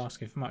 you're not really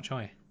asking for much,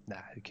 are you? Nah,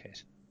 who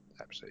cares?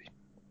 Absolutely.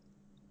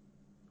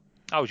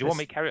 Oh, do you want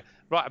me to carry on?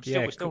 Right,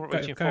 we're still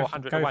reaching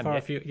 400 to 1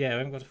 yet. I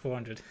haven't got to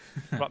 400.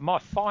 Right, my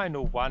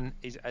final one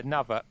is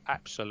another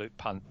absolute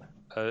punt,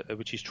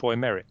 which is Troy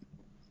Merritt.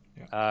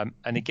 Yeah.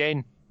 And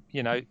again,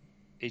 you know,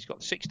 he's got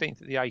the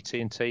 16th at the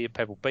AT&T at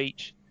Pebble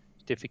Beach.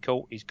 It's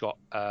difficult. He's got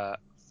the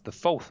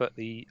 4th at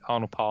the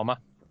Arnold Palmer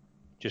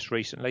just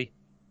recently.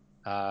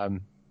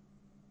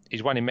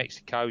 He's won in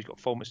Mexico. He's got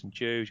form at St.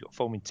 Jude. He's got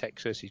form in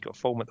Texas. He's got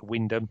form at the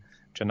Wyndham,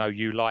 which I know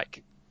you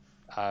like.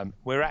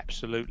 We're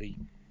absolutely...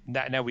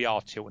 Now we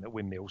are tilting at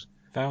windmills.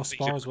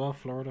 Valspar as well,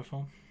 Florida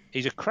form.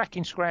 He's a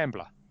cracking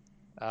scrambler,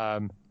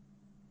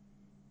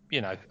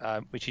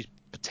 which is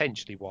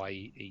potentially why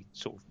he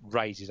sort of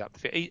raises up the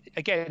field.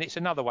 Again, it's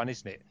another one,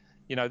 isn't it?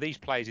 You know, these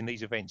players in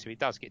these events, if it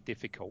does get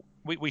difficult,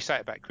 we say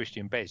it about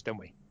Christian Bez, don't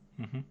we?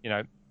 Mm-hmm. You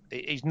know,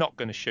 he's not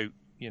going to shoot,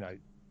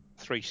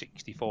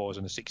 364s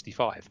and a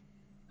 65,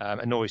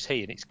 and nor is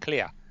he. And it's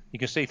clear. You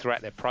can see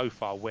throughout their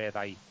profile where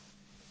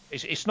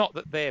it's not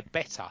that they're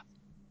better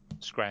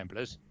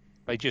scramblers.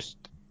 They just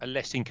are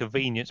less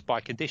inconvenienced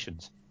by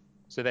conditions.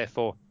 So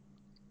therefore,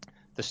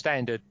 the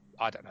standard,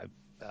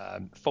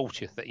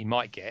 40th that he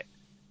might get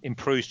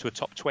improves to a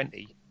top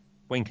 20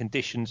 when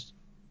conditions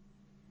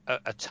are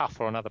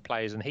tougher on other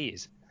players than he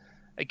is.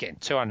 Again,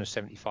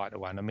 275 to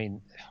 1. I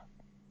mean,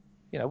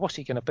 what's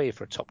he going to be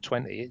for a top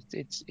 20?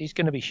 He's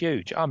going to be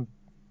huge. I'll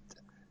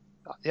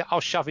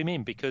shove him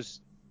in because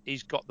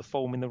he's got the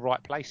form in the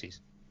right places,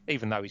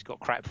 even though he's got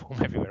crap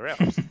form everywhere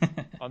else.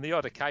 On the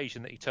odd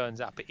occasion that he turns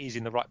up, it is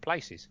in the right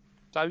places.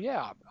 So, yeah,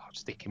 I'll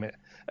stick him in.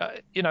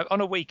 On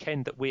a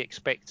weekend that we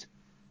expect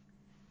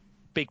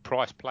big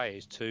price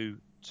players to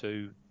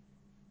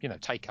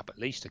take up at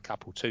least a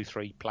couple,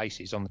 2-3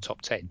 places on the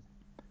top 10,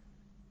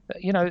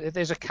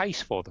 there's a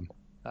case for them.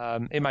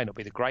 It may not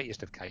be the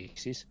greatest of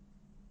cases,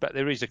 but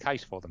there is a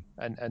case for them.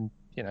 And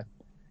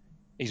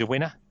he's a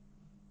winner,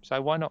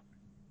 so why not?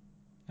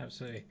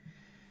 Absolutely.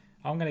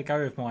 I'm going to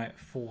go with my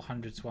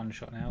 400 to 1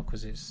 shot now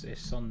because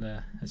it's on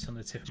the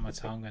tip of my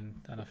tongue and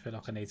I feel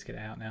like I need to get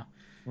it out now.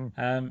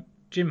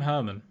 Jim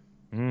Herman.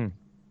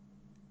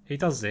 He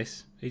does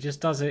this. He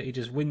just does it. He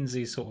just wins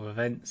these sort of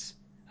events.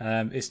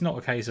 It's not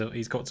a case of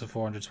he's got to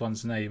 400 to 1,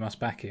 so now you must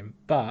back him.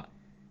 But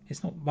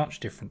it's not much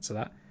different to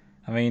that.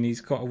 I mean,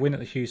 he's got a win at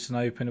the Houston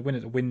Open, a win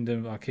at the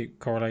Wyndham, I keep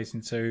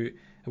correlating to,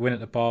 a win at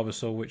the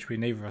Barbasol, which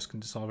neither of us can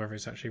decide whether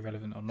it's actually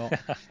relevant or not.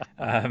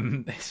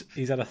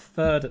 He's had a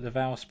 3rd at the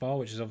Valspar,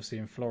 which is obviously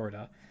in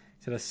Florida.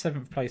 He's had a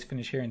 7th place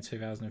finish here in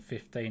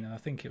 2015, and I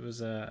think it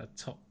was a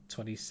top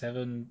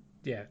 27.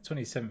 Yeah,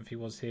 27th he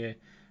was here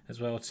as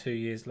well 2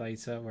 years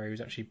later, where he was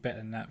actually better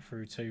than that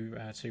through two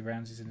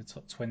rounds. He's in the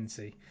top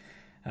 20.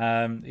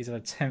 He's had a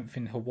 10th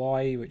in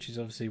Hawaii, which is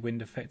obviously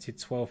wind affected,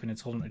 12th in the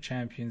Tournament of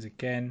Champions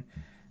again,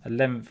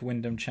 11th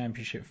Wyndham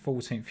Championship,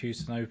 14th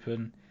Houston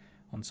Open,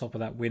 on top of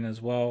that win as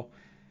well.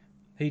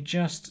 He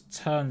just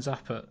turns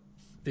up at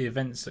the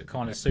events that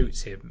kind of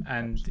suits him,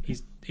 and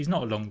he's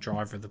not a long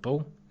driver of the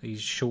ball. He's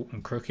short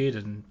and crooked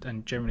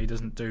and generally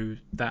doesn't do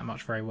that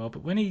much very well.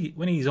 But when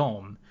he's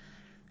on,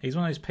 he's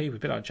one of those people, a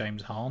bit like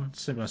James Hahn,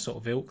 similar sort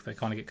of ilk. They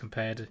kind of get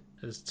compared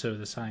as two of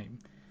the same.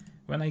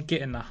 When they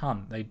get in the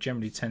hunt, they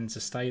generally tend to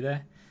stay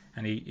there,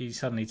 and he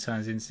suddenly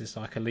turns into this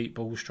like elite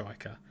ball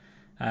striker.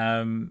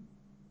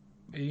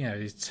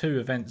 There's 2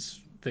 events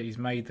that he's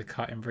made the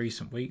cut in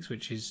recent weeks,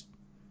 which is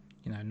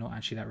not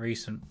actually that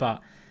recent,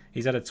 but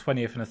he's had a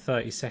 20th and a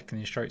 32nd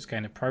in strokes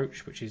gained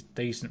approach, which is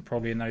decent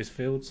probably in those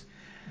fields.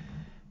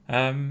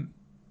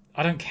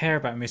 I don't care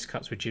about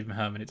miscuts with Jim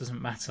Herman. It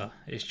doesn't matter.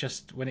 It's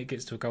just when it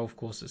gets to a golf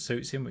course that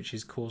suits him, which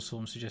his course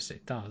form suggests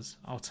it does,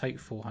 I'll take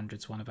 400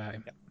 to 1 about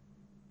him.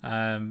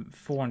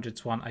 400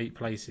 to 1, 8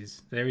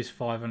 places. There is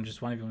 500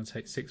 to 1 if you want to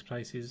take 6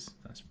 places.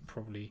 That's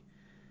probably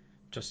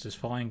just as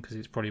fine because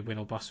it's probably win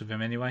or bust with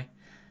him anyway.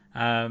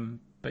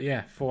 But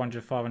yeah,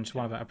 400, 500 to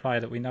 1 about a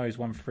player that we know has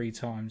won 3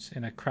 times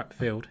in a crap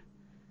field.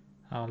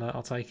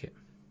 I'll take it.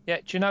 Yeah,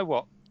 do you know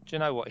what?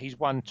 He's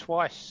won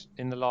twice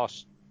in the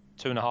last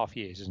 2.5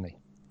 years, isn't he?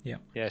 Yeah.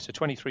 Yeah, so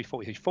 23,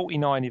 40,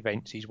 49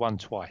 events, he's won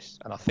twice.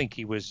 And I think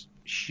he was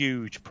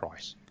huge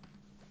price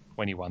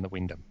when he won the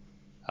Wyndham.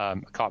 I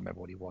can't remember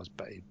what he was,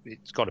 but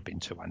it's got to have been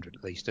 200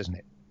 at least, isn't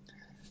it?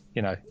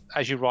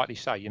 As you rightly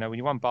say, when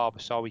you won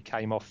Barbasol, he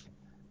came off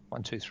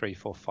 1, 2, 3,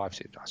 4, 5,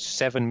 6,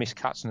 7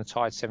 miscuts and a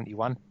tied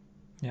 71.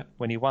 Yeah.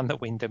 When he won the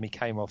Wyndham, he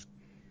came off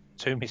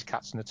 2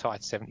 miscuts and a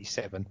tied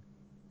 77.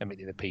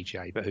 Admittedly the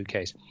PGA, but who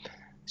cares?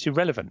 It's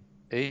irrelevant.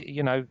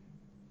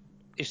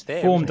 It's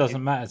there. Form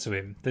doesn't matter to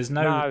him. There's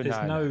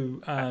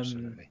no.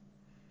 Absolutely.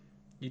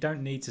 You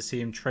don't need to see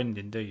him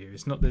trending, do you?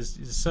 It's not. There's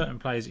certain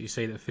players that you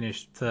see that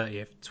finish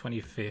 30th,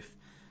 25th,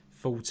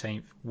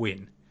 14th,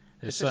 win.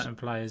 There's certain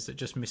players that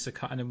just miss a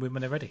cut and then win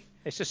when they're ready.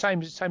 It's the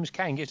same as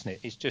Kang, isn't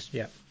it? It's just,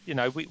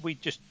 we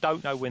just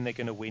don't know when they're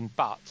going to win.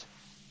 But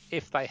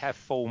if they have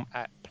form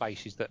at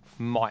places that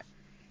might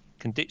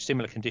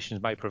similar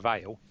conditions may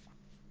prevail,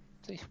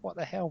 what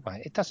the hell,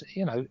 mate? It doesn't.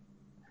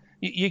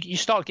 You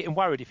start getting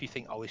worried if you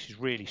think, oh, this is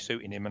really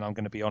suiting him, and I'm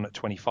going to be on at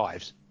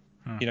 25s.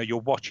 You're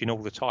watching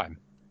all the time.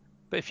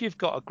 But if you've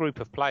got a group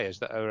of players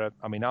that are,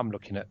 I'm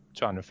looking at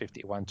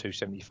 250 to 1,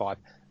 275.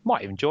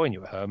 Might even join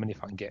you at Herman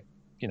if I can get,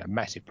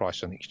 massive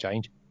price on the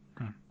exchange.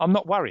 I'm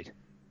not worried.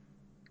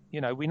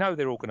 We know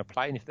they're all going to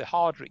play, and if the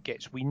harder it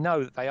gets, we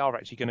know that they are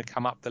actually going to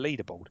come up the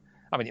leaderboard.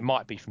 It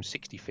might be from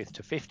 65th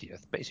to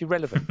 50th, but it's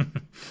irrelevant.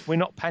 We're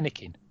not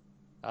panicking.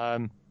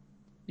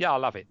 Yeah, I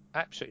love it.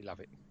 Absolutely love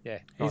it. Yeah,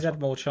 he's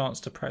had more chance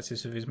to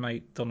practice with his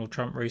mate Donald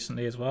Trump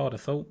recently as well, I'd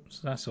have thought.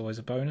 So that's always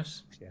a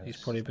bonus. Yes. He's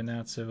probably been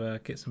able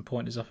to get some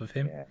pointers off of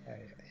him.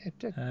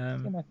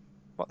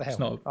 What the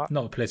hell? It's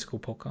not a political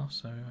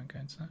podcast, so we won't go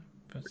into that.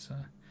 But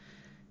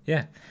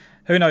yeah,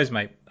 who knows,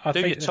 mate? I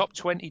think your top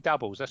 20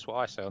 doubles. That's what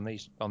I say on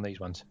these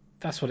ones.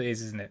 That's what it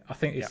is, isn't it? I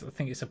think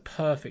it's a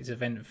perfect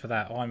event for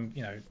that.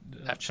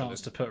 A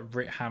chance to put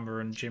Rick Hammer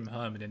and Jim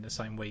Herman in the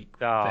same week.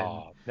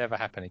 Never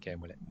happen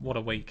again, will it? What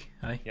a week,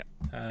 eh?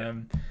 Yeah.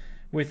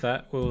 With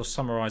that, we'll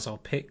summarise our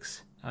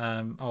picks.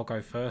 I'll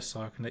go first,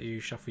 so I can let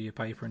you shuffle your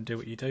paper and do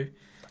what you do.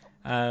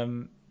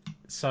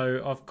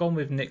 So I've gone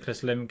with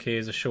Nicholas Lemke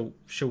as a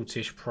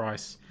shortish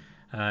price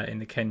in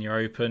the Kenya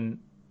Open.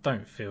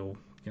 Don't feel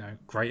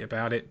great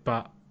about it,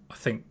 but I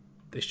think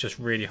it's just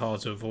really hard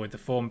to avoid the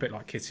form. A bit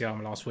like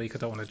Kitayama last week. I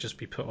don't want to just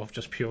be put off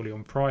just purely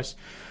on price.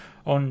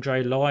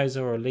 Andre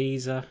Liza or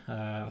Liza,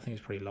 I think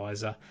it's probably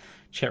Liza,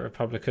 Czech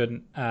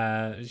Republican.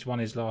 He's won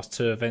his last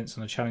 2 events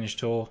on the Challenge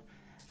Tour.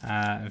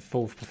 And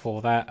 4th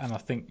before that, and I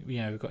think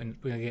we're going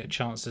to get a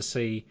chance to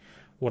see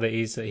what it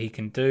is that he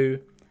can do.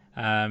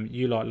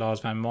 You like Lars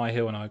Van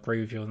Myhill, and I agree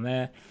with you on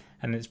there.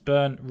 And it's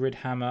Bernd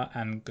Ridhammer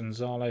and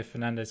Gonzalo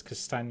Fernandez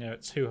Castano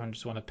at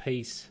 200 to 1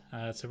 apiece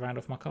to round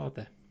off my card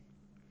there.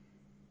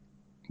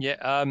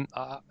 Yeah,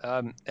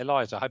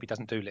 Eliza, I hope he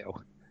doesn't do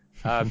little.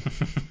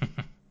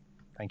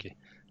 Thank you.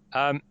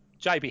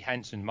 JB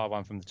Hansen, my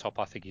one from the top,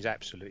 I think he's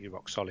absolutely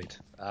rock solid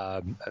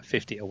at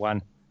 50 to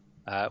 1.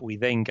 We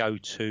then go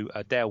to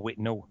Dale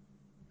Whitnell,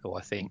 who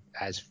I think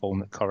has form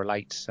that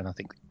correlates, and I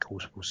think the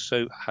course will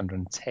suit,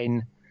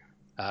 110.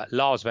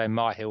 Lars Van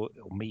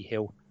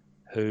Myhill,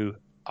 who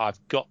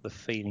I've got the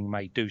feeling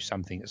may do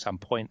something at some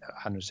point at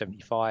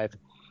 175,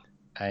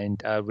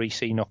 and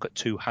Reece Enoch at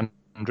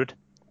 200.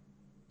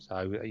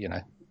 So,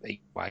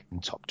 equal in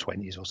top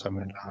 20s or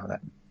something like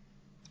that.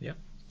 Yeah.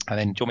 And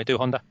then, do you want me to do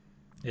Honda?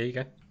 There you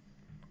go.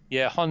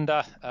 Yeah,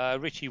 Honda,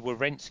 Richie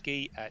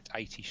Wawrinski at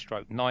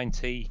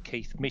 80/90.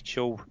 Keith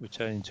Mitchell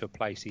returning to a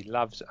place he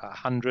loves at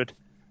 100.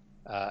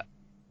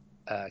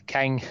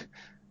 Kang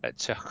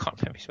at, I can't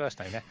remember his first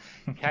name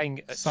now. Kang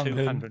at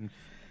 200.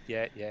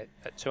 Yeah,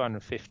 at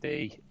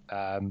 250.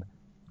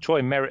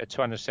 Troy Merritt at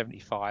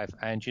 275.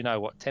 And you know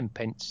what? 10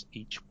 pence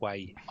each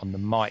way on the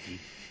mighty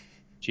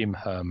Jim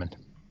Herman.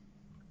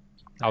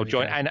 I'll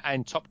join.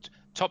 And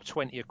top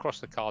 20 across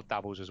the card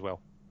doubles as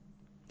well.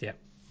 Yeah.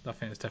 I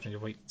think it's definitely a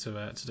week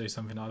to do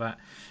something like that.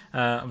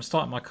 I'm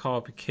starting my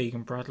card with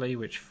Keegan Bradley,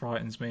 which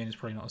frightens me, and it's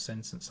probably not a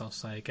sentence I'll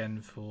say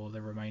again for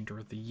the remainder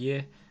of the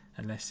year,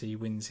 unless he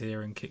wins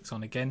here and kicks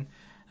on again.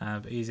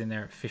 But he's in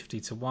there at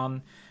 50 to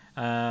 1.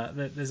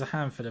 There's a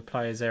handful of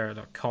players there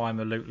like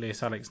Keimer, Luke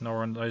Lewis, Alex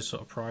Noren, those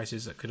sort of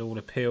prices that could all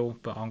appeal,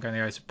 but I'm going to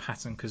go to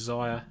Patton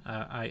Kazaya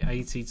at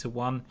 80 to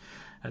 1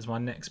 as my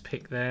next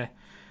pick there.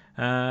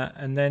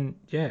 And then,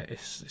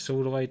 it's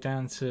all the way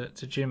down to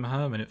Jim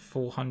Herman at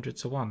 400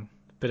 to 1.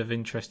 Bit of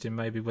interest in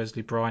maybe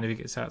Wesley Bryan if he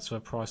gets out to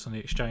a price on the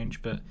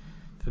exchange, but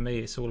for me,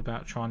 it's all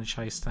about trying to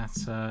chase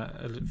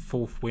that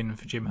fourth win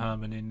for Jim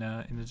Herman in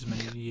as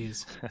many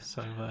years.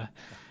 So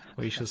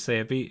we shall see.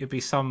 It'd be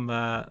some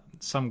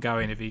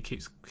going if he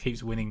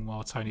keeps winning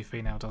while Tony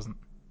Finau doesn't.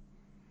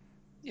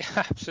 Yeah,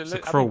 absolutely.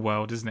 It's a cruel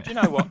world, isn't it? Do you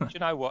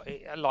know what?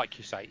 Like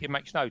you say, it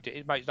makes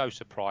no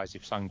surprise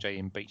if Sung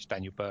Jae beats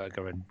Daniel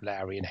Berger and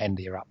Lowry and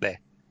Henley are up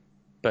there.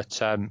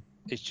 But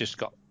it's just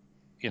got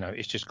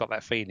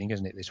that feeling,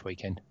 isn't it, this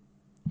weekend?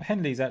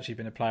 Henley's actually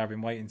been a player I've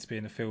been waiting to be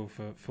in the field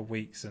for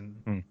weeks,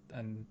 and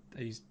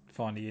he's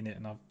finally in it,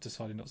 and I've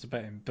decided not to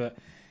bet him. But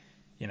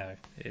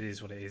it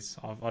is what it is.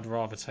 I'd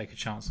rather take a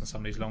chance on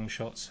some of these long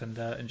shots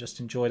and just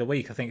enjoy the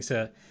week. I think it's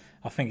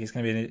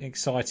going to be an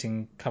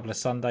exciting couple of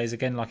Sundays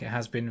again, like it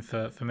has been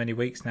for many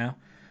weeks now.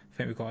 I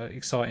think we've got an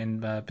exciting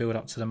build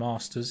up to the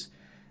Masters,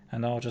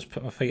 and I'll just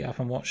put my feet up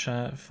and watch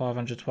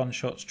 500 to 1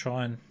 shots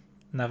try and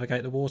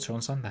navigate the water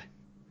on Sunday.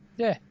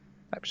 Yeah,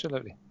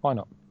 absolutely. Why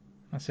not?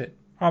 That's it.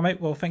 All right,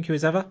 mate. Well, thank you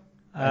as ever.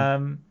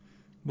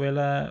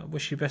 We'll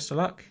wish you best of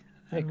luck,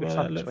 and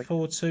we'll look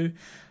forward to.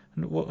 I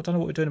don't know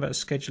what we're doing about the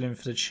scheduling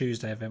for the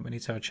Tuesday event. We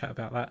need to have a chat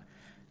about that.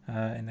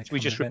 We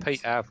just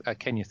repeat our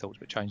Kenya thoughts,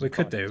 but change. We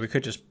could do. We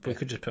could just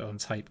put it on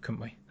tape,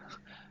 couldn't we?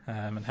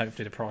 And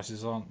hopefully the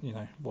prices aren't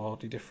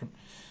wildly different.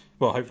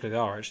 Well, hopefully they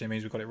are. Actually, it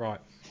means we've got it right.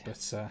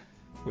 But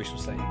we shall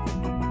see.